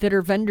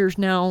are vendors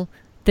now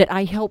that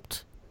I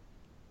helped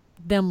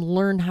them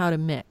learn how to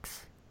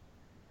mix.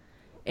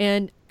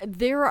 And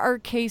there are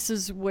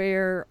cases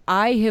where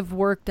I have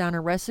worked on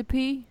a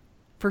recipe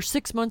for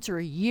 6 months or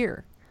a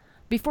year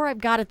before I've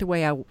got it the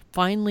way I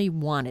finally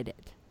wanted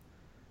it.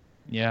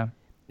 Yeah.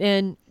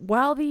 And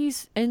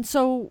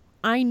so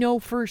I know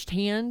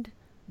firsthand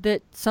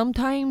that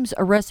sometimes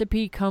a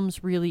recipe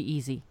comes really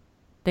easy.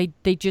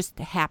 They just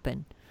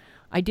happen.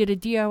 I did a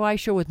DIY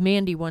show with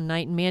Mandy one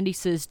night, and Mandy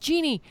says,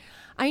 Jeannie,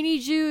 I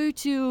need you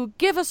to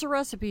give us a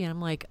recipe. And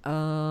I'm like,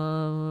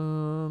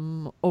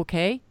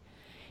 okay.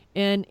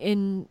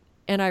 And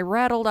I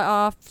rattled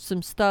off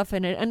some stuff,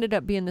 and it ended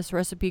up being this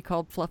recipe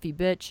called Fluffy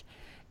Bitch.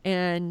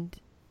 And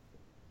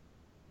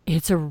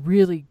it's a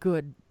really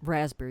good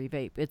raspberry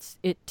vape.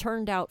 It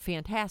turned out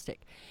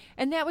fantastic.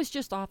 And that was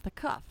just off the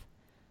cuff.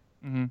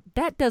 Mm-hmm.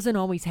 That doesn't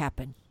always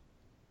happen.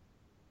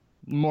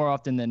 More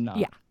often than not.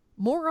 Yeah.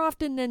 More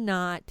often than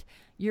not,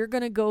 you're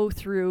going to go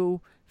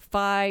through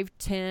 5,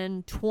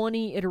 10,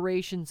 20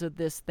 iterations of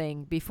this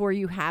thing before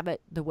you have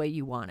it the way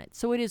you want it.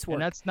 So it is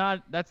work.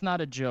 And that's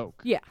not a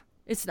joke. Yeah,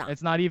 it's not.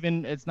 It's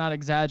not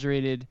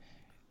exaggerated.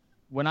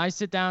 When I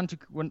sit down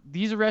when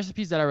these are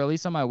recipes that I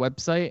release on my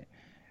website,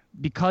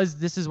 because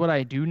this is what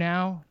I do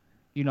now,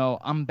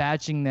 I'm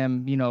batching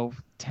them,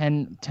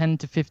 10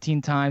 to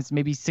 15 times,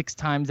 maybe 6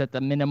 times at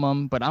the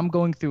minimum, but I'm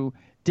going through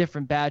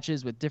different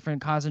batches with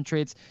different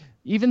concentrates,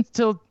 even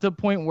till the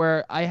point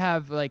where I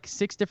have like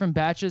 6 different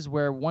batches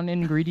where one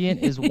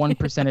ingredient is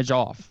 1%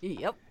 off.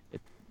 Yep.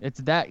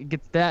 It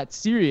gets that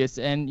serious.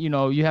 And,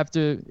 you have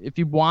to, if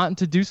you want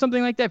to do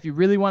something like that, if you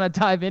really want to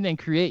dive in and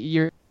create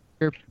your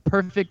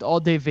perfect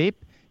all-day vape,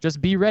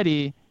 just be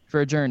ready for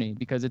a journey,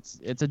 because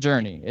it's a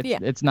journey.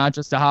 It's not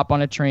just to hop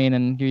on a train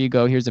and here you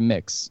go, here's a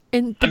mix.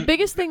 And the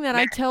biggest thing that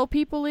I tell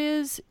people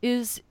is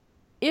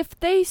if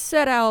they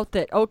set out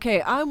that, okay,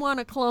 I want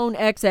to clone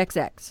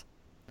XXX.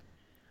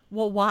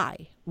 Well,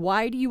 why?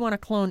 Why do you want to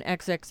clone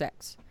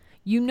XXX?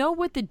 You know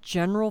what the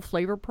general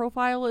flavor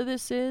profile of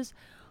this is?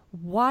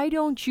 Why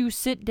don't you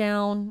sit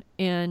down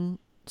and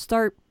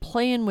start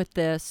playing with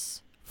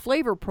this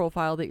flavor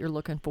profile that you're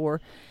looking for?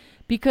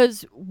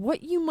 Because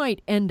what you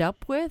might end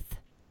up with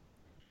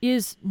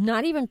is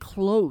not even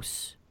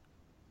close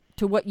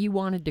to what you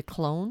wanted to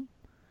clone,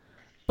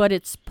 but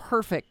it's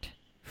perfect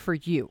for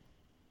you.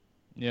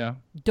 Yeah.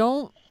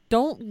 Don't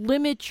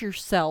limit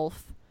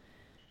yourself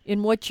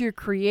in what you're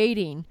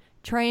creating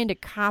trying to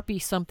copy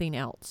something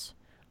else.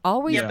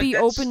 Always be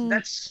open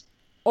that's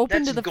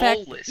to the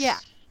fact. Yeah.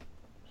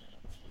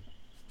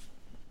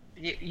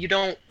 You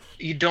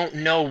don't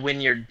know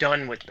when you're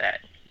done with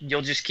that.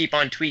 You'll just keep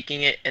on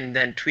tweaking it and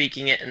then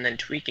tweaking it and then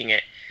tweaking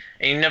it.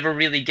 And you never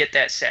really get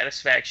that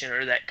satisfaction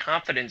or that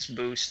confidence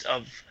boost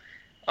of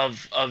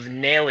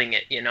nailing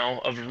it,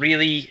 of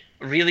really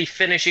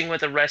finishing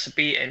with a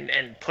recipe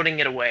and putting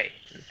it away,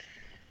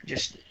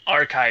 just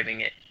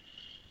archiving it,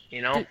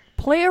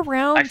 Play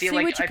around, see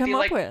what you come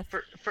up with.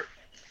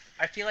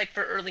 I feel like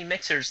for early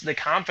mixers, the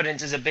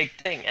confidence is a big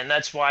thing, and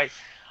that's why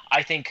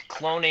I think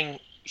cloning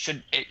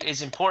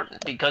is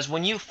important, because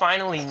when you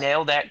finally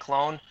nail that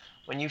clone,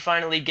 when you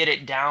finally get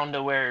it down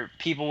to where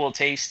people will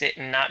taste it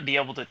and not be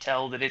able to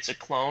tell that it's a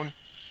clone,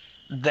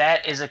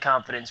 that is a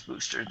confidence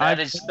booster.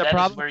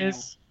 The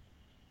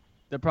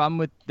problem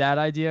with that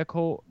idea,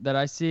 Cole, that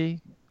I see,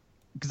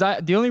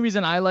 because the only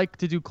reason I like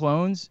to do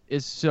clones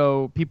is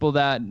so people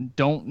that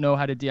don't know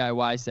how to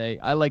DIY say,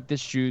 I like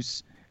this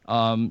juice,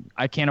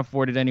 I can't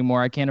afford it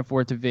anymore, I can't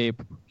afford to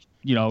vape,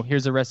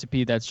 here's a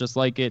recipe that's just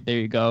like it, there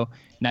you go,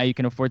 now you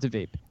can afford to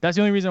vape. That's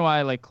the only reason why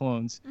I like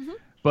clones. Mm-hmm.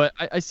 But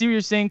I see what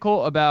you're saying,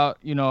 Cole, about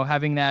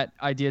having that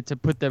idea to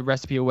put the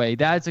recipe away.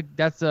 That's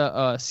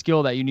a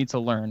skill that you need to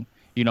learn.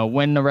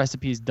 When the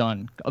recipe's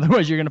done.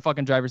 Otherwise, you're gonna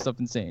fucking drive yourself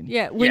insane.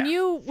 Yeah. When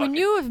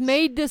you have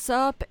made this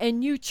up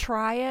and you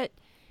try it,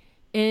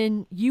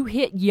 and you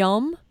hit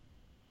yum,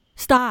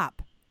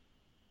 stop.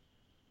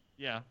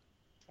 Yeah.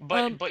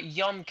 But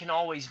yum can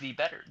always be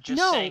better. Just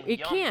no, saying it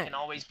yum can't. Can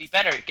always be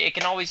better.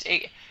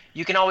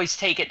 You can always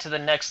take it to the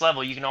next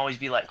level. You can always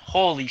be like,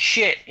 holy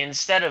shit,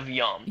 instead of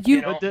yum.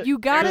 You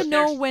gotta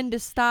know when to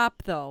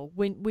stop, though.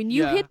 When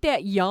you hit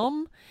that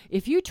yum,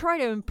 if you try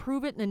to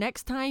improve it the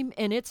next time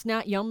and it's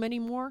not yum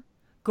anymore,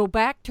 go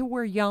back to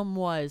where yum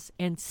was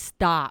and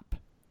stop.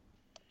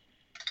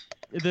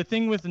 The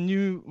thing with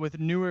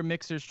newer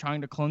mixers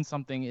trying to clone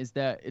something is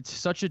that it's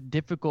such a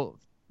difficult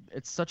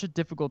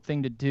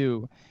thing to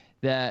do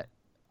that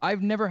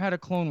I've never had a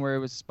clone where it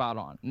was spot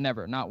on.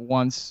 Never, not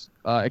once,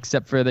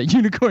 except for the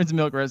unicorn's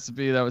milk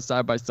recipe that was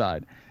side by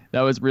side.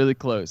 That was really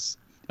close.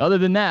 Other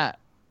than that,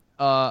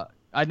 I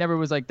never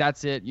was like,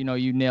 that's it.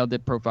 You nailed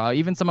it profile.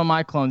 Even some of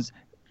my clones,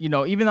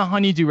 even the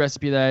honeydew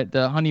recipe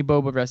the honey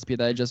boba recipe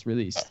that I just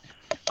released,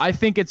 I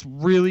think it's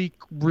really,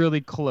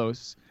 really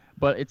close,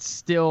 but it's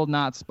still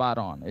not spot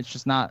on. It's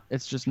just not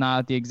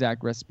the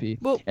exact recipe.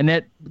 Well,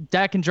 and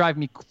that can drive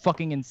me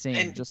fucking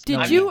insane.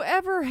 Did you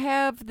ever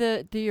have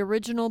the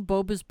original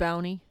Boba's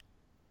Bounty?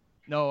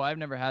 No, I've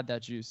never had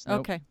that juice. Nope.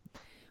 Okay.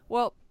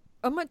 Well,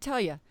 I'm going to tell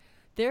you,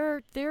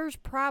 there's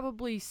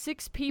probably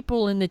 6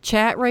 people in the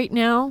chat right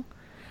now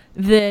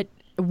that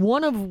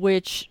one of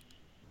which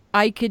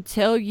I could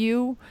tell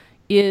you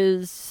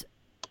is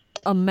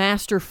a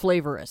master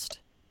flavorist.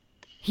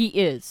 He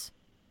is.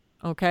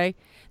 Okay?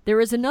 There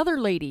is another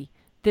lady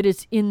that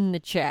is in the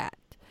chat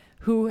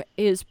who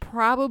is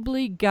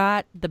probably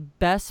got the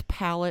best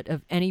palate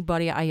of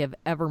anybody I have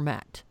ever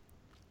met.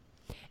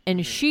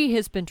 And she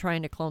has been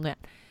trying to clone that.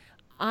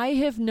 I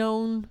have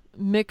known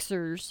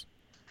mixers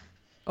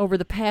over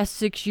the past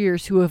 6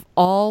 years who have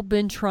all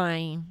been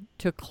trying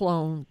to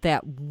clone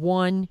that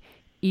one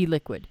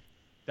e-liquid.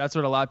 That's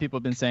what a lot of people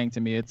have been saying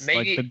to me. It's like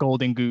Maybe- the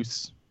golden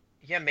goose.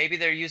 Yeah, maybe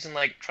they're using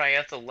like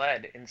triethyl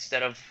lead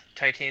instead of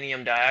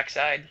titanium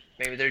dioxide.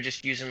 Maybe they're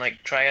just using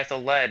like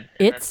triethyl lead.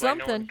 And It's that's why no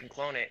something. one can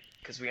clone it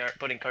because we aren't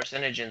putting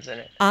carcinogens in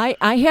it.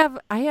 I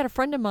had a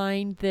friend of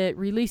mine that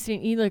released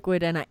an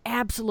e-liquid, and I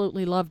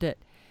absolutely loved it.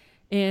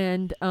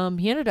 And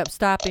he ended up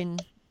stopping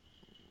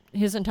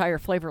his entire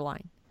flavor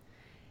line.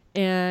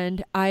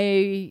 And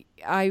I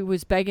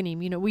was begging him,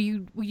 will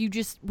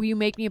you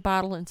make me a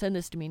bottle and send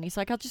this to me? And he's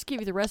like, I'll just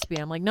give you the recipe.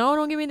 I'm like, no,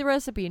 don't give me the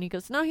recipe. And he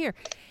goes, no, here.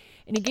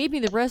 And he gave me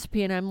the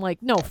recipe, and I'm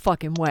like, no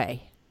fucking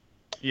way.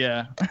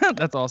 Yeah,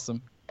 that's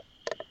awesome.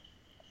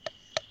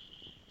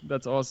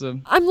 That's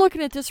awesome. I'm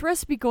looking at this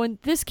recipe going,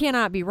 this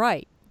cannot be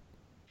right.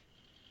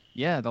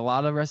 Yeah, a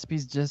lot of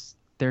recipes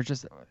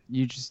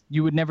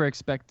you would never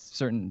expect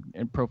certain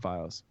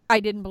profiles. I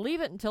didn't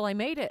believe it until I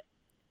made it.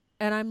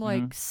 And I'm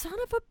like, son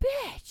of a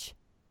bitch.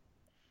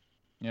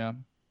 Yeah.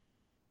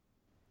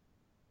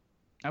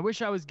 I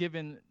wish I was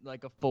given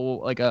like a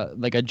full like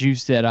a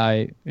juice that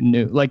I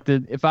knew.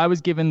 If I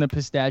was given the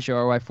pistachio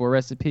RY4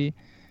 recipe,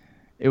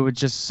 it would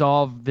just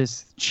solve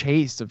this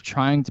chase of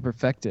trying to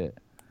perfect it.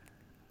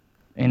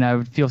 And I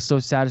would feel so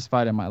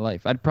satisfied in my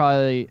life. I'd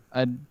probably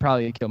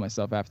kill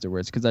myself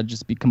afterwards because I'd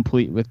just be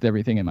complete with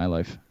everything in my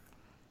life.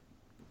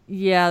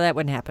 Yeah, that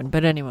wouldn't happen.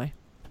 But anyway.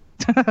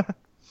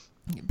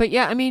 But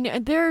yeah, I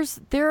mean, there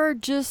are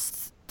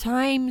just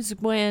times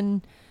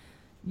when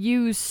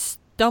you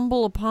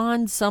stumble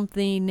upon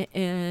something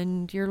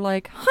and you're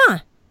like, huh,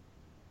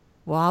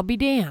 well, I'll be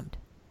damned.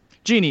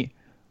 Jeannie,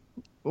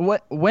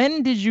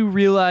 when did you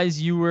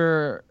realize you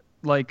were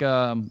like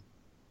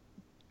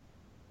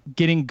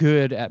getting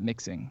good at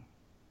mixing?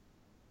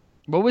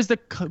 What was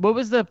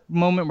the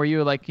moment where you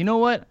were like, you know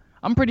what,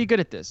 I'm pretty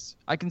good at this,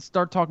 I can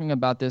start talking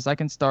about this, I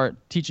can start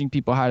teaching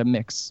people how to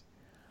mix?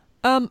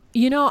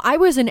 I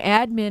was an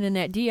admin in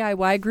that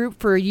DIY group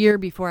for a year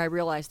before I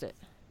realized it.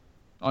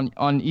 On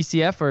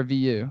ECF or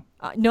VU?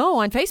 No,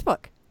 on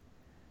Facebook.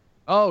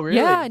 Oh, really?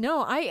 Yeah,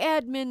 no, I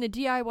admin the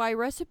DIY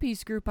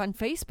recipes group on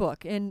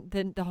Facebook, and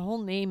then the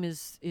whole name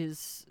is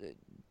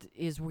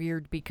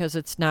weird because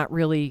it's not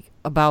really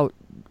about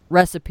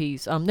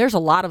recipes. There's a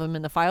lot of them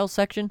in the files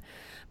section,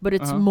 but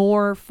it's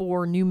more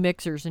for new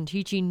mixers and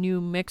teaching new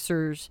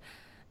mixers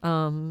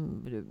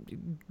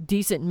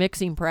decent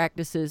mixing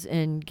practices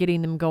and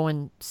getting them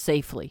going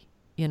safely.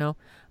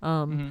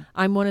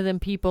 I'm one of them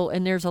people,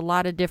 and there's a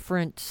lot of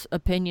different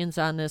opinions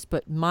on this,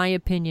 but my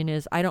opinion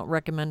is I don't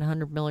recommend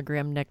 100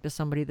 milligram nic to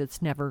somebody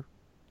that's never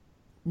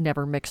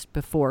mixed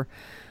before.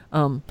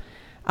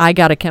 I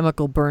got a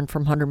chemical burn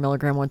from 100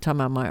 milligram one time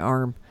on my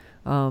arm.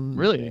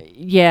 Really?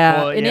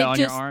 Yeah. Well, and on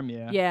your arm,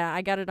 yeah. Yeah,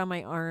 I got it on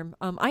my arm.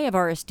 I have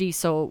RSD,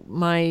 so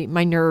my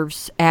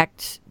nerves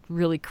act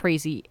really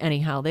crazy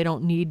anyhow. They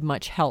don't need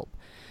much help.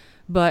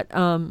 But,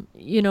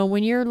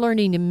 when you're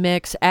learning to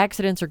mix,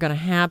 accidents are going to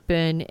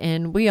happen.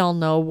 And we all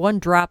know one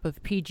drop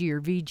of PG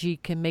or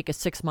VG can make a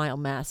 6-mile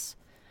mess.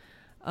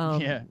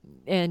 Yeah.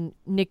 And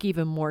Nick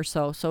even more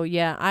so. So,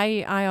 yeah,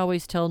 I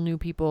always tell new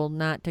people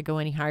not to go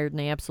any higher than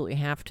they absolutely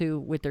have to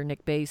with their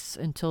Nick base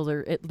until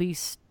they're at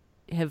least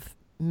have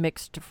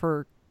mixed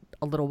for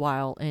a little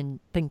while and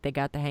think they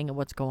got the hang of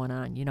what's going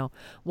on.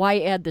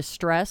 Why add the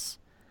stress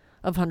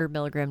of 100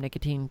 milligram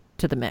nicotine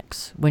to the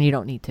mix when you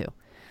don't need to?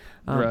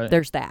 Right.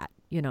 There's that,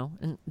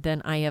 and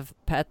then I have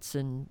pets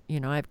and,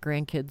 I have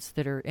grandkids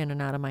that are in and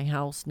out of my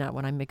house, not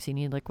when I'm mixing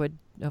e-liquid,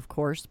 of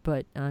course,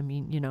 but I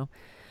mean,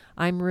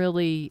 I'm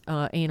really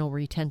anal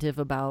retentive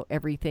about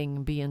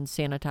everything being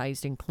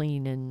sanitized and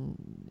clean,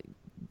 and,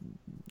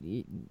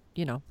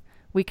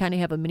 we kind of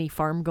have a mini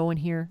farm going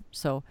here,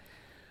 so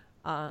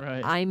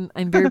right.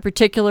 I'm very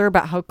particular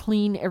about how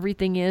clean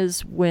everything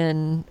is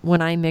when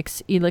I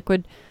mix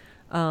e-liquid,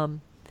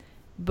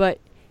 but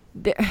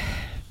there...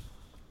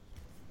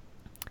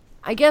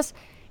 I guess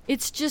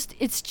it's just,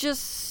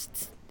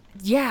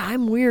 yeah,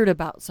 I'm weird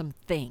about some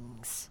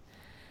things.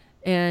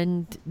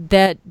 And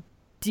that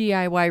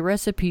DIY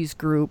recipes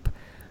group,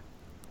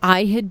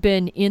 I had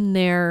been in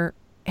there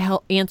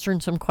answering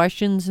some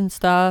questions and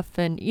stuff.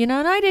 And, and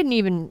I didn't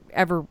even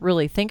ever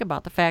really think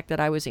about the fact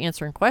that I was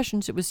answering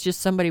questions. It was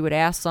just somebody would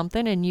ask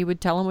something and you would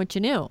tell them what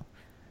you knew.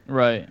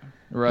 Right.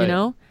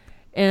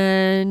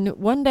 And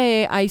one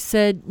day I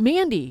said,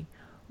 Mandy,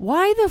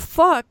 why the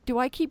fuck do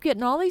I keep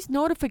getting all these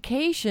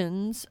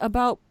notifications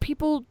about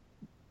people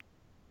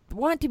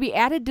want to be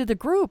added to the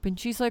group? And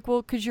she's like,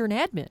 well, because you're an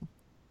admin.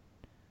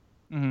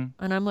 Mm-hmm.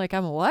 And I'm like,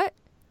 I'm a what?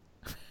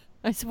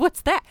 I said,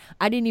 what's that?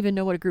 I didn't even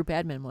know what a group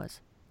admin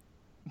was.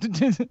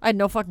 I had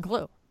no fucking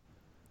clue.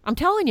 I'm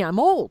telling you, I'm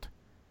old.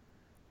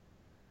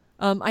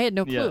 I had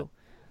no clue.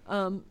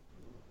 Yeah.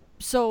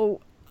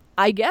 So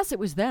I guess it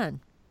was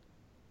then.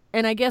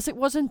 And I guess it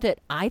wasn't that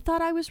I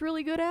thought I was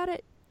really good at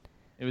it.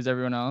 It was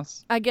everyone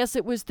else? I guess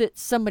it was that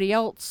somebody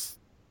else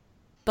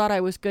thought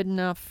I was good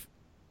enough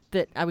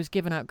that I was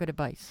giving out good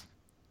advice.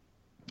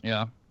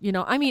 Yeah.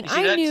 I mean,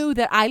 I knew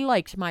that I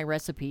liked my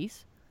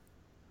recipes.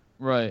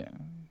 Right.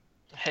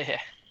 Yeah.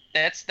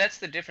 That's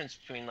the difference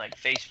between like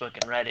Facebook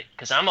and Reddit,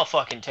 because I'm a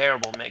fucking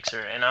terrible mixer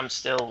and I'm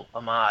still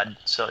a mod,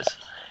 so it's,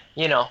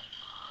 you know,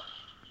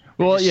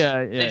 Well,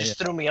 they just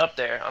threw me up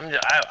there.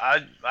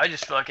 I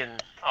just fucking,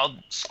 I'll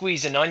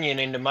squeeze an onion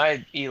into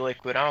my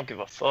e-liquid. I don't give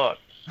a fuck.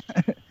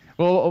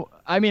 Well,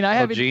 I mean, I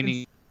haven't.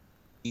 Jeannie.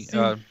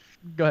 Go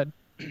ahead.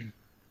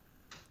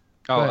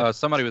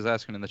 Somebody was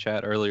asking in the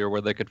chat earlier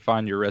where they could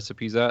find your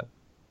recipes at.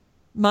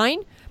 Mine?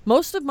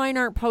 Most of mine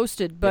aren't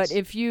posted, but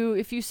Yes. if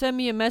you send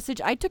me a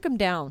message, I took them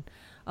down.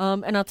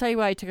 And I'll tell you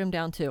why I took them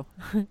down too.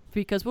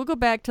 Because we'll go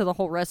back to the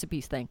whole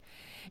recipes thing.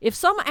 If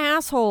some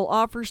asshole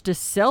offers to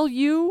sell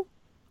you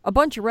a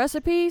bunch of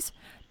recipes,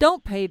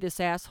 don't pay this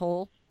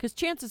asshole, because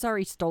chances are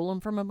he stole them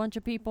from a bunch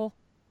of people.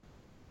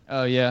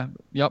 Oh, yeah.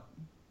 Yep.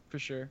 For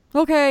sure.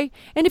 Okay.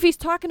 And if he's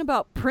talking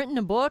about printing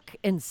a book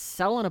and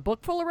selling a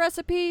book full of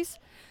recipes,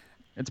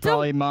 It's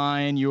probably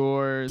mine,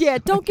 yours. yeah,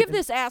 don't give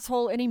this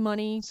asshole any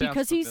money, Sounds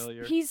because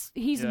familiar. he's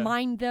Yeah.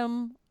 mined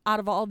them out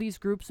of all these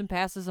groups and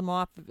passes them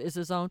off as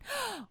his own.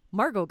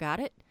 Margot got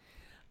it.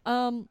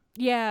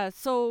 Yeah,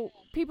 so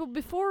people,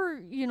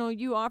 before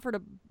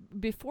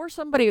before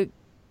somebody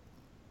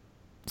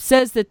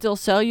says that they'll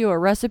sell you a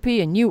recipe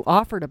and you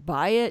offer to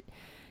buy it,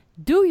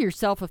 do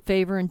yourself a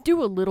favor and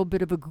do a little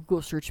bit of a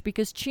Google search,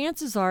 because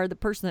chances are the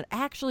person that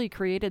actually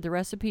created the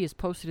recipe has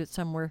posted it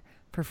somewhere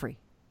for free.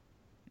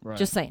 Right.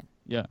 Just saying.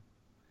 Yeah.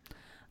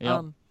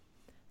 Yep.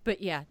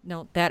 But yeah,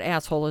 no, that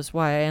asshole is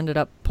why I ended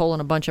up pulling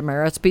a bunch of my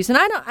recipes. And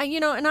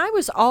I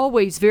was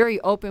always very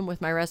open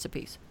with my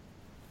recipes.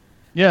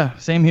 Yeah,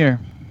 same here.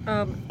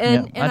 And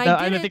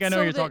I did think I know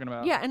what you're talking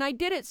about. Yeah, and I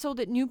did it so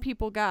that new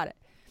people got it.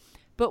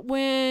 But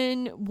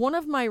when one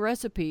of my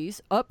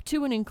recipes, up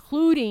to and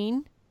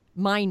including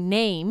my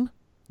name,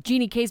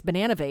 Jeannie K's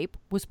Banana Vape,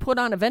 was put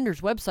on a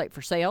vendor's website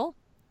for sale,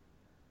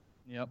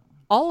 Yep.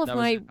 all of That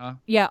was my it,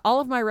 huh? all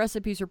of my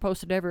recipes are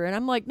posted everywhere, and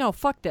I'm like, no,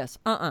 fuck this.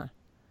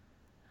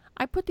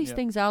 I put these Yep.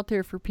 things out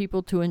there for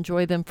people to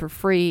enjoy them for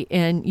free,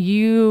 and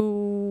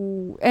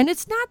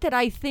it's not that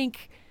I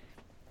think,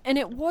 and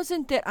it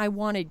wasn't that I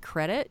wanted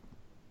credit,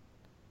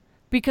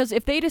 because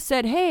if they'd have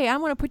said, hey,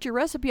 I'm going to put your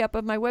recipe up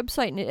on my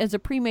website as a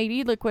pre-made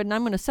e-liquid and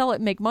I'm going to sell it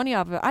and make money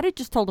off of it, I'd have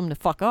just told them to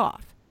fuck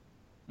off.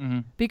 Mm-hmm.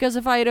 Because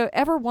if I'd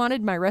ever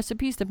wanted my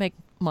recipes to make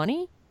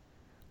money,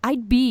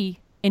 I'd be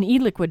an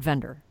e-liquid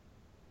vendor.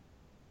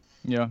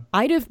 Yeah.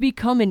 I'd have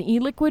become an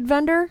e-liquid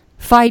vendor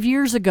 5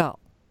 years ago.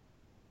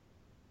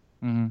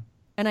 Mm-hmm.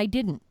 And I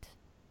didn't.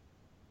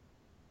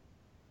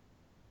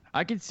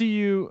 I can see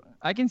you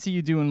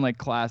doing like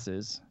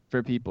classes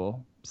for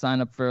people.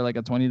 Sign up for like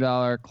a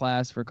 $20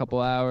 class for a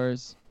couple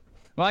hours.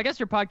 Well, I guess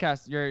your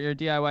podcast, your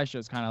DIY show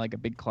is kind of like a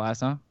big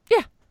class, huh?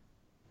 Yeah.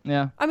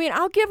 Yeah. I mean,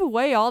 I'll give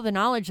away all the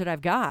knowledge that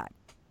I've got.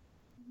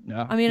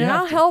 Yeah. I mean, You and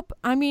have I'll to. help.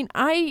 I mean,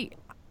 I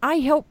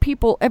help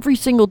people every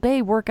single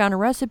day work on a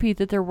recipe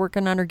that they're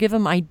working on, or give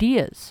them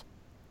ideas.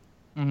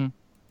 Mm-hmm.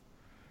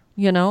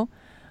 You know?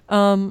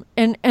 And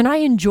I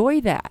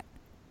enjoy that.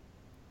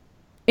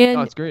 And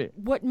Oh, it's great.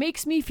 what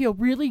makes me feel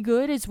really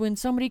good is when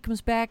somebody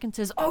comes back and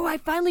says, oh, I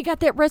finally got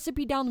that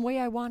recipe down the way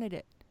I wanted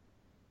it.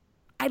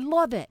 I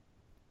love it.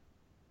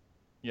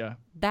 Yeah.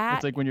 That,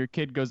 It's like when your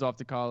kid goes off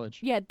to college.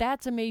 yeah,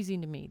 that's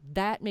amazing to me.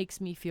 That makes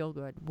me feel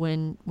good.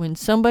 When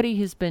somebody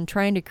has been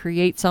trying to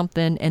create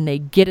something and they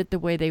get it the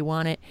way they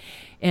want it,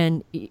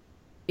 and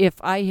if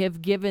I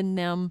have given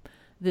them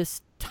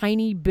this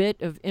tiny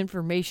bit of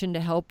information to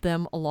help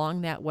them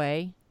along that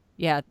way,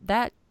 yeah,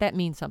 that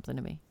means something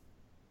to me.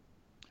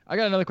 I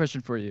got another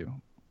question for you.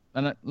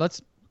 And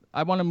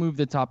I want to move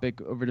the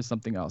topic over to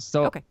something else.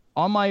 So Okay.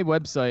 on my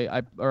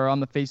website, or on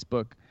the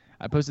Facebook,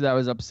 I posted that I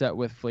was upset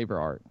with Flavor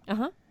Art.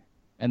 Uh-huh.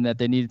 And that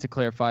they needed to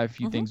clarify a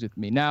few things with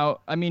me.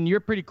 Now, I mean,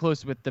 you're pretty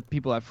close with the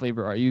people at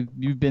Flavor Art.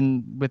 You've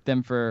been with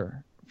them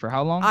for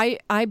how long?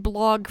 I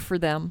blog for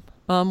them.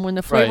 When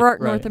the Flavor Right,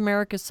 Art North right.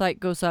 America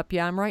site goes up,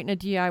 yeah, I'm writing a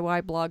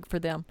DIY blog for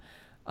them.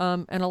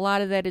 And a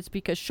lot of that is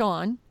because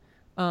Sean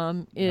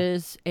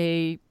is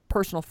a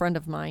personal friend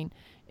of mine,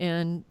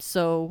 and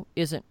so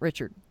isn't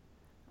Richard.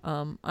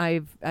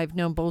 I've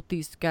known both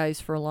these guys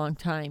for a long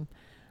time.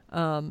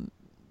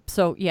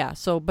 So yeah,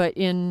 but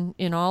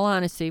in all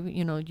honesty,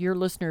 you know, your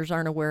listeners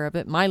aren't aware of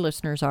it. My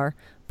listeners are,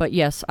 but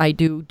yes, I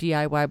do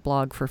DIY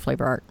blog for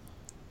Flavor Art.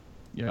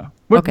 Yeah.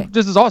 Okay.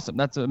 This is awesome.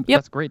 That's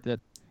Yep. great. That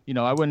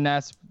I wouldn't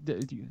ask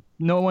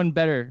no one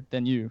better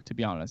than you, to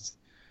be honest.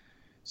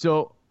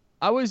 So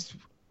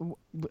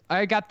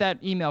I got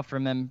that email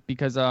from them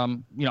because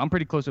I'm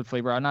pretty close with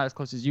Flavor Art. Not as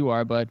close as you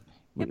are, but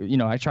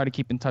I try to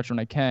keep in touch when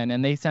I can.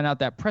 And they sent out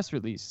that press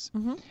release.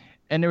 Mm-hmm.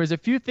 And there was a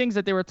few things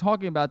that they were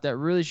talking about that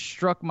really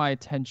struck my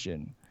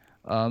attention.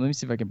 Let me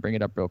see if I can bring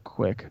it up real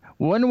quick.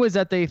 One was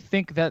that they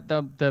think that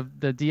the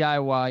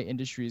DIY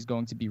industry is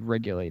going to be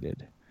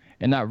regulated.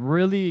 And that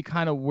really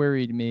kind of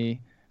worried me.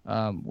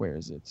 Where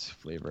is it?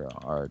 Flavor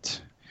Art.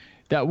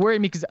 That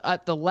worried me because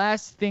the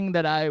last thing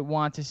that I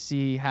want to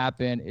see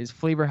happen is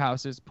flavor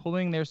houses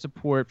pulling their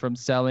support from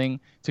selling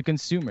to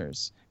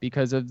consumers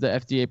because of the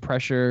FDA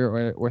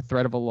pressure or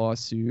threat of a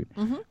lawsuit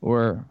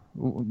or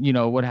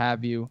what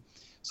have you.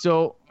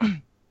 So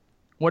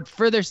what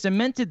further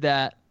cemented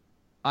that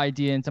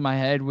idea into my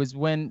head was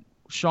when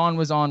Sean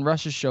was on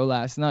Rush's show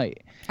last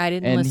night. I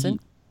didn't and listen.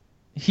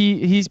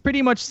 He's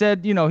pretty much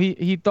said,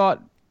 he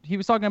thought he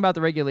was talking about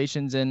the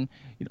regulations, and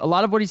a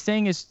lot of what he's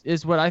saying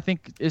is what I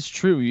think is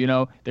true.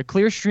 The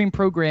Clearstream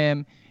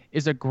program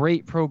is a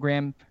great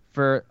program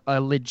for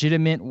a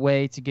legitimate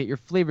way to get your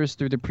flavors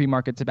through the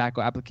pre-market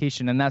tobacco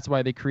application, and that's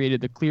why they created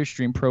the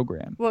Clearstream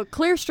program. Well,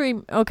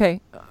 Clearstream, okay.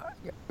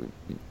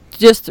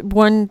 Just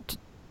 1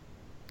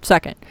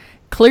 second.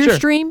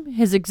 Clearstream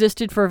has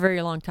existed for a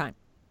very long time.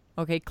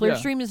 Okay,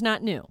 Clearstream is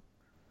not new.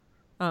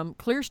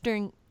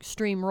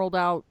 Clearstream rolled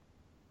out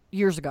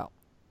years ago.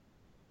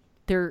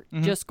 They're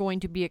just going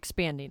to be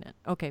expanding it.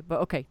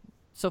 Okay,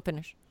 so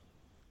finish.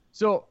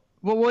 So,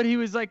 well, what he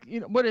was like,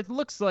 what it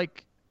looks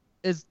like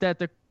is that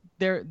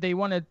they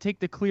want to take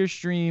the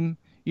Clearstream,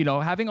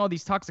 having all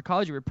these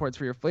toxicology reports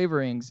for your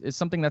flavorings is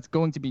something that's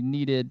going to be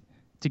needed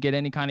to get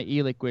any kind of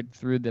e-liquid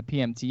through the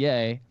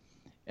PMTA.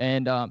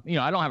 And, I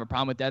don't have a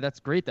problem with that. That's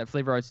great that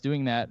Flavor Art's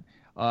doing that.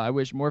 I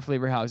wish more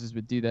flavor houses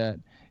would do that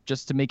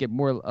just to make it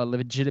more a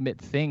legitimate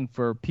thing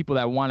for people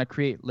that want to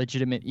create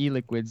legitimate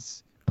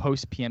e-liquids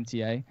post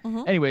PMTA.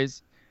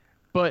 Anyways,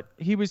 but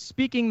he was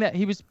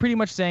pretty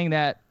much saying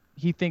that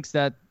he thinks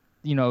that,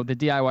 the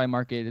DIY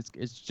market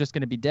is just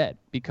going to be dead,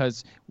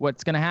 because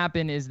what's going to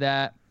happen is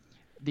that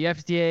the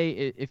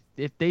FDA,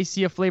 if they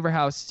see a flavor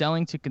house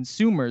selling to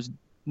consumers,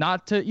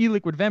 not to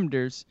e-liquid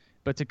vendors,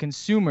 but to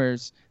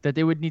consumers, that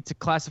they would need to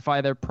classify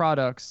their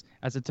products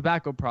as a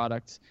tobacco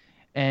product.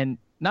 And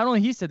not only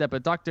he said that,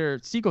 but Dr.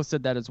 Siegel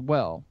said that as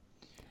well.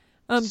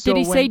 Did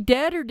he say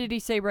dead or did he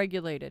say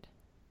regulated?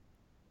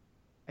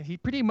 He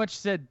pretty much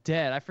said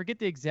dead. I forget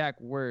the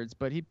exact words,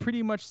 but he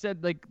pretty much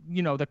said, like,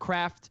 the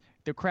craft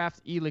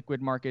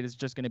e-liquid market is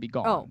just going to be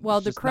gone. Oh, well,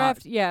 the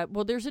craft,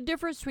 well, there's a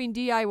difference between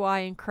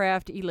DIY and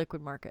craft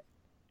e-liquid market.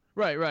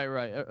 Right.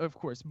 Of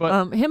course.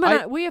 But he and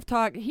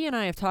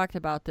I have talked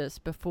about this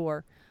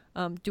before.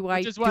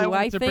 Which is why I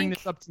wanted to bring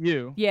this up to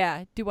you.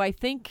 Yeah. Do I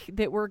think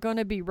that we're going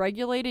to be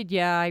regulated?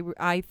 Yeah,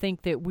 I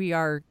think that we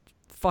are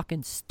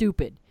fucking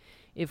stupid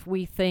if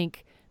we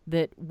think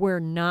that we're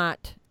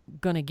not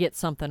going to get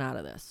something out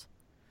of this.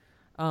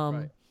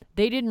 Right.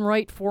 They didn't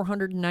write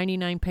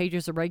 499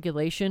 pages of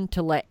regulation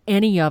to let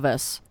any of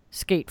us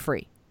skate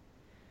free.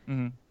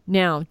 Mm-hmm.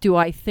 Now, do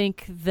I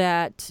think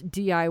that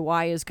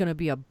DIY is going to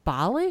be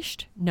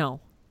abolished? No.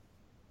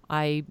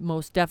 I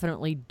most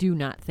definitely do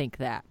not think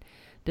that.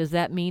 Does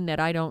that mean that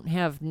I don't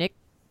have Nick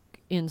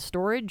in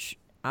storage?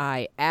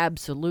 I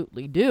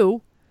absolutely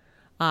do.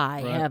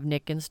 I have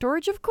Nick in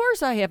storage. Of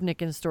course I have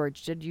Nick in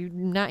storage. Did you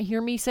not hear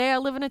me say I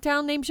live in a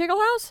town named Shiggle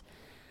House?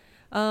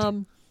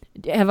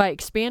 Have I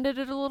expanded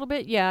it a little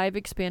bit? Yeah, I've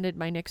expanded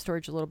my Nick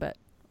storage a little bit.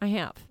 I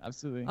have.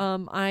 Absolutely.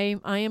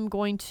 I am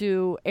going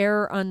to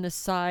err on the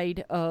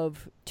side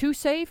of too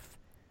safe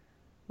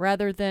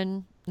rather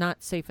than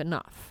not safe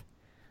enough.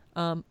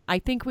 I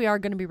think we are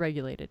going to be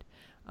regulated.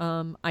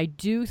 I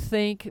do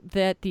think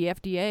that the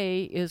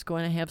FDA is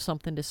going to have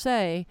something to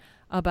say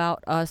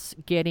about us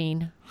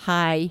getting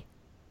high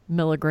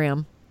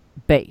milligram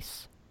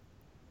base.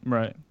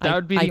 Right. That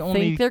would be the only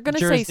I think they're going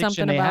to say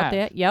something about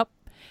that. Yep.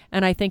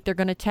 And I think they're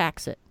going to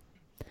tax it.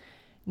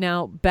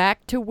 Now,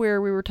 back to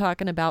where we were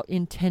talking about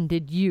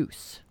intended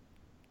use.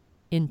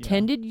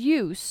 Intended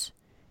use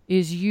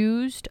is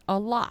used a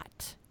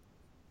lot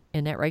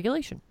in that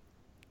regulation.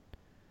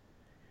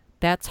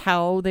 That's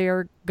how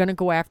they're going to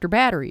go after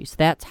batteries.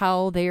 That's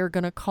how they're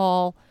going to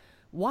call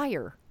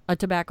wire a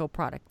tobacco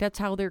product. That's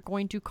how they're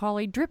going to call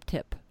a drip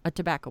tip a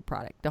tobacco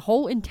product. The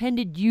whole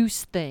intended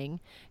use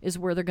thing is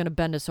where they're going to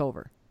bend us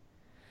over.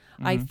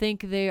 Mm-hmm. I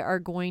think they are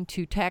going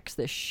to tax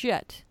the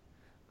shit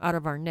out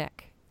of our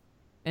neck.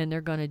 And they're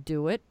going to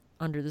do it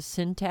under the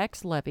sin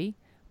tax levy,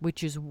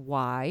 which is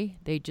why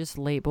they just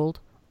labeled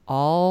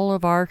all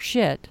of our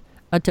shit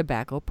a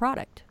tobacco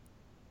product.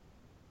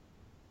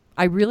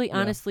 I really,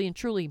 honestly and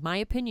truly, my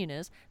opinion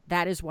is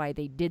that is why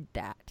they did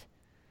that.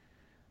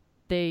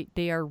 They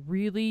are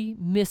really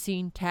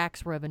missing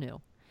tax revenue.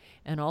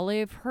 And all they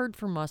have heard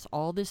from us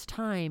all this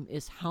time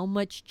is how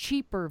much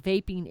cheaper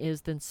vaping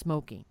is than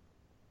smoking.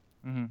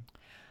 Mm-hmm.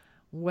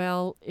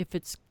 Well, if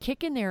it's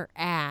kicking their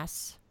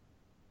ass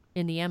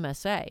in the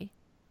MSA,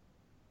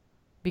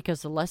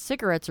 because the less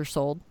cigarettes are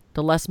sold,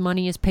 the less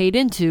money is paid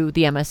into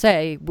the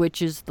MSA,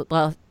 which is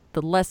the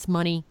less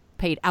money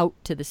paid out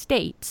to the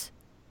states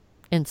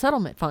in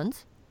settlement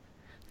funds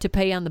to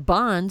pay on the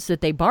bonds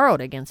that they borrowed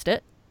against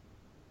it.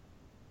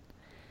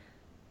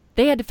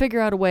 They had to figure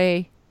out a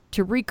way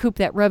to recoup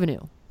that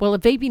revenue. Well,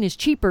 if vaping is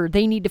cheaper,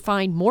 they need to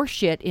find more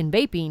shit in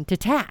vaping to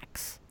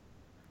tax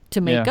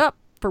to make up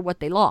for what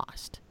they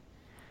lost.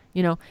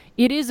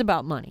 It is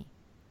about money.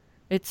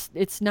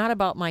 It's not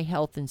about my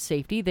health and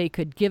safety. They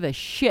could give a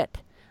shit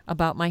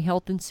about my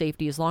health and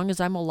safety as long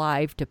as I'm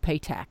alive to pay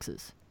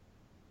taxes.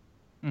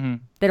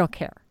 Mm-hmm. They don't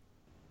care.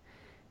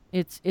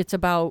 It's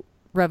about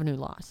revenue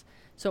loss.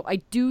 So I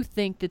do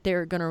think that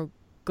they're gonna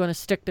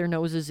stick their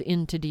noses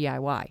into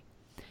DIY.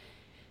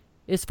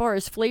 As far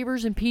as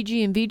flavors and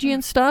PG and VG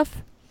and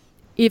stuff,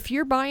 If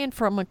you're buying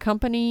from a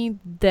company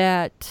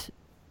that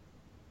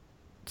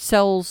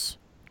sells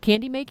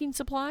candy making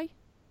supply,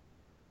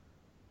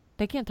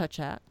 they can't touch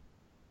that.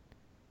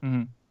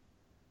 Mm-hmm.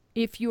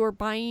 If you're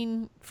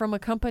buying from a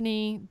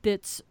company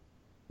that's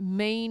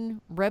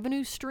main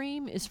revenue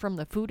stream is from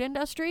the food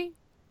industry,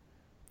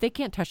 they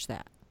can't touch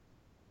that.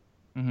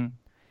 Mm-hmm.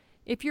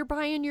 If you're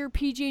buying your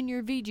PG and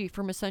your VG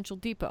from Essential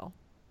Depot,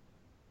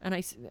 and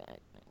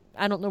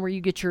I don't know where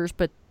you get yours,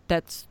 but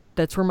that's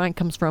where mine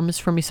comes from, is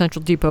from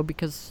Essential Depot,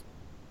 because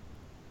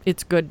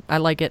it's good. I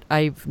like it.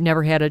 I've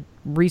never had a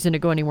reason to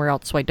go anywhere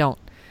else, so I don't.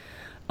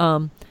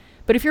 But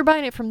if you're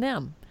buying it from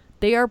them,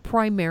 they are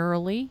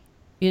primarily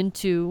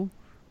into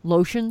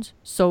lotions,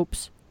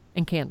 soaps,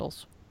 and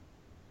candles.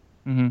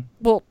 Mm-hmm.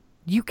 Well,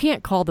 you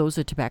can't call those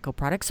a tobacco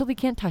product, so they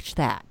can't touch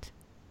that.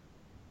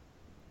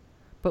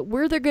 But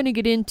where they're going to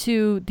get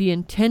into the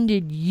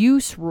intended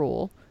use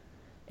rule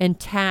and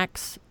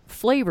tax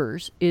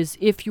flavors is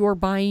if you're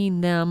buying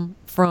them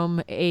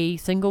from a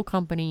single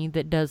company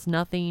that does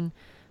nothing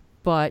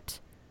but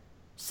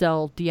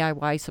sell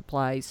DIY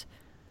supplies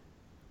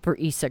for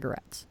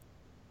e-cigarettes.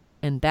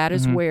 And that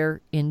is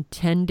where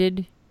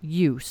intended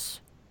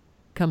use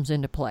comes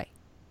into play.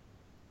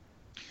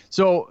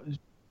 So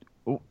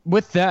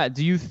with that,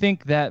 do you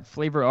think that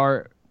Flavor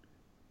Art,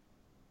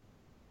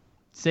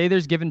 say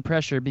there's given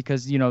pressure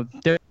because, you know,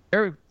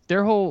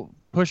 their whole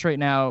push right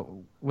now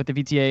with the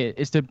VTA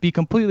is to be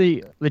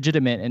completely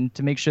legitimate and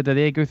to make sure that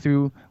they go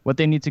through what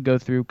they need to go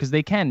through, because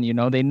they can, you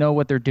know, they know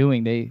what they're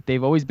doing.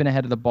 They've always been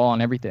ahead of the ball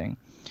on everything.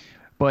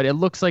 But it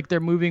looks like they're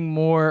moving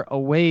more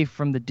away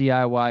from the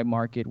DIY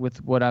market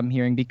with what I'm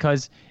hearing,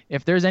 because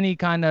if there's any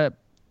kind of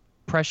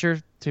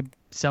pressure to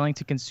selling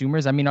to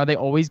consumers, I mean, are they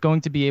always going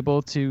to be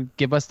able to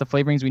give us the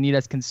flavorings we need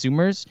as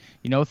consumers?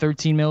 You know,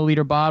 13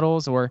 milliliter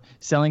bottles, or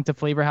selling to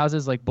flavor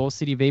houses like Bull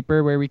City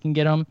Vapor where we can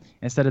get them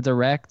instead of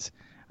direct.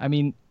 I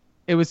mean,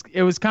 it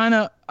was kind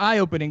of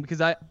eye-opening,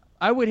 because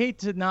I would hate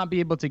to not be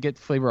able to get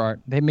Flavor Art.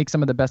 They make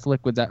some of the best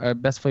liquids,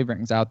 best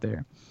flavorings out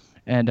there.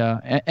 And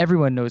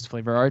everyone knows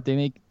Flavor Art.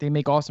 They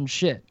make awesome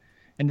shit,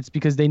 and it's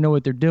because they know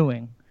what they're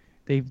doing.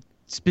 They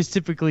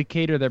specifically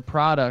cater their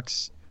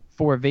products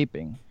for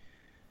vaping.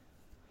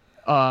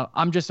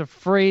 I'm just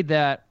afraid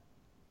that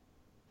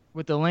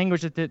with the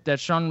language that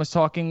Sean was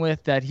talking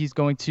with,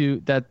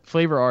 that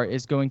Flavor Art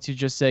is going to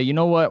just say, you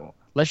know what,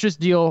 let's just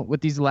deal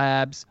with these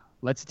labs.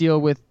 Let's deal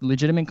with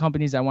legitimate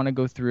companies that want to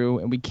go through,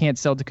 and we can't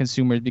sell to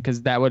consumers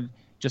because that would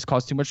just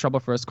cause too much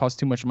trouble for us, cost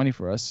too much money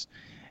for us.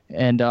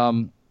 And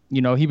you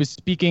know, he was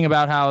speaking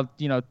about how,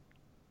 you know,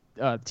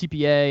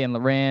 TPA and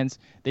Lorenz,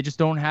 they just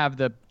don't have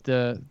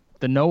the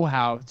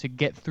know-how to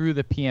get through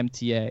the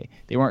PMTA.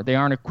 They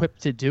aren't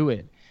equipped to do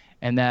it,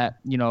 and that,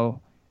 you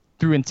know,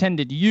 through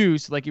intended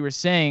use, like you were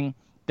saying,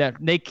 that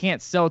they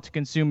can't sell to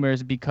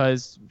consumers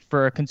because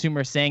for a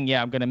consumer saying,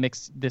 yeah, I'm going to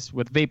mix this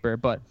with vapor.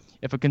 But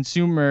if a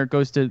consumer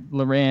goes to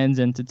Lorenz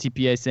and to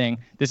TPA saying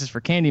this is for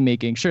candy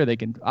making, sure, they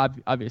can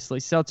obviously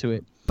sell to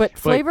it. But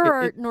Flavor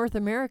Art North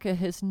America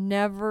has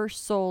never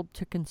sold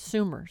to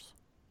consumers.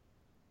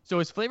 So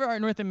is Flavor Art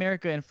North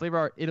America and Flavor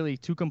Art Italy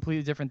two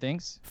completely different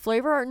things?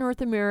 Flavor Art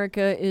North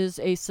America is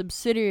a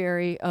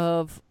subsidiary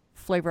of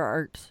Flavor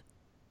Art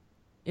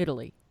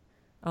Italy.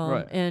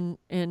 Right. And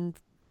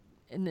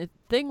the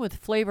thing with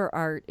Flavor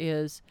Art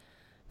is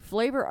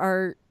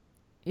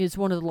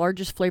one of the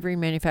largest flavoring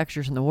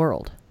manufacturers in the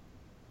world.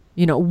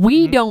 You know,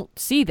 we don't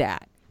see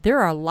that. There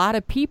are a lot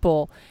of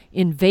people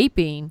in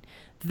vaping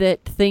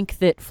that think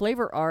that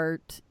Flavor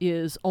Art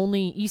is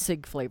only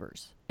e-cig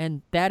flavors,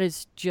 and that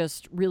is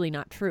just really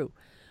not true.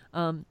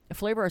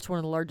 Flavor Art's one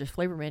of the largest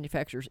flavor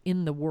manufacturers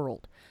in the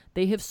world.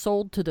 They have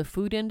sold to the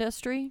food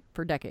industry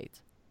for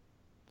decades.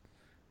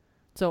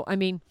 So, I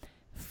mean,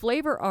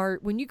 Flavor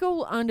Art, when you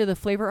go onto the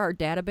Flavor Art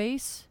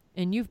database,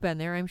 and you've been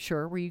there, I'm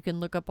sure, where you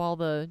can look up all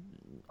the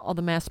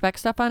mass spec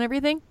stuff on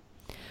everything,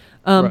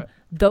 Right.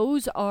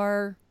 Those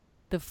are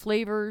the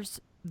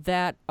flavors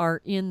that are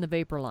in the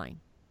vapor line.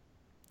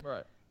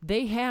 Right.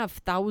 They have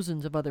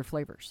thousands of other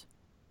flavors.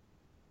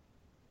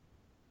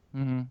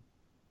 Mm-hmm.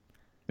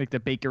 Like the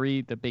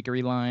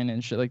bakery line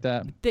and shit like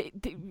that.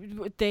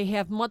 They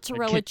have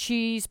mozzarella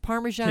cheese,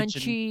 Parmesan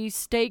cheese,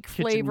 steak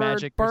flavor,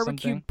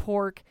 barbecue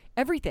pork,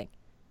 everything.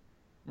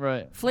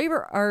 Right.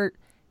 Flavor Art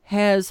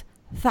has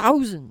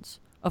thousands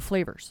of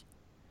flavors.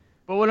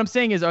 But what I'm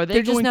saying is, are they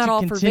They're going just not to all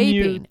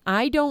continue? for vaping.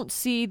 I don't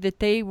see that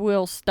they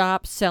will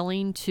stop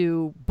selling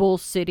to Bull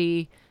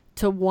City,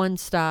 to One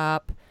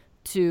Stop,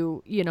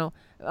 to, you know,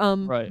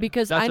 Right.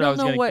 because That's I what I don't was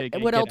know gonna what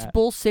get else at.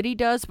 Bull City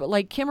does, but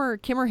like Kimmer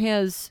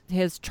has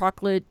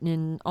chocolate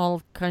and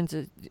all kinds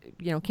of,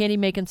 you know, candy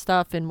making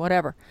stuff and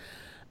whatever.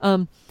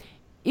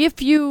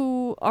 If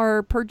you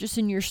are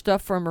purchasing your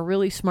stuff from a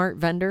really smart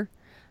vendor,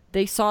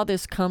 they saw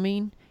this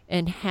coming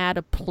and had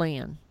a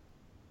plan.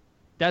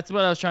 That's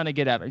what I was trying to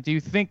get at. Do you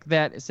think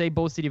that, say,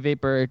 Bull City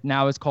Vapor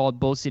now is called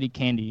Bull City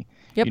Candy?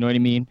 Yep. You know what I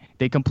mean?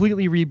 They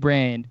completely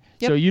rebrand.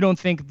 Yep. So you don't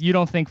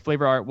think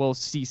Flavor Art will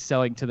cease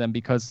selling to them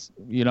because,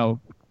 you know,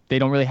 they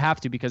don't really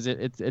have to, because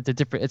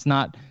it's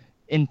not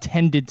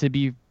intended to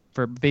be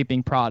for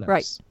vaping products.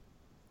 Right.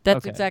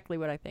 That's Okay. exactly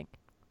what I think.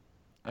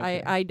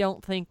 Okay. I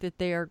don't think that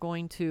they are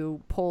going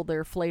to pull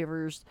their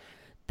flavors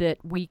that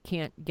we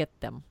can't get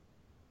them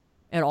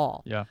at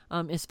all. Yeah.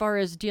 As far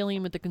as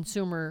dealing with the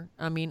consumer,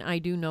 I mean, I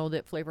do know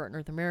that Flavor Art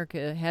North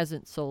America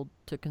hasn't sold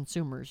to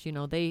consumers. You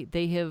know,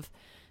 they have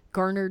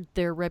garnered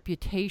their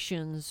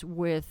reputations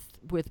with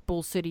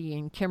Bull City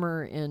and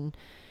Kimmer and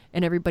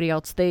everybody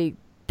else. They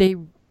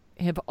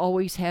have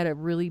always had a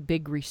really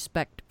big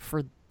respect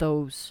for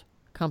those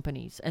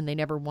companies, and they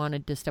never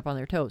wanted to step on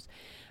their toes.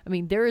 I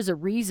mean, there is a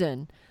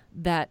reason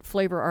that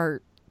Flavor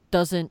Art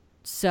doesn't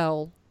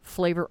sell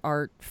Flavor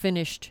Art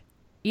finished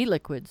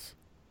e-liquids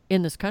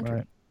in this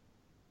country.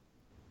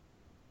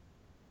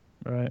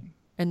 Right.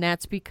 And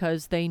that's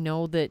because they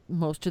know that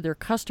most of their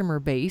customer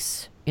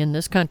base in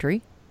this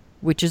country,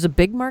 which is a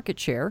big market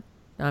share,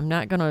 I'm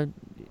not going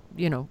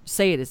to,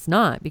 say it's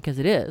not, because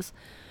it is,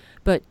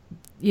 but,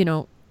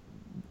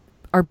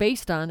 are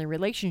based on the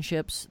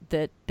relationships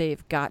that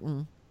they've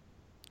gotten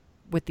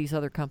with these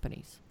other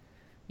companies.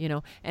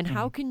 And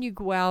how can you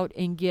go out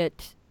and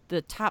get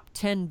the top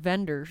 10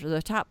 vendors or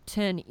the top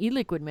 10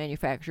 e-liquid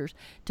manufacturers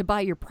to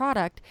buy your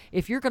product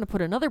if you're going to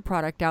put another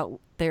product out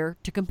there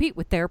to compete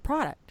with their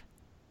product?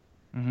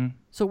 Mm-hmm.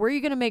 So where are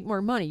you going to make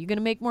more money? You're going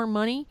to make more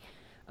money.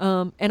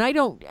 I'm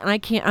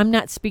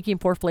not speaking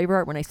for Flavor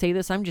Art when I say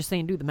this. I'm just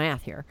saying do the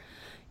math here.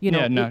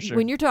 Sure.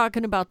 When you're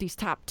talking about these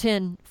top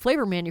 10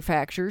 flavor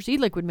manufacturers,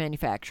 e-liquid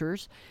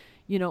manufacturers,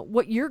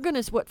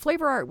 what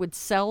Flavor Art would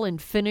sell in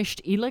finished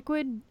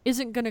e-liquid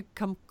isn't going to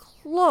come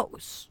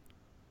close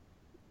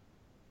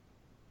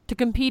to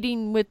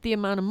competing with the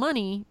amount of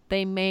money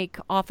they make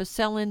off of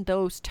selling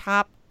those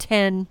top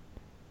 10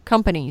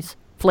 companies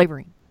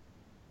flavoring.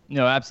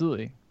 No,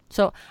 absolutely.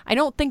 So I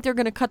don't think they're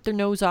going to cut their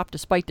nose off to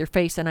spite their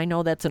face, and I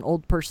know that's an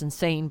old person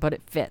saying, but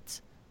it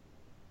fits.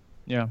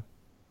 Yeah.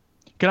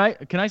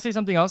 Can I say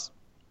something else?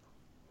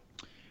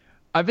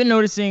 I've been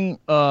noticing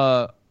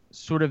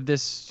sort of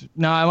this.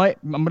 Now I'm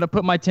gonna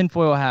put my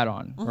tinfoil hat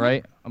on. Mm-hmm.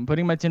 Right? I'm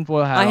putting my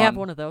tinfoil hat on. I have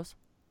one of those.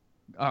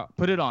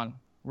 Put it on.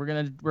 We're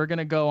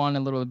gonna go on a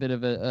little bit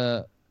of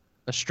a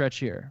stretch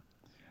here.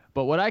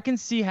 But what I can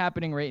see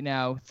happening right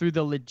now through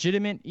the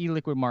legitimate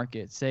e-liquid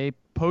market, say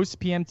post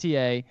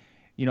PMTA,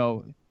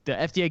 the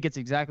FDA gets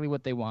exactly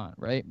what they want,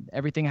 right?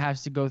 Everything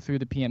has to go through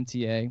the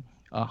PMTA,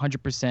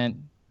 100%.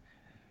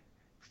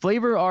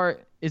 Flavor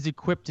Art is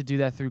equipped to do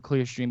that through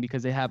Clearstream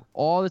because they have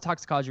all the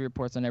toxicology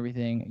reports on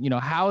everything.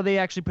 How they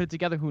actually put it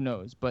together, who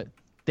knows? But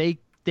they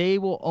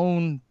will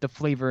own the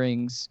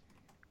flavorings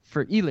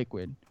for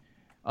e-liquid.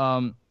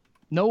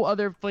 No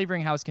other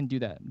flavoring house can do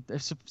that.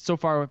 So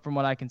far from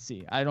what I can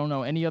see, I don't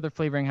know any other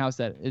flavoring house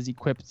that is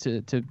equipped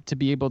to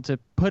be able to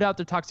put out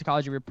their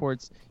toxicology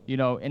reports,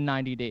 in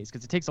 90 days,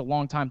 because it takes a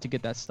long time to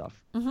get that stuff.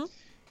 Mm-hmm.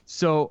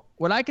 So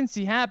what I can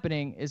see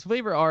happening is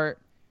Flavor Art,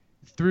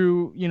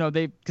 through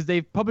because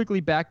they've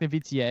publicly backed the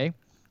VTA.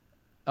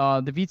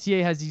 The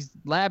VTA has these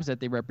labs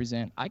that they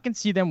represent. I can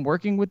see them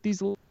working with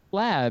these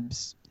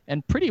labs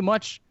and pretty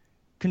much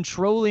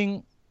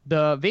controlling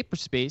the vapor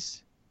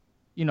space,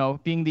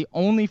 being the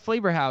only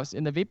flavor house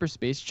in the vapor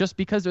space just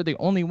because they're the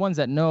only ones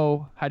that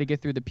know how to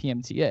get through the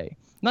PMTA. I'm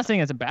not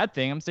saying it's a bad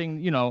thing. I'm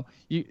saying,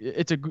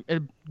 it's a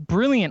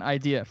brilliant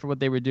idea for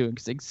what they were doing,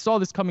 because they saw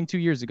this coming 2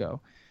 years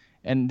ago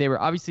and they were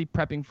obviously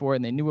prepping for it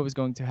and they knew what was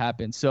going to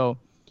happen. So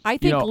I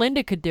think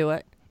Linda could do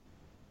it.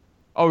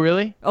 Oh,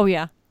 really? Oh,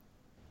 yeah.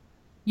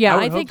 Yeah,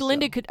 I I think hope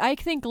Linda so. could. I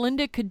think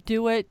Linda could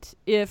do it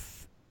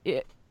if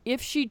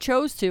she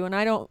chose to, and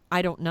I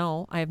don't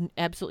know. I have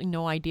absolutely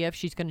no idea if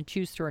she's going to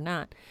choose to or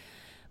not.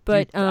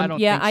 But I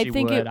don't yeah, think I she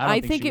think would. it. I don't I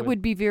think think she it would.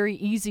 would be very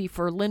easy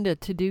for Linda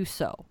to do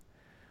so.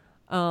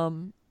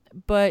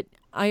 But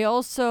I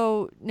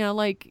also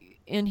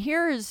and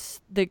here is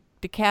the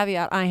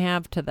caveat I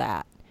have to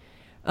that.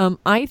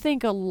 I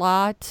think a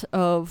lot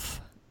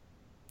of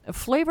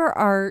Flavor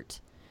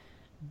Art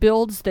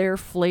builds their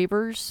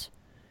flavors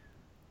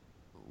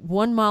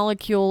one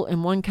molecule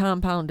and one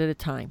compound at a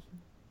time.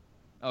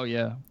 Oh,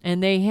 yeah.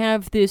 And they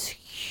have this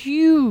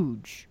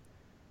huge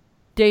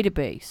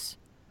database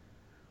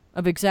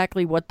of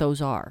exactly what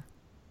those are.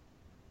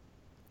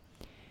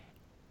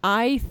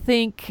 I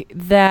think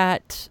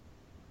that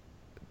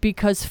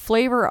because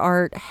Flavor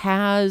Art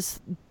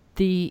has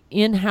the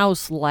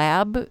in-house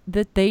lab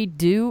that they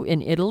do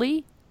in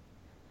Italy,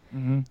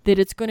 Mm-hmm. that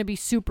it's going to be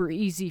super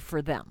easy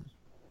for them.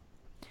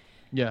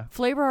 Yeah.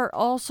 Flavor Art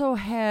also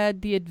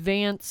had the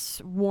advance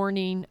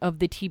warning of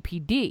the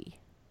TPD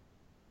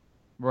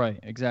Right.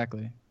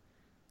 Exactly.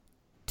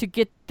 to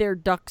get their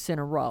ducks in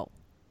a row.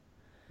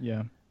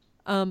 Yeah.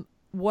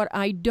 What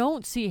I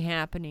don't see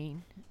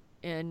happening,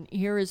 and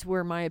here is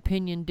where my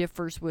opinion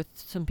differs with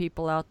some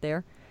people out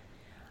there,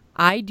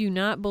 I do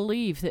not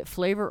believe that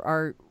Flavor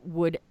Art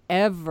would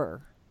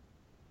ever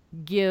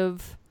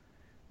give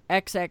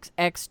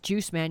XXX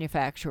juice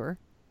manufacturer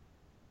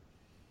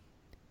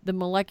the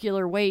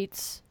molecular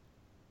weights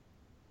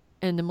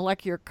and the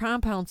molecular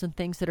compounds and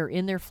things that are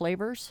in their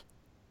flavors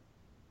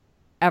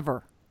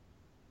ever.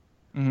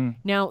 Mm-hmm.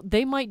 Now,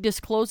 they might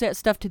disclose that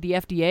stuff to the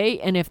FDA,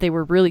 and if they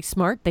were really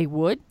smart, they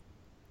would.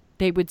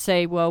 they would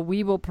say, well,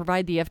 we will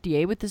provide the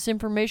FDA with this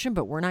information,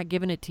 but we're not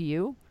giving it to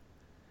you.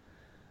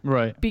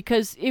 Right.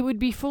 Because it would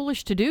be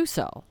foolish to do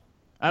so.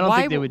 I don't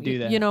think they would do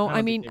that. You know,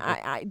 I mean,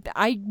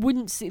 I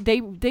wouldn't see,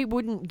 they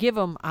wouldn't give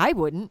them, I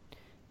wouldn't.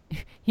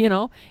 You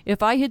know,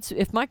 if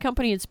my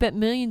company had spent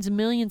millions and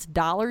millions of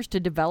dollars to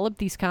develop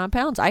these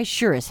compounds, I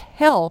sure as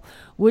hell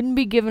wouldn't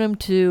be giving them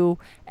to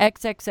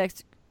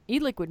XXX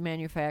e-liquid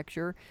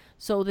manufacturer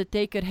so that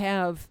they could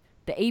have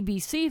the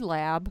ABC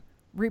lab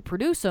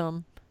reproduce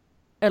them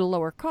at a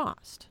lower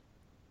cost.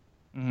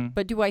 Mm-hmm.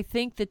 But do I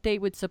think that they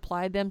would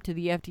supply them to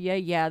the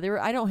FDA? Yeah,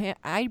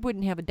 I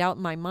wouldn't have a doubt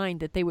in my mind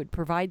that they would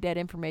provide that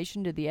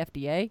information to the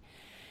FDA.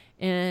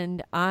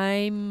 And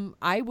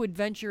I would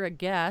venture a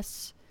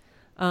guess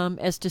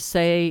as to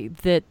say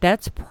that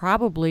that's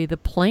probably the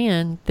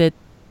plan that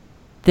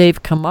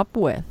they've come up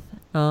with.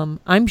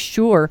 I'm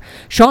sure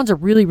Sean's a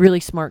really,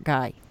 really smart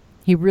guy.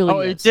 He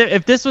really is.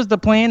 If this was the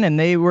plan and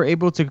they were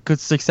able to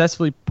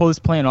successfully pull this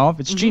plan off,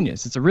 it's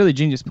genius. It's a really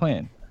genius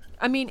plan.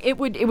 I mean, it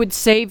would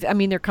save. I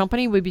mean, their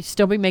company would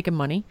still be making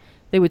money.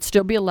 They would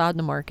still be allowed in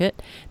the market.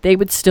 They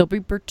would still be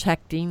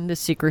protecting the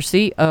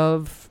secrecy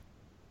of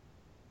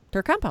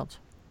their compounds.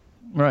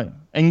 Right.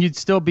 And you'd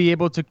still be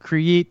able to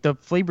create the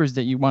flavors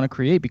that you want to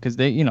create because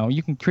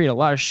you can create a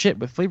lot of shit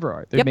with flavor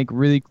art. They make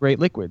really great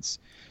liquids.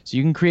 So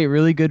you can create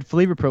really good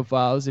flavor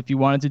profiles if you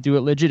wanted to do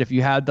it legit, if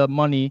you had the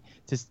money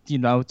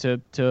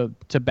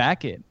to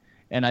back it.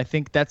 And I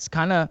think that's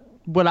kind of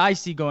what I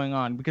see going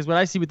on, because what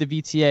I see with the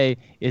VTA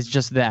is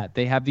just that.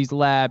 They have these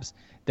labs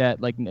that,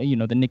 like, the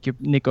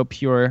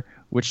NicoPure,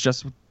 which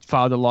just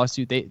filed a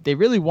lawsuit. They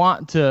really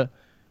want to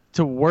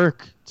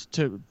work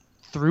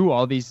through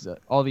all these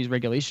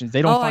regulations.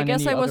 They don't find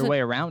any other way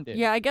around it.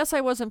 Yeah, I guess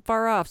I wasn't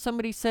far off.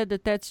 Somebody said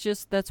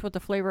that's what the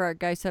flavor art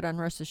guy said on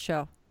Russ's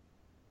show.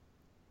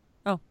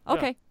 Oh,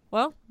 okay. Yeah.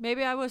 Well,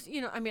 maybe I was,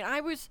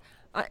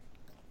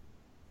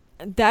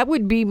 that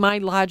would be my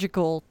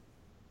logical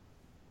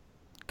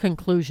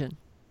conclusion.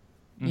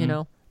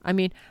 Mm-hmm. I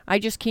mean, I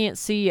just can't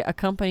see a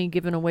company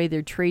giving away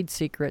their trade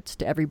secrets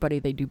to everybody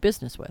they do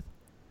business with.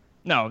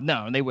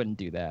 No, they wouldn't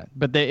do that.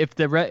 But if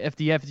the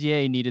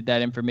FDA needed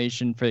that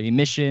information for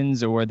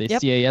emissions or the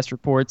CAS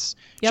reports,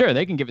 sure,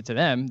 they can give it to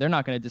them. They're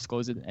not going to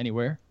disclose it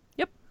anywhere.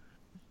 Yep.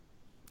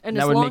 And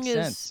as long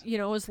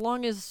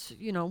as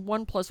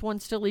 1 + 1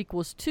 still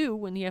equals 2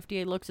 when the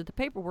FDA looks at the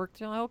paperwork,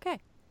 they're like, okay.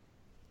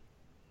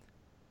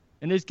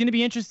 And it's going to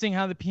be interesting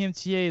how the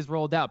PMTA is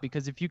rolled out,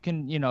 because if you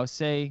can,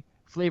 say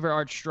Flavor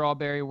Art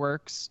strawberry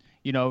works,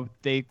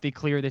 they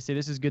clear, they say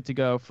this is good to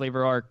go.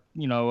 Flavor Art,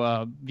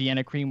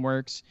 Vienna cream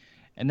works.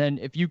 And then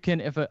if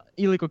an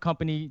e-liquid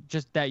company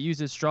just that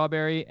uses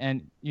strawberry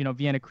and,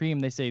 Vienna cream,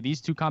 they say these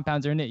two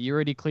compounds are in it, you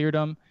already cleared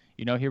them,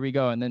 here we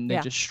go. And then they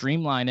just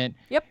streamline it,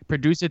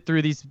 produce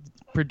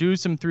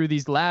them through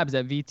these labs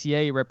that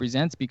VTA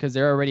represents, because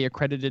they're already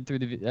accredited through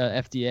the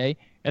FDA,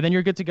 and then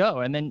you're good to go.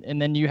 And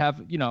then you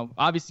have,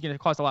 obviously going to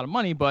cost a lot of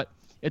money, but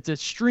it's a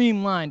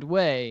streamlined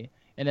way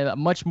and a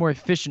much more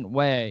efficient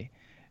way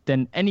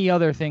than any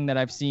other thing that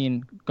I've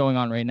seen going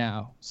on right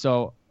now.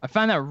 So I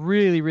find that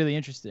really, really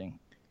interesting.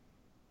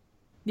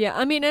 Yeah,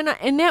 I mean,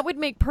 and that would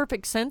make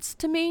perfect sense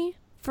to me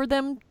for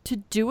them to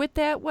do it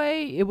that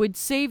way. It would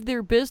save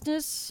their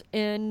business,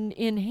 and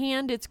in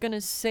hand, it's going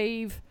to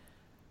save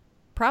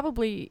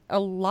probably a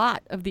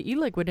lot of the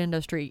e-liquid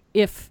industry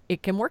if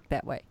it can work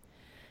that way.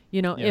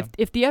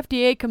 If the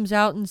FDA comes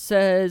out and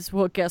says,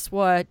 well, guess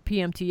what,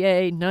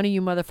 PMTA, none of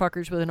you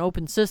motherfuckers with an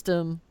open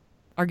system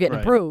are getting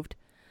approved.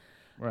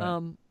 Right.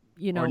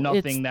 Or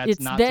nothing that's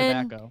not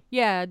tobacco.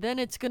 Yeah, then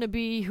it's going to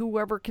be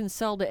whoever can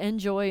sell to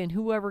Enjoy and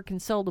whoever can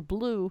sell to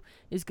Blue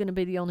is going to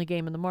be the only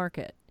game in the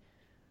market.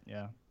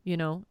 Yeah.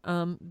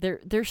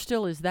 There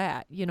still is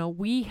that.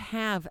 We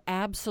have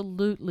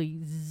absolutely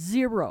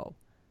zero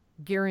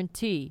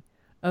guarantee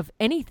of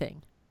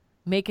anything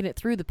making it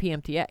through the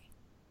PMTA.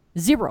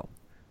 Zero.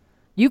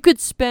 You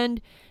could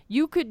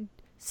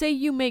say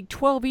you make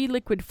 12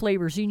 e-liquid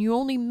flavors and you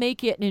only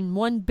make it in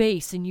one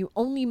base and you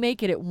only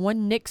make it at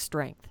 1 nic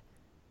strength.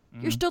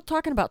 Mm-hmm. You're still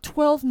talking about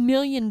 $12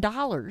 million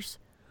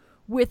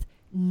with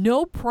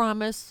no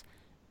promise,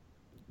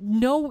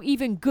 no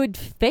even good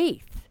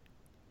faith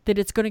that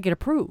it's going to get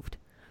approved.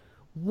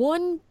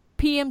 One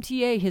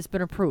PMTA has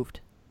been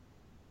approved.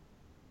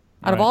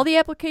 Out of all the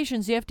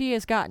applications the FDA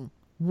has gotten,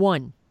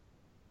 one.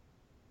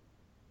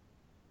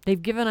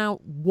 They've given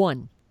out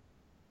one.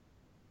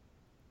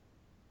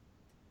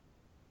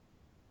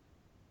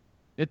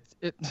 I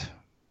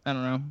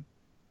don't know.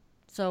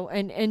 So,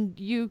 and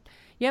you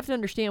have to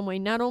understand,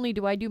 Wayne, not only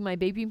do I do my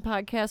vaping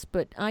podcast,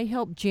 but I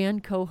help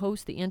Jan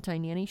co-host the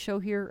Anti-Nanny show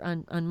here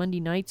on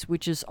Monday nights,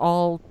 which is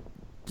all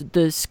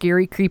the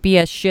scary,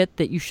 creepy-ass shit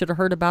that you should have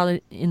heard about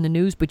it in the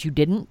news, but you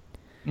didn't.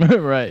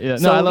 Right, yeah.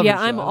 So, no, I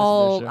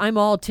love I'm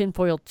all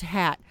tinfoil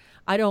hat.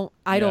 I don't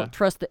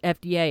trust the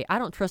FDA. I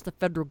don't trust the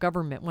federal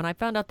government. When I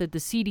found out that the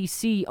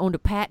CDC owned a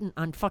patent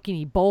on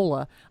fucking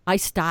Ebola, I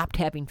stopped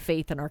having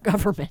faith in our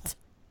government.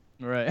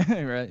 Right,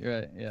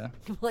 yeah.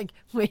 Like,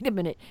 wait a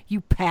minute.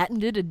 You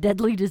patented a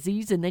deadly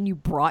disease and then you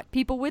brought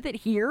people with it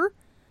here?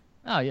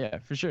 Oh yeah,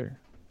 for sure.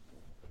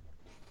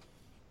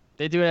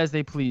 They do it as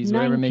they please,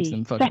 whatever makes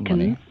them fucking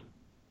money.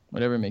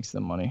 Whatever makes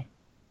them money.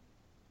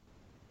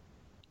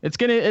 It's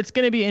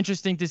gonna be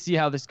interesting to see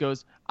how this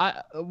goes.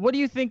 What do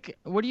you think?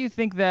 What do you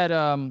think that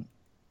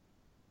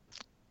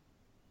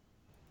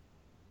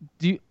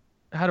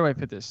how do I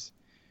put this?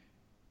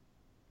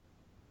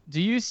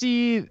 Do you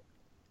see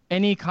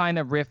any kind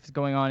of rift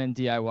going on in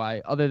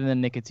DIY other than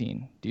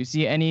nicotine? Do you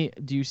see any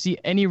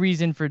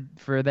reason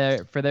for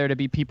there to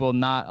be people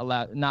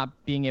not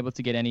being able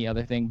to get any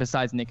other thing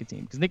besides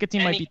nicotine? Because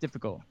nicotine might be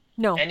difficult.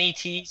 No.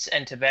 NETs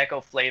and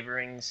tobacco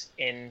flavorings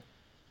in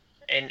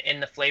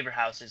the flavor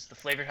houses. The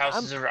flavor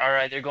houses are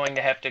either going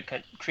to have to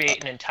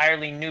create an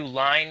entirely new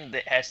line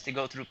that has to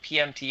go through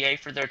PMTA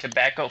for their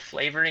tobacco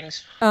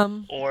flavorings,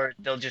 or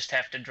they'll just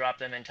have to drop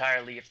them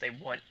entirely if they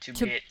want to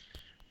get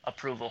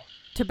approval.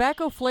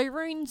 Tobacco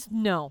flavorings?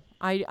 No.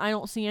 I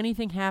don't see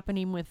anything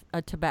happening with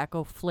a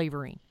tobacco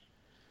flavoring.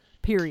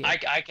 Period.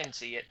 I can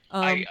see it.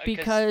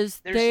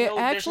 Because they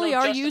actually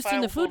are used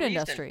in the food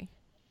industry.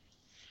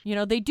 You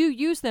know, they do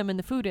use them in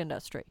the food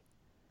industry.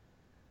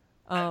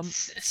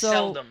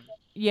 Seldom.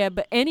 Yeah,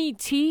 but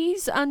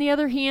NETs, on the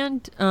other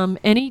hand,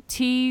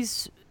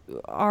 NETs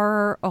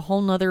are a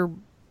whole nother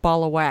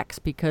ball of wax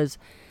because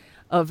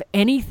of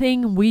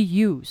anything we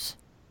use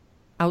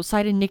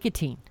outside of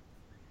nicotine.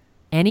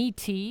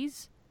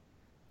 NETs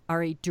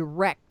are a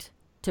direct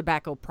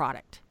tobacco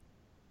product.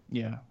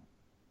 Yeah.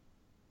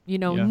 You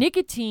know,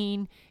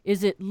 nicotine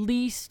is at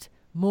least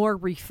more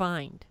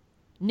refined.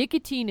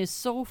 Nicotine is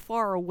so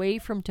far away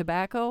from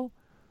tobacco.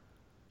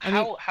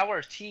 How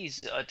are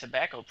teas a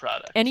tobacco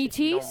product? NETs? If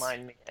you don't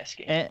mind me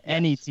asking.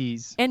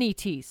 NETs.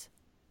 NETs.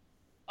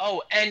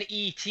 Oh,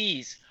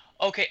 NETs.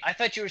 Okay, I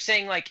thought you were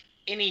saying like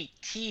NET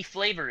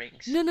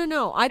flavorings.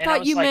 No. I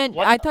thought you meant.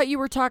 I thought you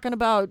were talking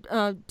about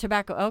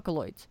tobacco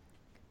alkaloids.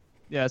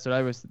 Yeah, that's what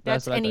I was.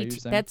 That's what I thought you were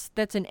saying.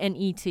 That's an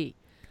NET.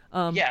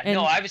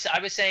 I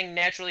was saying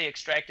naturally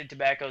extracted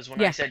tobaccos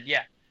when I said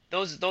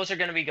those are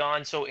going to be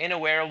gone. So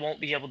Inawera won't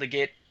be able to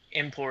get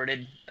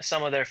imported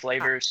some of their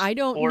flavors. I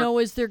don't know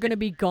as they're going to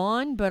be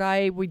gone, but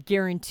I would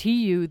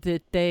guarantee you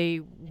that they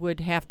would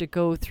have to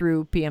go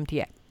through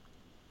PMTA.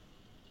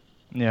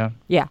 Yeah.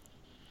 Yeah.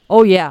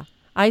 Oh yeah.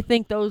 I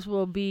think those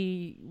will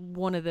be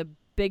one of the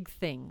big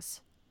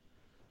things.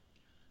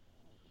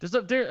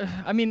 Are there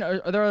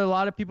a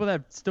lot of people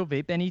that still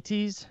vape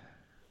NETs?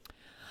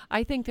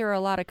 I think there are a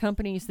lot of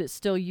companies that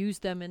still use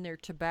them in their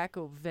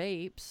tobacco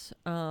vapes,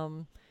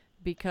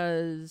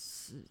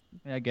 because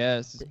I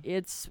guess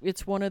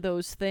it's one of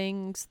those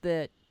things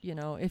that, you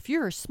know, if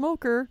you're a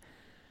smoker,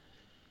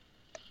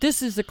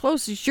 this is the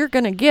closest you're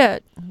gonna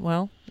get.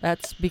 Well,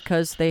 that's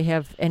because they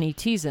have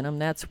NETs in them.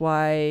 That's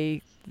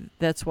why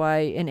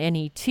an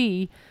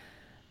NET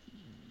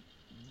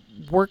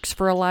works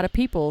for a lot of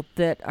people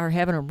that are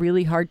having a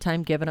really hard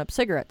time giving up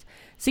cigarettes.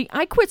 See,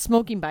 I quit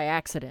smoking by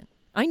accident.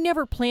 I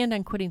never planned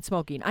on quitting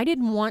smoking. I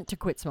didn't want to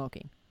quit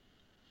smoking.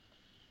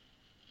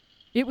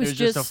 It was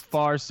just a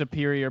far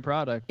superior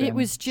product. It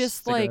was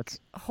just cigarettes.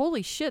 like,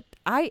 holy shit.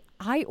 I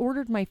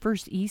ordered my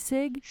first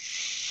e-cig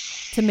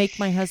to make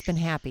my husband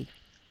happy.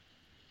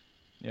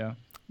 Yeah.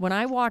 When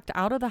I walked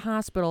out of the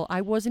hospital,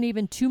 I wasn't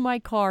even to my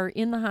car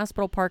in the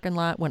hospital parking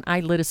lot when I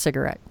lit a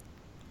cigarette.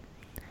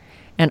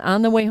 And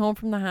on the way home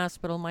from the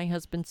hospital, my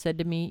husband said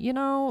to me, you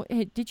know,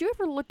 hey, did you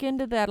ever look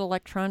into that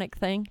electronic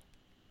thing?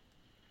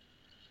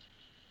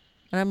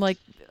 And I'm like,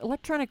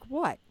 electronic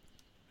what? And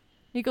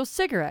he goes,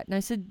 cigarette. And I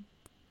said,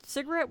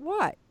 cigarette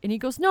what? And he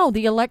goes, no,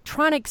 the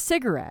electronic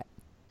cigarette.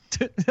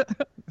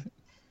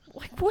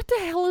 Like, what the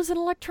hell is an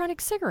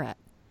electronic cigarette?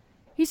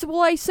 He said,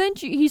 well, I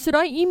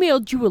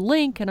emailed you a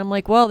link. And I'm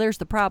like, well, there's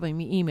the problem.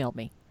 He emailed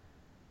me.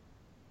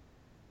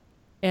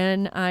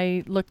 And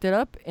I looked it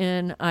up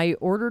and I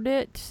ordered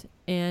it.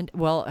 And,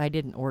 well, I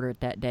didn't order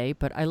it that day,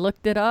 but I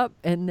looked it up.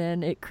 And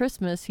then at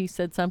Christmas, he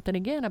said something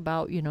again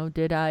about, you know,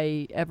 did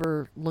I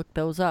ever look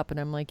those up? And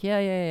I'm like,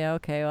 yeah,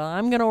 okay, well,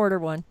 I'm going to order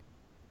one.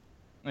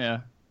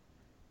 Yeah.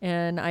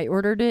 And I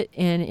ordered it,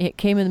 and it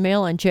came in the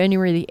mail on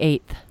January the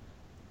 8th.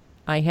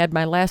 I had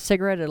my last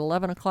cigarette at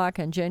 11 o'clock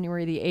on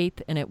January the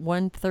 8th, and at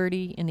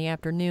 1:30 in the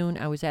afternoon,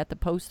 I was at the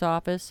post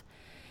office.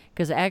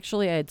 Because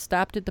actually, I had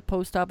stopped at the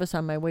post office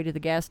on my way to the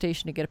gas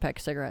station to get a pack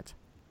of cigarettes.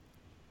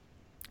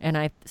 And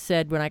I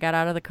said, when I got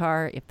out of the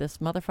car, if this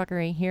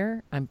motherfucker ain't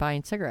here, I'm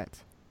buying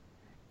cigarettes.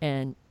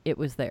 And it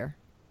was there.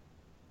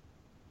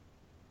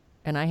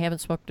 And I haven't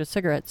smoked a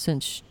cigarette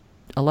since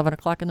 11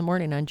 o'clock in the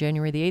morning on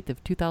January the 8th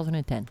of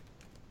 2010.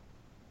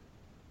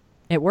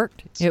 It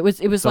worked. It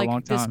was like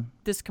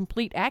this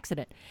complete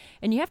accident.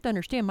 And you have to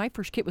understand, my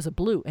first kit was a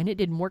blue, and it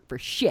didn't work for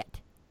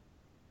shit.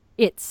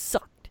 It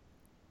sucked.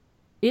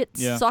 It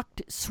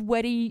sucked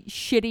sweaty,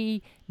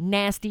 shitty,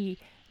 nasty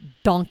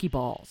donkey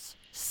balls.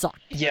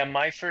 Sucked. Yeah,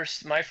 my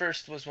first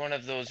was one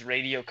of those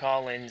radio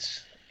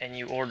call-ins, and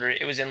you order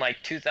it. It was in like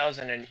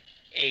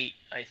 2008,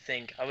 I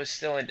think. I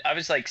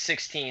was like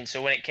 16,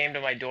 so when it came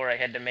to my door, I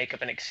had to make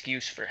up an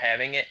excuse for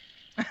having it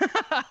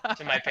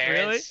to my parents.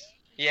 Really?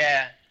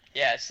 Yeah.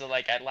 Yeah, so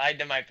like I lied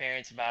to my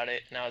parents about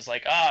it, and I was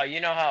like, "Oh,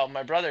 you know how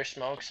my brother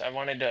smokes? I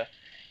wanted to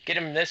get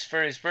him this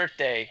for his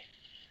birthday."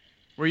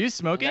 Were you And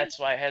smoking? that's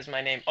why it has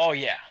my name. Oh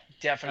yeah, Oh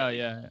definitely.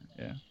 yeah,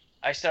 yeah.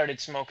 I started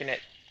smoking at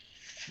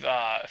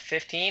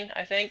 15,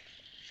 I think,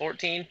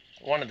 14,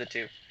 one of the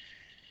two.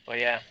 But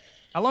yeah,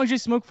 How long did you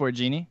smoke for,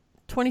 Jeannie?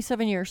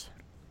 27 years.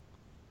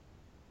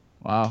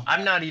 Wow.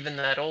 I'm not even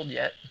that old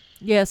yet.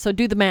 Yeah, so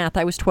do the math.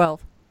 I was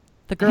 12.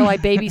 The girl I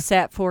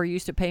babysat for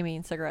used to pay me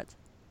in cigarettes.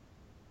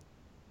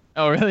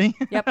 Oh really?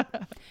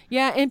 Yep.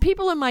 Yeah, and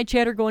people in my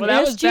chat are going, Well,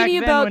 that ask was back Jeannie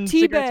then about when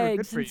tea cigarettes were good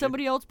bags, for and you.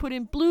 somebody else put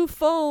in blue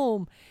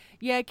foam.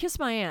 Yeah, kiss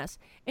my ass.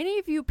 Any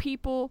of you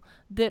people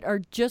that are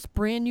just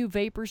brand new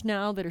vapors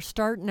now that are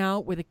starting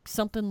out with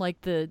something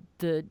like the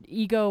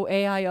Ego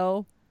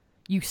AIO,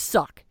 you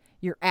suck.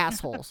 You're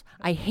assholes.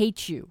 I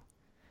hate you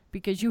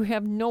because you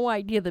have no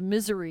idea the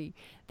misery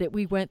that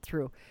we went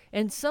through.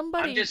 And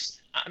somebody...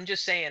 I'm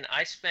just saying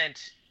I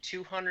spent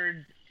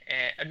 200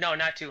 no,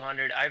 not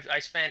 200. I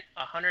spent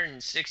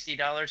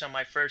 $160 on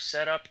my first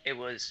setup. It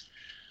was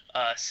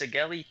a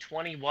Sigelli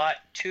 20-watt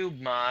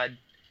tube mod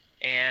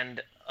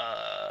and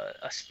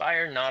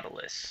Aspire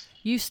Nautilus.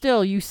 You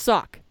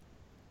suck.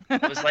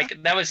 It was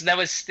like that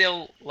was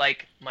still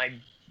like my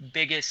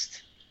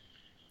biggest.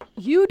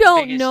 You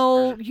don't biggest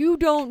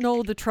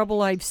know the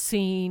trouble I've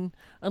seen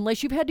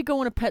unless you've had to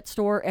go in a pet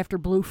store after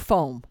blue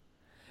foam.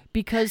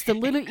 Because the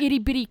little itty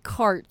bitty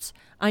carts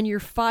on your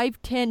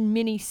 510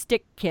 mini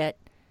stick kit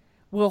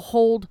will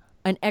hold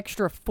an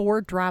extra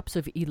 4 drops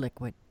of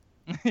e-liquid.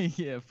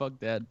 Yeah, fuck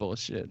that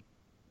bullshit.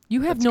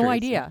 You have That's no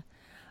crazy. idea.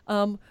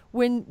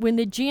 When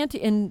the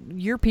Jeannie, and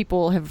your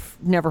people have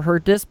never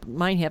heard this, but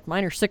mine have.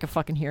 Mine are sick of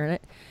fucking hearing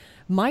it.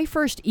 My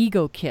first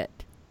Ego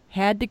kit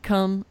had to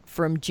come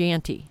from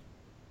Jeannie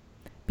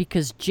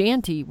because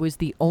Jeannie was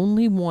the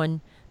only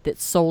one that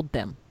sold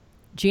them.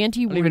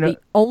 Jeannie were the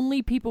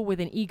only people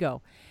with an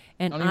Ego.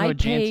 And I don't even know what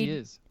Jeannie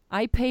is.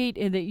 I paid,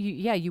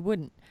 you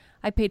wouldn't.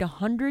 I paid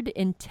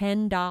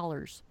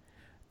 $110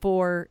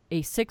 for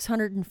a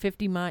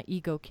 650 mAh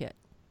Ego kit.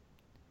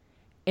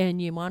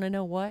 And you want to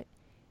know what?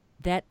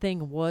 That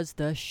thing was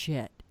the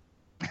shit.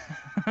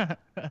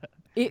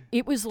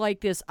 It was like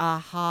this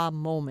aha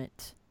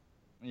moment.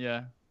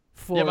 Yeah.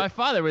 For, Yeah, my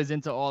father was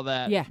into all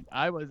that. Yeah.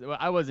 I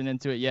wasn't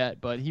into it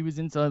yet, but he was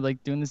into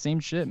like doing the same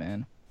shit,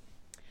 man.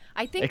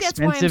 I think that's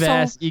why I'm Expensive so...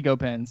 ass Ego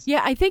pens. Yeah,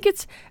 I think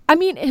it's... I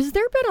mean, has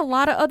there been a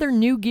lot of other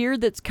new gear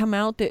that's come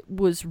out that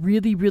was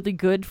really, really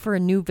good for a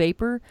new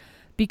vapor?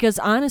 Because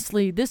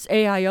honestly, this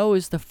AIO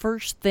is the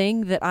first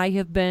thing that I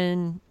have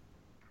been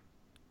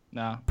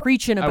No.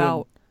 preaching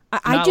about.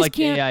 I Not just like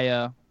can't...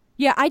 AIO.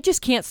 Yeah, I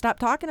just can't stop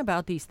talking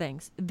about these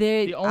things.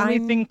 The only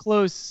thing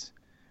close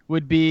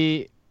would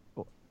be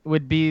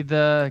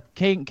the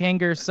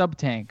Kanger sub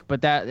tank,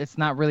 but that it's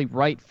not really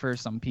right for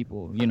some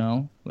people, you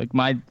know. Like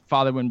my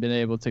father wouldn't been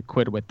able to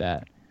quit with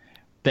that.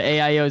 The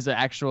AIO is the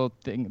actual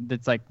thing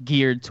that's like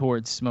geared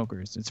towards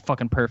smokers. It's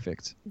fucking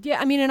perfect. Yeah,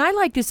 I mean, and I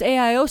like this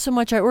AIO so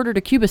much I ordered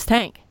a Cubist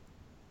tank.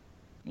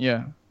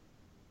 Yeah.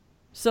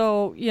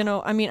 So, you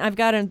know, I mean, I've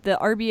got the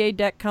RBA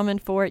deck coming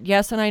for it.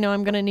 Yes, and I know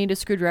I'm going to need a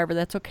screwdriver.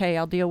 That's okay.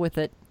 I'll deal with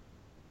it.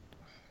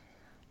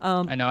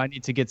 I know I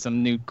need to get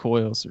some new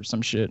coils or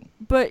some shit.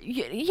 But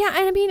yeah,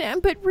 I mean,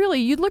 but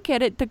really, you look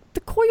at it, the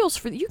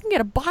coils you can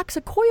get a box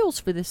of coils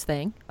for this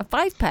thing, a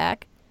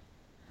 5-pack,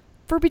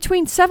 for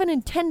between $7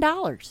 and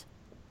 $10.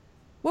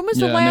 When was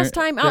the last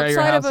time they're at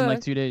your outside house of in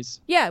like 2 days?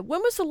 Yeah,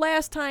 when was the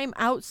last time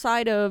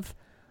outside of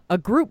a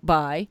group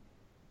buy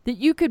that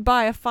you could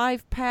buy a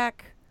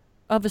 5-pack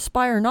of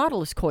Aspire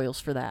Nautilus coils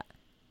for that?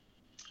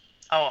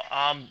 Oh,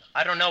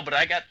 I don't know, but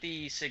I got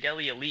the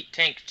Sigelli Elite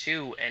tank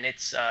too, and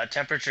its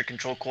temperature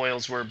control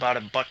coils were about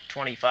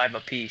 $1.25 a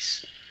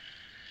piece.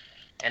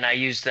 And I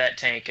used that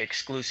tank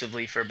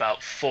exclusively for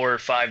about 4 or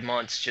 5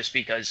 months, just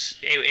because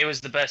it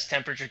was the best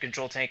temperature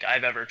control tank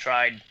I've ever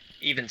tried,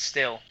 even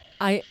still.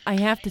 I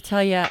have to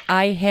tell you,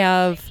 I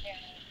have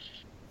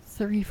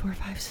 3, 4,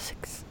 5,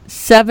 6,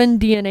 7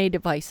 DNA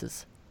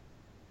devices.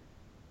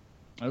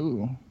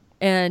 Ooh.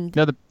 And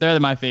they're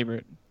my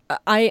favorite.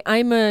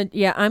 I'm a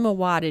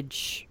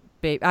wattage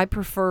babe. I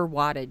prefer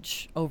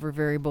wattage over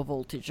variable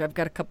voltage. I've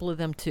got a couple of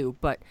them too,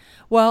 but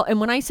and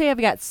when I say I've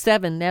got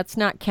 7, that's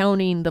not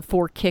counting the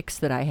 4 kicks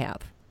that I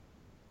have.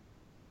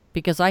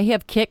 Because I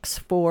have kicks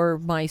for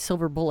my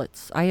silver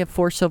bullets. I have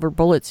 4 silver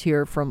bullets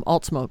here from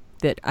Alt Smoke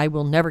that I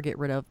will never get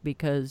rid of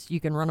because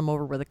you can run them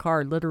over with a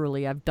car.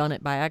 Literally, I've done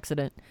it by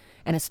accident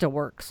and it still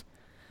works.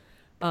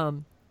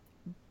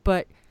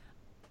 But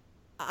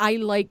I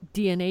like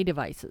DNA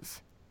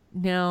devices.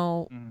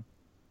 Now,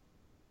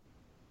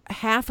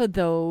 half of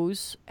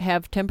those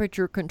have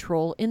temperature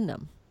control in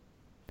them.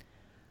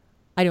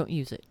 I don't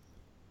use it.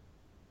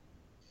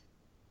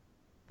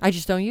 I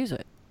just don't use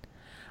it.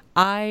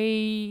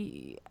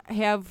 I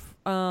have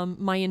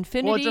my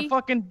Infinity.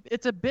 Well,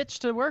 it's a bitch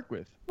to work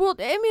with. Well,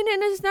 I mean,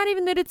 and it's not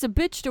even that it's a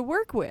bitch to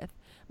work with.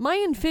 My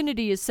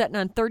Infinity is setting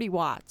on 30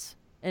 watts.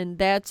 And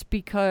that's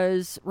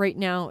because right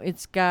now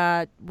it's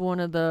got one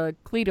of the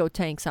Cleto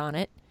tanks on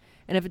it.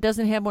 And if it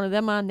doesn't have one of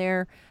them on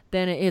there,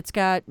 then it's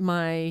got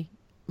my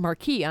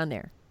marquee on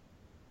there.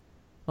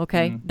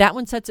 Okay? That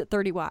one sets at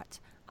 30 watts.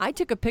 I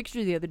took a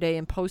picture the other day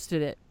and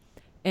posted it,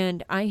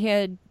 and I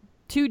had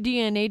 2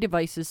 DNA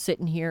devices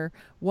sitting here.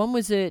 One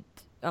was at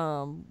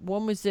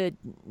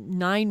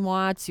 9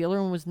 watts. The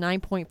other one was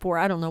 9.4.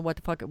 I don't know what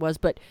the fuck it was,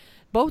 but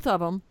both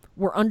of them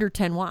were under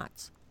 10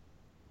 watts.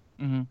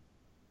 Mm-hmm.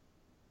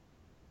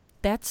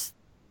 That's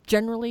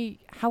generally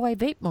how I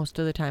vape most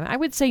of the time. I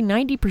would say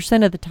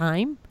 90% of the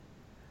time,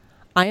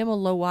 I am a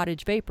low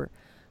wattage vapor.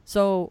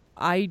 So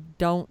I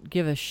don't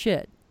give a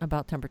shit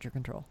about temperature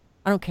control.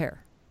 I don't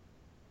care.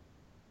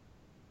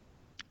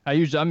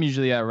 I'm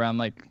usually at around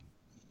like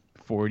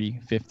 40,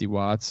 50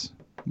 watts,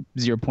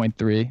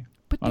 0.3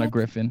 on a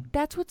Griffin.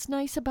 That's what's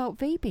nice about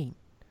vaping.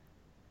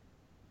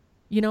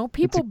 You know,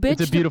 people bitch.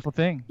 It's a beautiful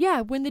thing.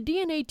 Yeah, when the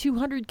DNA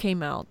 200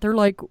 came out, they're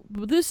like,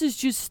 well, this is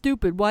just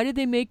stupid. Why did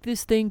they make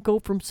this thing go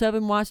from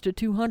 7 watts to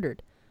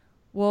 200?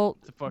 Well,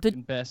 it's the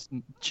fucking best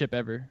chip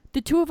ever.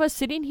 The 2 of us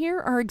sitting here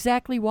are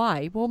exactly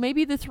why. Well,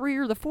 maybe the 3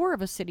 or the 4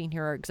 of us sitting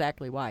here are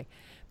exactly why.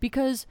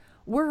 Because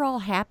we're all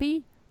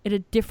happy at a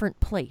different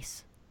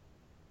place.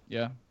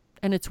 Yeah.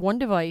 And it's one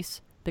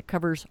device that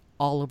covers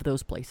all of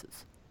those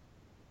places.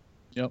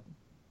 Yep.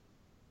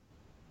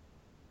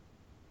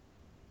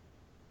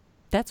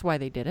 That's why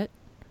they did it.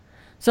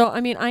 So,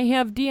 I mean, I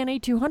have DNA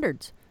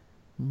 200s.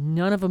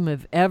 None of them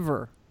have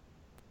ever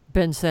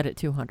been set at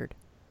 200.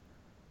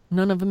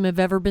 None of them have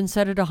ever been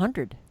set at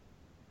 100.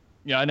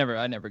 Yeah, I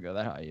never go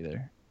that high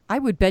either. I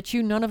would bet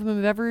you none of them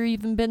have ever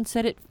even been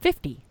set at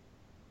 50.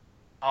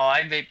 Oh,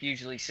 I vape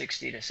usually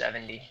 60 to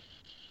 70.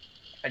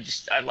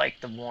 I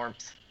like the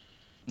warmth.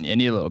 You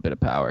need a little bit of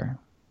power.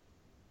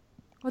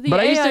 Well, the but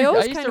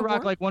AIO I used to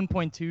rock like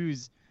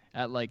 1.2s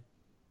at like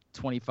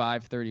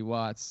 25, 30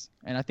 watts.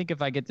 And I think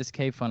if I get this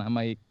K-Fun, I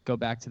might go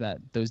back to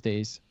those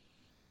days.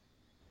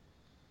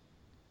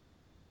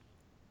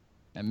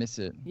 I miss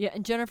it. Yeah,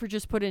 and Jennifer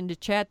just put into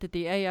chat that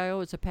the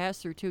AIO is a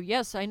pass-through too.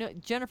 Yes, I know,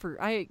 Jennifer.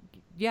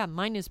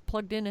 Mine is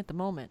plugged in at the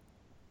moment,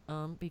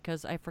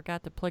 because I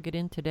forgot to plug it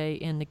in today,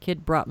 and the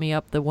kid brought me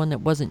up the one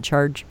that wasn't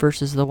charged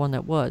versus the one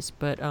that was.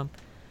 But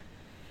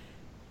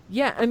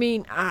yeah, I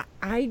mean,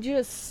 I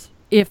just,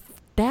 if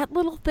that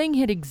little thing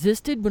had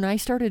existed when I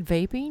started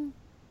vaping,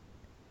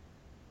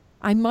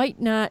 I might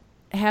not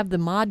have the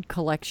mod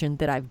collection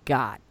that I've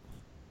got.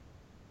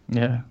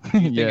 Yeah. Do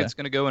you think it's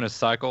going to go in a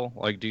cycle?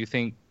 Like, do you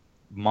think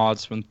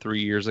mods from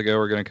 3 years ago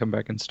are going to come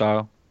back in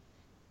style?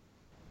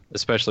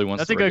 Especially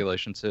once the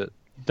regulations hit.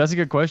 That's a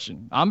good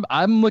question.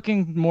 I'm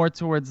looking more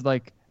towards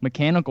like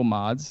mechanical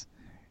mods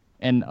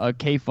and a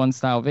K-Fun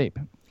style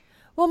vape.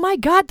 Well, my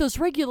God, those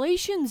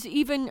regulations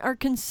even are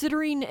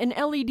considering an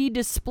LED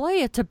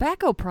display a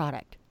tobacco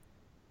product.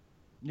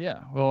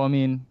 Yeah, well, I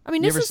mean,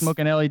 you ever smoke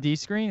an LED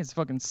screen? It's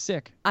fucking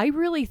sick. I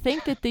really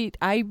think that the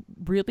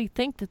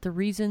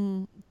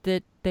reason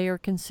that they are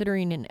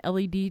considering an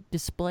LED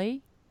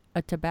display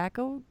a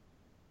tobacco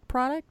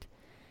product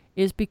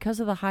is because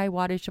of the high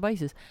wattage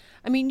devices.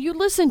 I mean, you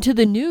listen to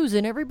the news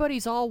and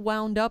everybody's all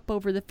wound up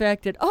over the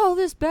fact that, oh,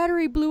 this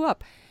battery blew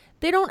up.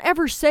 They don't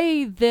ever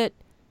say that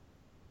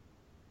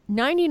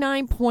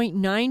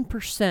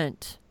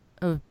 99.9%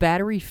 of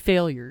battery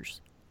failures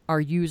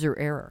are user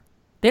error.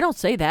 They don't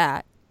say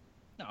that.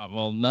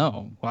 Well,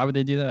 no. Why would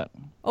they do that?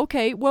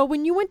 Okay, well,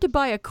 when you went to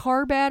buy a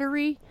car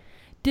battery,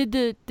 did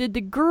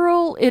the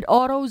girl at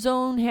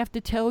AutoZone have to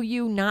tell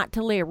you not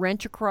to lay a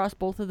wrench across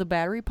both of the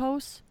battery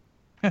posts?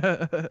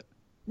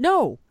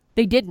 No,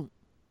 they didn't.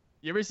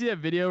 You ever see that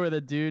video where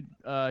the dude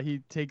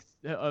he takes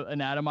an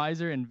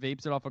atomizer and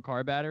vapes it off a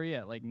car battery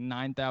at like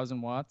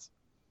 9,000 watts?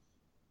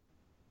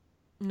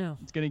 No.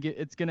 It's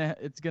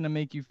gonna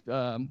make you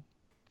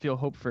feel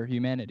hope for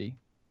humanity.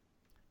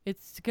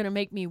 It's gonna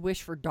make me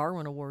wish for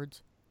Darwin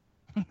Awards.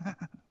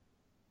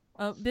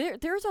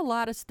 There's a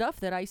lot of stuff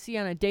that I see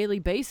on a daily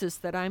basis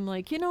that I'm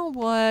like, you know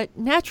what?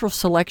 Natural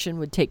selection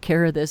would take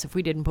care of this if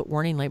we didn't put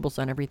warning labels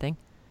on everything.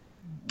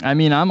 I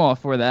mean, I'm all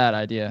for that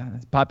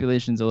idea.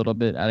 Population's a little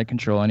bit out of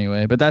control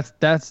anyway, but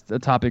that's a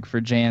topic for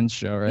Jan's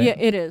show, right? Yeah,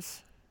 it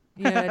is.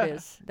 Yeah, it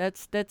is.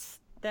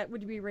 That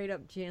would be right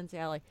up Jan's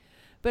alley.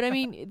 But I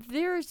mean,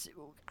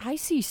 I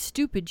see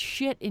stupid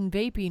shit in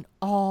vaping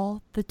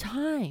all the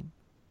time.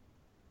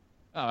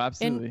 Oh,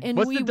 absolutely. And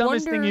what's the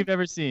dumbest thing you've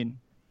ever seen?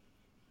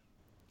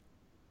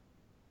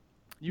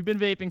 You've been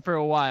vaping for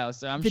a while,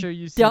 so I'm sure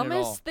you've seen it all. The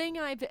dumbest thing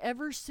I've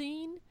ever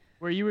seen?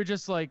 Where you were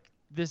just like,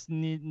 this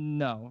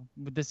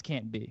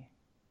can't be.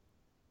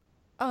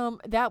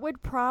 That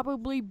would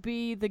probably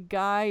be the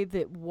guy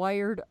that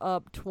wired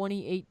up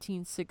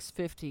 2018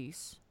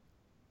 650s.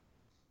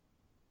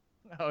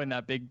 Oh, in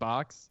that big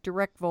box?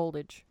 Direct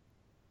voltage.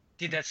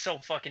 Dude, that's so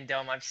fucking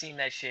dumb. I've seen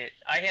that shit.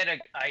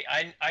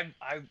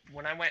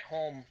 When I went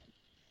home,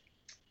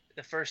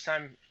 the first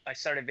time I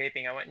started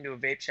vaping, I went into a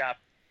vape shop,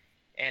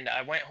 and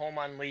I went home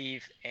on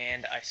leave,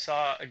 and I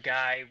saw a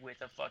guy with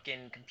a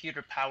fucking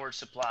computer power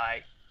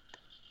supply,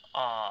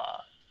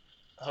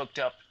 hooked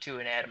up to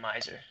an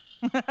atomizer.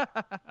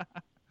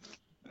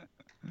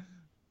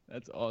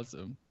 That's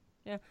awesome.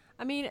 Yeah,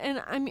 I mean,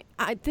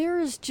 there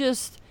is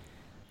just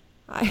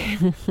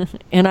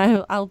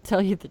I'll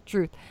tell you the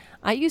truth.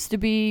 I used to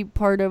be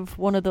part of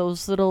one of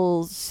those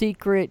little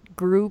secret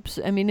groups.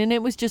 I mean, and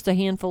it was just a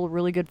handful of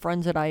really good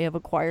friends that I have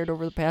acquired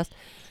over the past.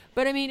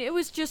 But I mean, it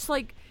was just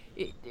like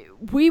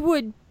we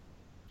would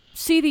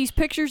see these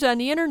pictures on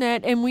the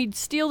internet and we'd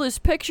steal this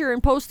picture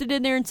and post it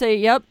in there and say,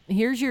 "Yep,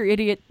 here's your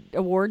idiot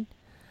award."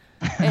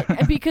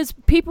 and because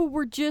people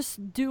were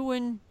just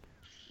doing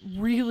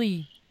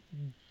really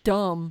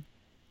dumb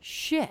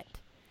shit.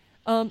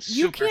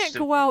 You can't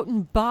go out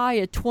and buy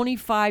a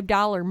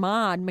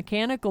 $25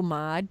 mechanical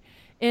mod,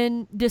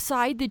 and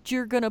decide that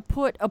you're going to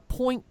put a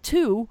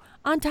 .2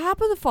 on top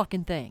of the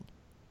fucking thing.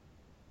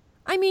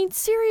 I mean,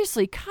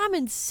 seriously,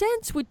 common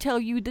sense would tell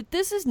you that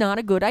this is not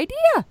a good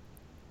idea.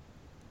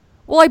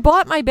 Well, I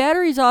bought my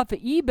batteries off of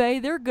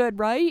eBay. They're good,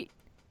 right?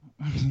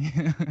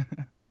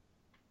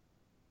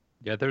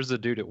 Yeah, there's a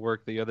dude at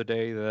work the other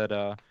day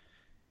that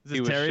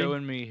he was Terry?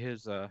 showing me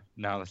his no,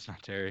 that's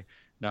not Terry.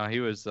 No, he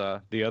was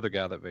the other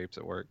guy that vapes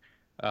at work.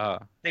 The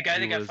guy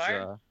that got was,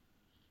 fired?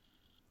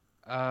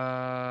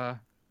 I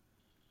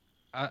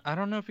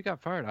don't know if he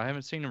got fired. I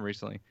haven't seen him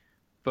recently.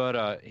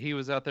 But he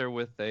was out there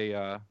with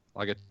a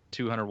like a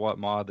 200-watt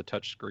mod, the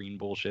touch screen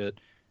bullshit.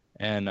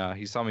 And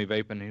he saw me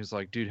vaping. He was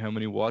like, "Dude, how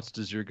many watts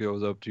does your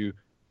goes up to?" I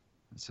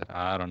said,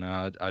 "I don't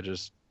know. I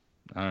don't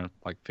know,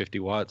 like 50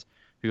 watts."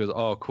 He goes,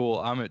 "Oh, cool.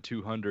 I'm at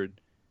 200."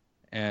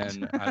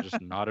 And I just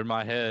nodded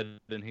my head,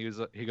 and he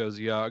goes,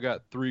 "Yeah, I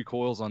got 3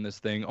 coils on this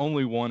thing.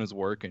 Only one is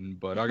working,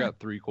 but I got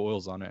 3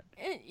 coils on it."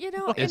 You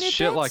know, It's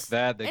shit like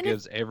that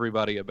gives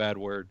everybody a bad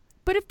word.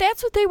 But if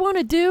that's what they want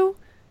to do,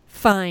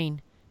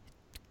 fine.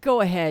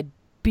 Go ahead.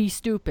 Be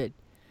stupid.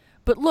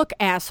 But look,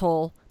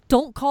 asshole,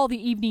 don't call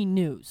the evening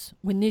news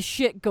when this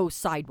shit goes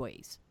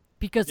sideways.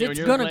 Because it's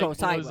going to go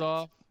sideways.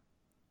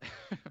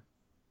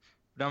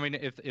 I mean,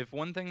 if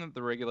one thing that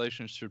the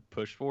regulations should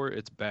push for,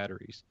 it's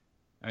batteries.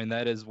 I mean,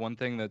 that is one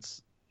thing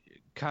that's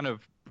kind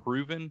of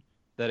proven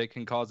that it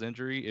can cause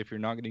injury if you're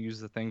not going to use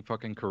the thing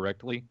fucking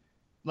correctly.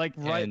 Like,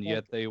 right. And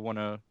yet they want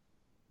to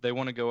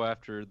go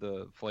after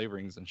the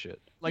flavorings and shit.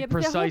 Like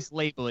precise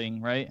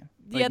labeling, right?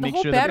 Yeah, like the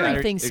whole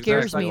battery thing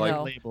scares me,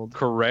 though. Labeled.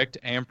 Correct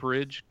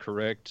amperage,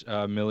 correct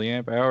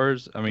milliamp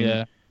hours. I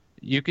mean,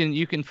 you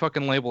can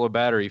fucking label a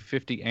battery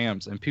 50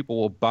 amps, and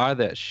people will buy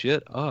that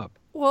shit up.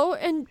 Well,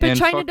 but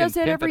China does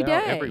that every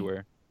day.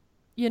 Everywhere.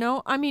 You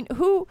know, I mean,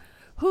 who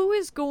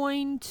is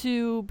going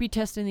to be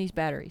testing these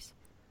batteries?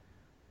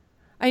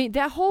 I mean,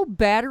 that whole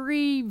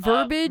battery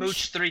verbiage.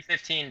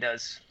 Mooch315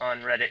 does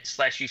on Reddit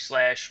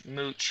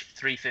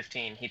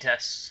 /u/Mooch315. He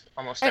tests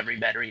almost every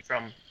battery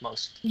from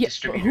most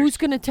distributors. But who's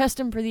going to test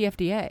them for the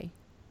FDA?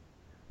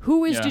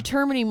 Who is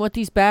determining what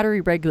these battery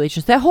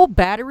regulations? That whole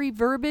battery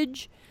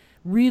verbiage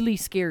really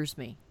scares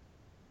me.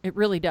 It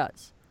really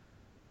does.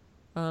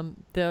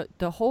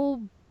 The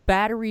whole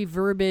battery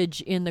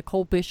verbiage in the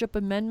Cole Bishop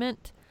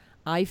Amendment,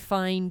 I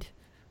find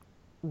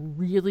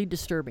really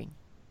disturbing.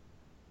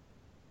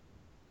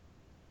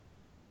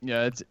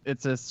 Yeah,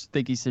 it's a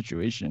sticky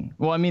situation.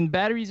 Well, I mean,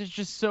 batteries is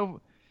just so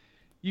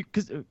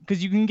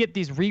because you can get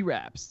these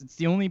rewraps. It's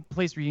the only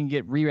place where you can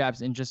get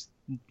rewraps and just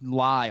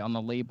lie on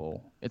the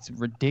label. It's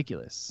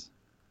ridiculous.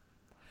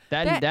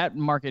 That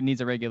market needs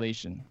a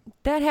regulation.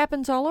 That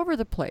happens all over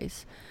the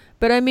place.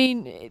 But I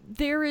mean,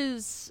 there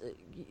is,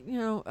 you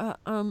know,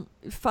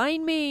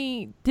 find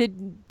me.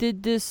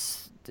 Did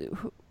this?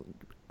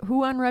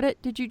 Who on Reddit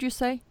did you just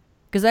say?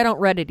 Because I don't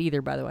Reddit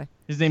either, by the way.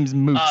 His name's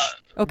Mooch.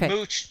 Okay.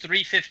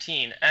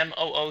 Mooch315,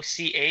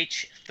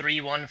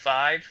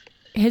 MOOCH315.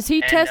 Has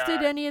he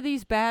tested any of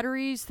these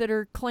batteries that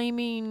are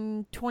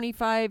claiming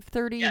 25,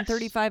 30, and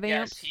 35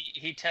 amps? Yes,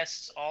 he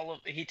tests all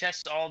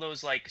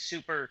those like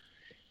super,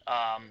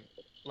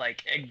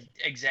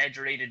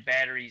 exaggerated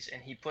batteries,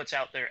 and he puts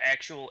out their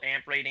actual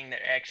amp rating,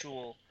 their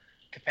actual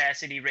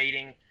capacity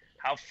rating,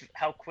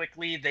 how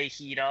quickly they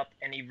heat up,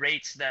 and he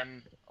rates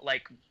them.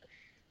 Like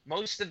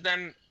most of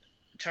them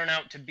turn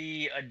out to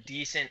be a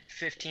decent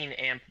 15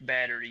 amp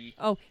battery.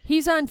 Oh,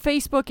 he's on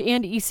Facebook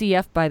and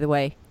ECF, by the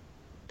way.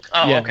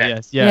 Oh, yeah, okay.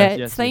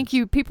 Yes, thank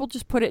you. People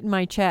just put it in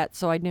my chat,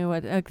 so I knew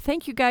it.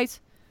 Thank you, guys.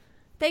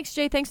 Thanks,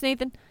 Jay. Thanks,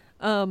 Nathan.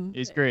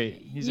 He's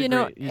great. He's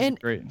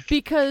great.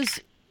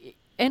 Because,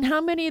 and how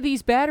many of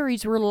these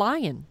batteries were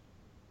lying?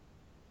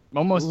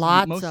 Most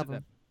of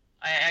them.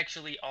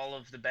 All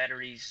of the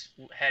batteries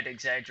had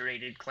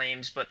exaggerated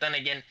claims, but then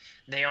again,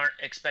 they aren't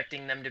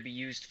expecting them to be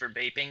used for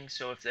vaping.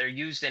 So if they're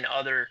used in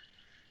other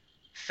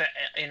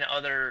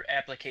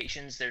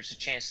applications, there's a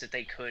chance that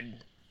they could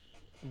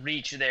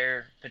reach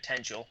their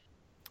potential.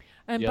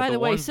 And by the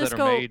way,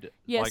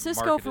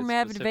 Cisco from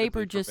Avid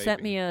Vapor just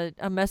sent me a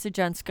message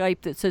on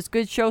Skype that says,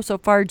 "Good show so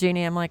far,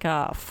 Jeannie." I'm like,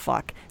 oh,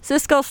 fuck.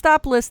 Cisco,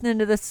 stop listening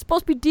to this. It's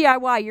supposed to be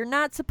DIY. You're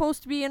not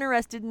supposed to be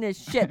interested in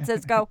this shit,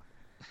 Cisco.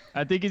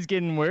 I think he's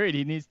getting worried.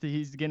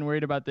 He's getting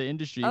worried about the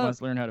industry. He wants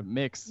to learn how to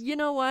mix. You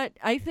know what?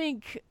 I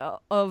think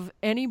of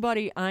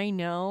anybody I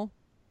know,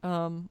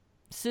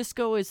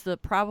 Cisco is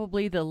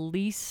probably the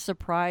least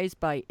surprised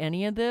by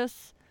any of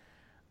this.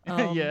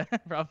 Yeah,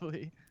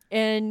 probably.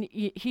 And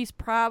he's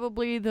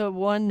probably the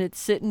one that's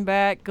sitting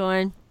back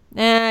going,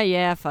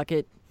 Yeah, fuck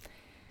it.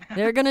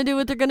 They're going to do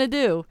what they're going to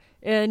do.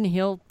 And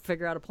he'll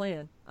figure out a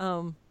plan.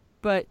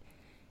 But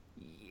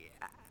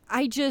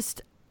I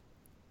just...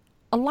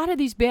 A lot of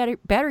these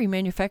battery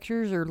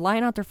manufacturers are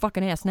lying out their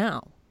fucking ass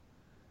now.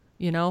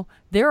 You know?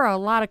 There are a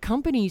lot of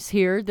companies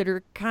here that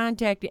are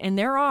contacting... And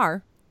there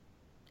are.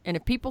 And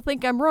if people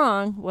think I'm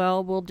wrong,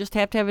 well, we'll just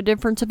have to have a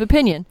difference of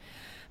opinion.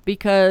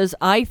 Because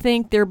I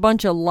think there are a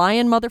bunch of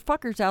lying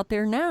motherfuckers out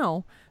there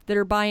now that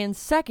are buying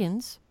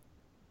seconds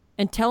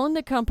and telling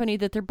the company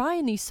that they're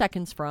buying these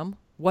seconds from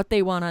what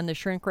they want on the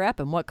shrink wrap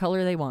and what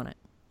color they want it.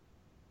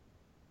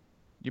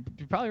 You're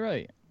probably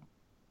right.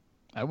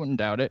 I wouldn't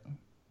doubt it.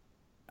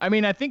 I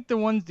mean, I think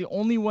the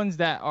only ones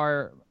that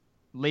are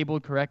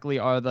labeled correctly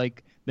are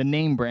like the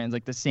name brands,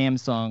 like the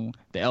Samsung,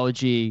 the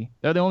LG.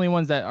 They're the only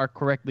ones that are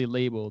correctly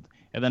labeled.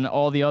 And then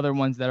all the other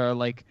ones that are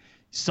like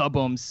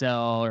Sub-Ohm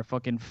Cell or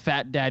fucking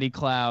Fat Daddy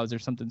Clouds or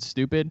something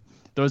stupid,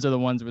 those are the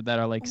ones that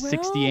are like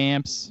 60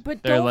 amps.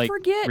 But They're don't like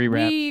forget,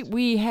 rewrapped.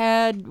 we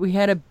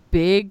had a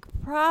big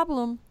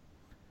problem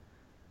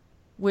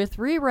with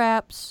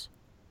rewraps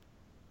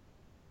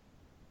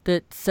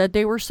that said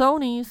they were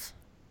Sony's,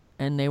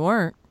 and they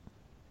weren't.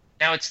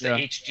 Now it's the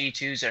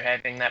HG2s are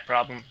having that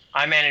problem.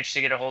 I managed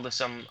to get a hold of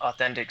some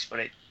authentics,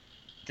 but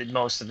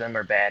most of them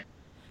are bad.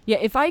 Yeah,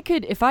 if I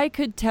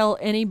could tell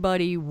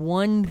anybody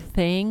one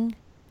thing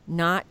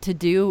not to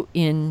do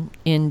in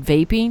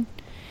vaping,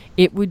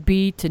 it would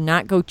be to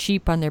not go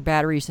cheap on their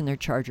batteries and their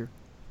charger.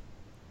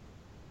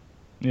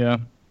 Yeah.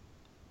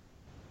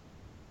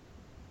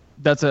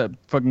 That's a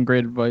fucking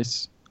great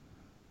advice.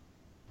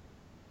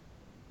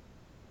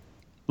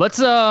 Let's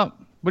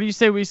what do you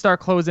say we start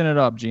closing it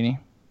up, Jeannie?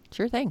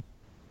 Sure thing.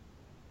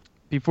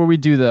 Before we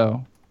do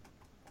though,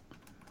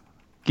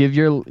 give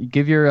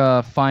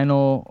your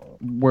final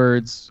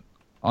words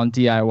on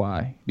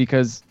DIY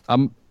because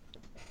I'm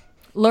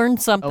learn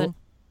something.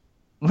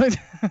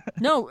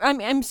 No,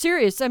 I'm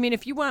serious. I mean,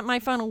 if you want my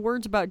final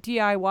words about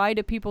DIY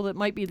to people that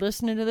might be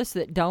listening to this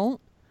that don't,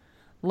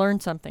 learn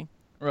something.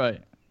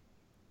 Right.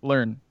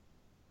 Learn.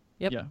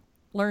 Yep. Yeah.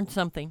 Learn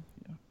something.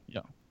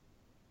 Yeah.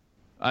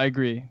 I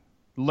agree.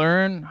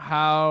 Learn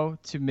how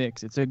to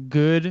mix. It's a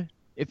good...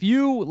 If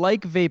you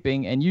like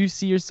vaping and you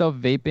see yourself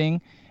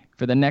vaping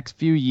for the next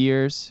few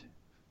years,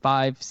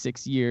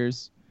 5-6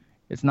 years,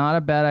 it's not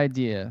a bad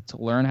idea to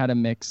learn how to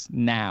mix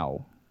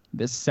now,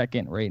 this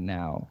second right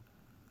now.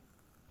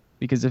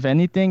 Because if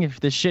anything, if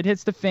the shit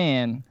hits the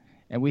fan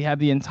and we have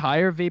the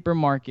entire vapor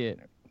market,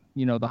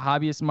 you know, the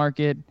hobbyist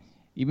market,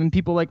 even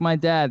people like my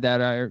dad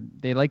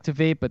they like to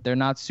vape, but they're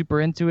not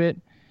super into it.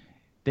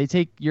 They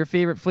take your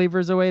favorite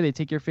flavors away. They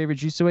take your favorite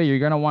juice away. You're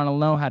going to want to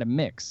know how to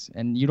mix.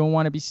 And you don't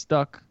want to be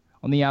stuck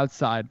on the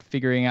outside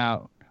figuring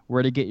out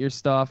where to get your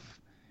stuff,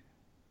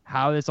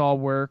 how this all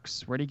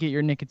works, where to get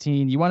your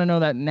nicotine. You want to know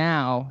that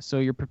now so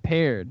you're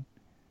prepared.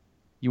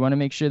 You want to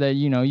make sure that,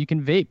 you know, you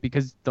can vape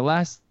because the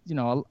last, you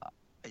know,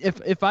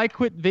 if I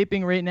quit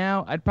vaping right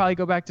now, I'd probably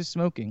go back to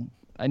smoking.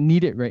 I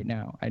need it right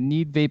now. I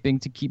need vaping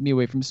to keep me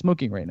away from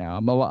smoking right now.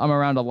 I'm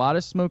around a lot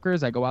of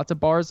smokers. I go out to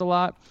bars a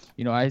lot.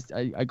 You know, I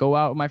go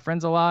out with my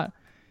friends a lot.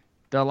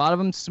 A lot of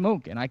them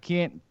smoke, and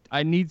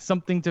I need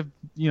something to,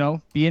 you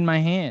know, be in my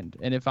hand.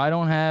 And if I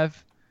don't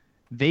have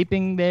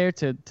vaping there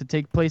to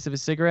take place of a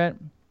cigarette,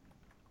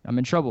 I'm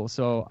in trouble.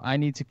 So I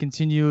need to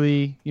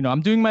continually, you know,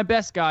 I'm doing my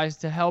best, guys,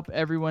 to help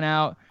everyone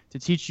out, to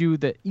teach you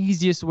the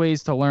easiest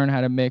ways to learn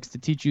how to mix, to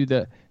teach you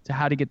to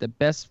how to get the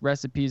best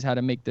recipes, how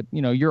to make the,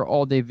 you know, your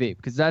all-day vape,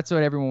 because that's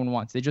what everyone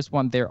wants. They just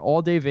want their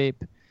all-day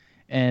vape,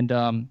 and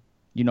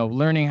you know,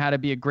 learning how to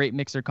be a great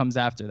mixer comes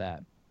after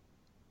that.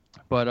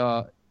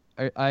 But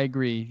I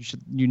agree.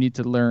 You need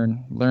to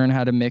learn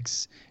how to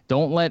mix.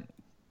 Don't let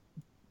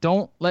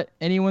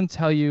anyone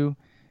tell you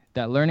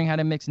that learning how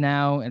to mix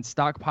now and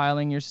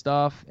stockpiling your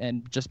stuff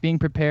and just being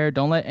prepared,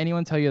 don't let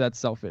anyone tell you that's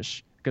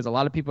selfish. Because a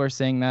lot of people are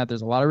saying that.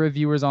 There's a lot of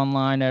reviewers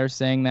online that are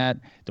saying that.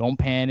 Don't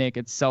panic.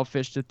 It's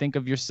selfish to think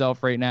of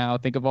yourself right now.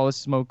 Think of all the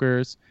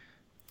smokers.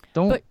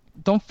 Don't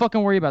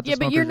fucking worry about the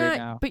smokers right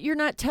now. But you're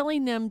not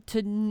telling them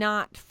to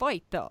not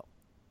fight, though.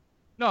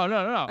 No.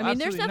 I mean,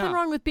 there's nothing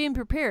wrong with being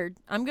prepared.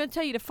 I'm going to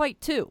tell you to fight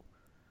too.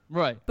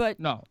 Right. But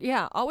no.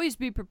 Yeah, always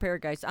be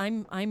prepared, guys.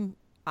 I'm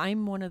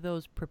one of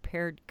those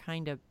prepared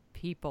kind of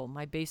people.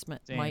 My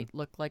basement might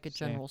look like a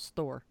general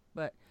store,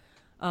 but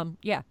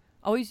yeah,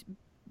 always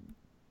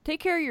take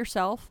care of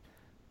yourself.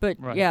 But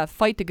yeah,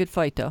 fight the good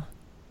fight though.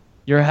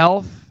 Your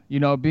health, you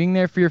know, being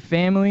there for your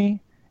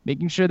family,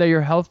 making sure that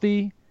you're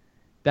healthy,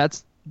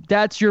 that's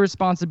your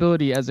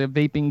responsibility as a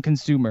vaping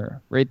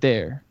consumer right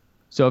there.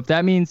 So if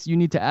that means you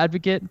need to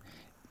advocate,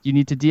 you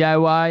need to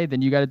DIY,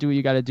 then you got to do what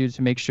you got to do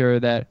to make sure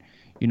that,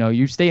 you know,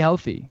 you stay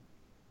healthy.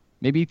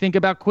 Maybe think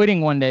about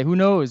quitting one day. Who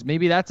knows?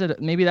 Maybe that's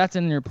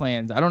in your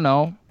plans. I don't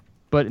know.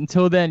 But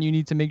until then, you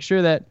need to make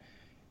sure that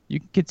you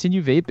can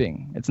continue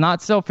vaping. It's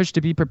not selfish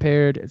to be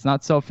prepared. It's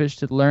not selfish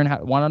to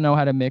want to know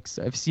how to mix.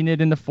 I've seen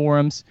it in the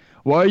forums.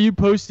 Why are you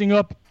posting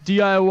up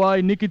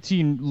DIY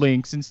nicotine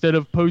links instead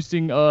of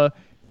posting the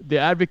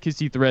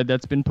advocacy thread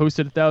that's been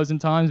posted 1,000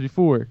 times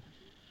before?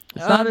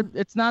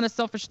 It's not a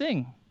selfish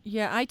thing.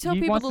 Yeah, I tell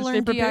He people wants to to learn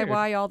stay prepared.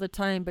 DIY all the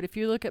time, but if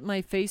you look at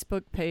my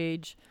Facebook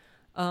page,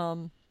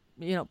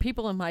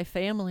 people in my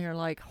family are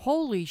like,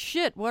 "Holy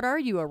shit, what are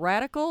you, a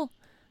radical?"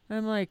 And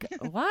I'm like,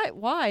 "Why?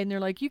 Why?" And they're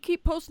like, "You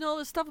keep posting all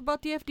this stuff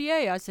about the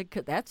FDA." I said,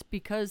 "That's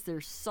because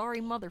they're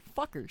sorry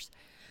motherfuckers."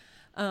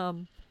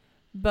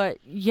 But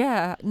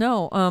yeah,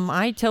 no.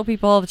 I tell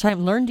people all the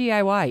time, learn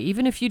DIY.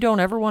 Even if you don't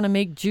ever want to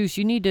make juice,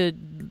 you need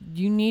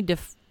to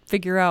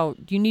figure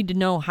out. You need to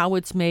know how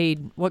it's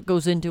made, what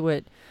goes into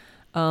it.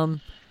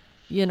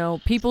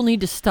 People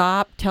need to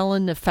stop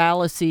telling the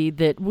fallacy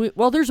that,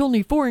 there's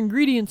only 4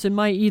 ingredients in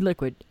my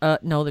e-liquid.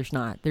 No, there's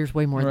not. There's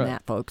way more than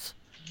that, folks.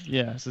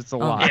 Yes, it's a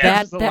lot.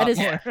 That is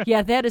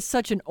that is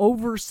such an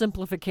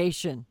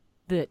oversimplification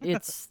that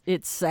it's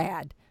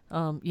sad.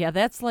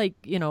 That's like,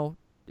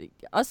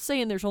 us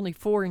saying there's only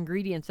 4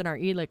 ingredients in our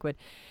e-liquid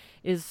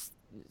is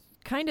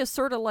kind of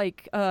sort of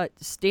like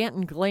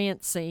Stanton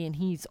Glantz saying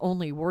he's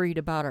only worried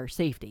about our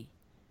safety.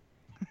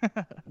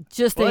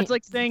 It's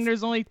like saying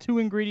there's only 2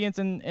 ingredients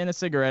in a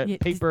cigarette: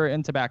 paper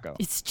and tobacco.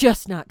 It's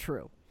just not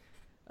true.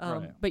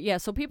 Right. But yeah,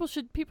 so people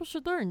should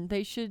learn.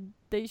 They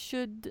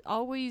should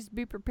always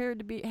be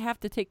prepared to have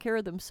to take care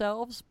of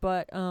themselves.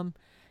 But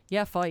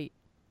fight.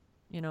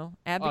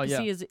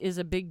 Advocacy is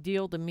a big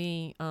deal to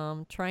me.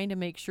 Trying to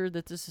make sure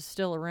that this is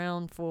still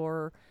around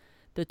for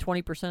the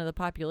 20% of the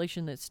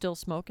population that's still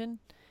smoking.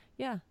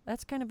 Yeah,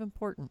 that's kind of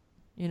important.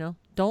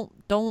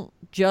 Don't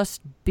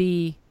just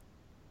be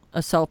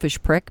a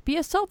selfish prick. Be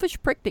a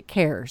selfish prick that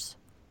cares.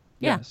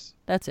 Yeah, yes.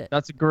 That's it.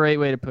 That's a great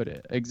way to put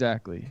it.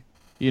 Exactly.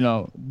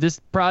 This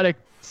product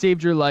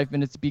saved your life,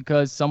 and it's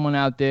because someone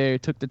out there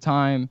took the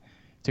time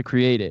to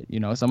create it.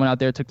 Someone out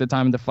there took the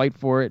time to fight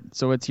for it,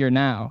 so it's here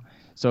now.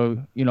 So,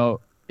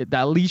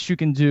 the least you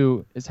can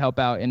do is help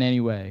out in any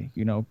way.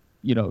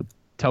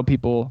 Tell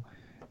people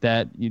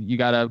that you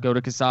gotta go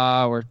to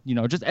CASA, or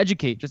just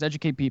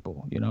educate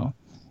people.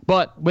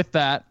 But with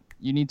that,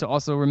 you need to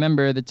also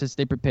remember to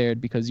stay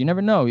prepared, because you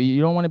never know.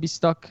 You don't want to be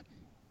stuck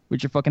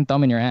with your fucking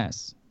thumb in your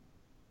ass.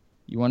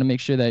 You want to make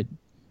sure that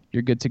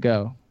you're good to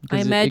go. I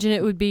imagine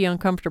it would be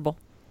uncomfortable.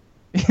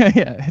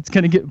 Yeah, it's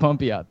gonna get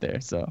bumpy out there.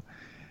 So.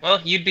 Well,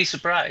 you'd be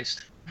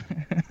surprised.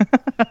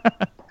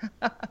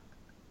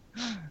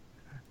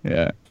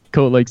 Yeah,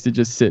 Colt likes to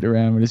just sit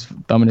around with his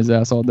thumb in his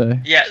ass all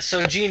day. Yeah.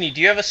 So, Jeannie, do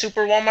you have a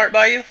super Walmart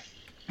by you?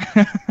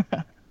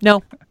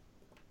 No.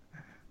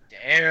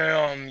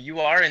 Damn, you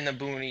are in the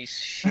boonies.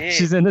 Shit.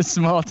 She's in a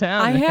small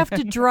town. I have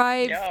to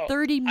drive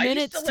 30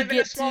 minutes I used to live get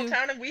in a small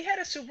town, and we had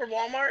a super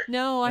Walmart.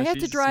 No, I have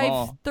to she's drive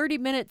small. 30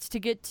 minutes to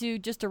get to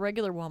just a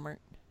regular Walmart.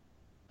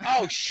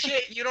 Oh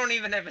shit! You don't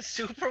even have a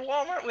super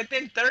Walmart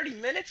within 30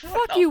 minutes.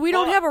 Fuck you! We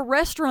don't have a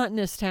restaurant in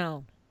this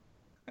town.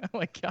 Oh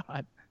my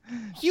god.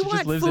 You She want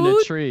just lives food? in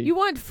a tree. You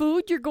want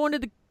food? You're going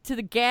to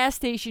the gas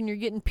station. You're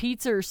getting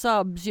pizza or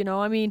subs.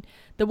 I mean,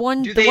 the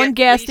one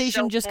gas least station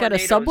sell just got a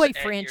tornadoes Subway at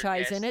your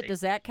franchise gas in it. station?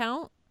 Does that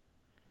count?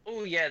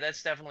 Oh yeah,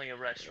 that's definitely a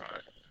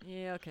restaurant.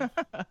 Yeah. Okay.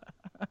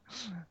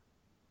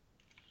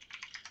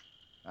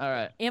 All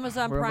right.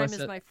 Amazon We're Prime almost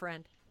is at- my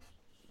friend.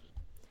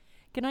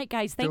 Good night,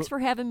 guys. Thanks for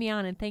having me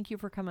on, and thank you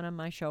for coming on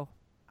my show.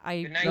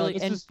 I Good night. really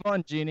This and is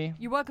fun, Jeannie.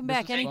 you're welcome this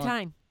back was fun.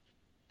 anytime.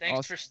 Thanks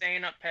Awesome. for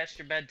staying up past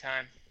your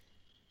bedtime.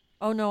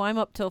 Oh no, I'm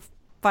up till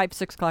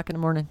 5-6 o'clock in the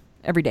morning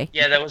every day.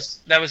 Yeah, that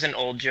was an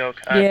old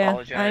joke. I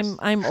apologize.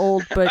 I'm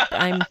old, but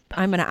I'm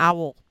an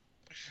owl.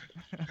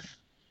 All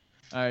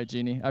right,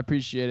 Jeannie. I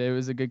appreciate it. It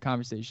was a good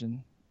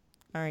conversation.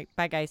 All right,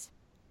 bye guys.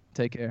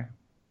 Take care.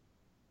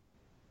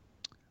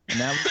 And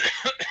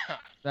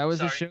that was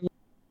the show.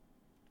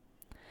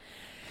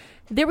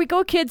 There we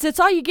go, kids. That's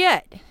all you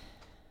get.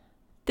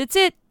 That's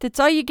it. That's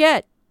all you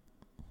get.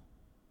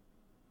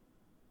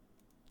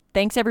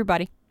 Thanks,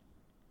 everybody.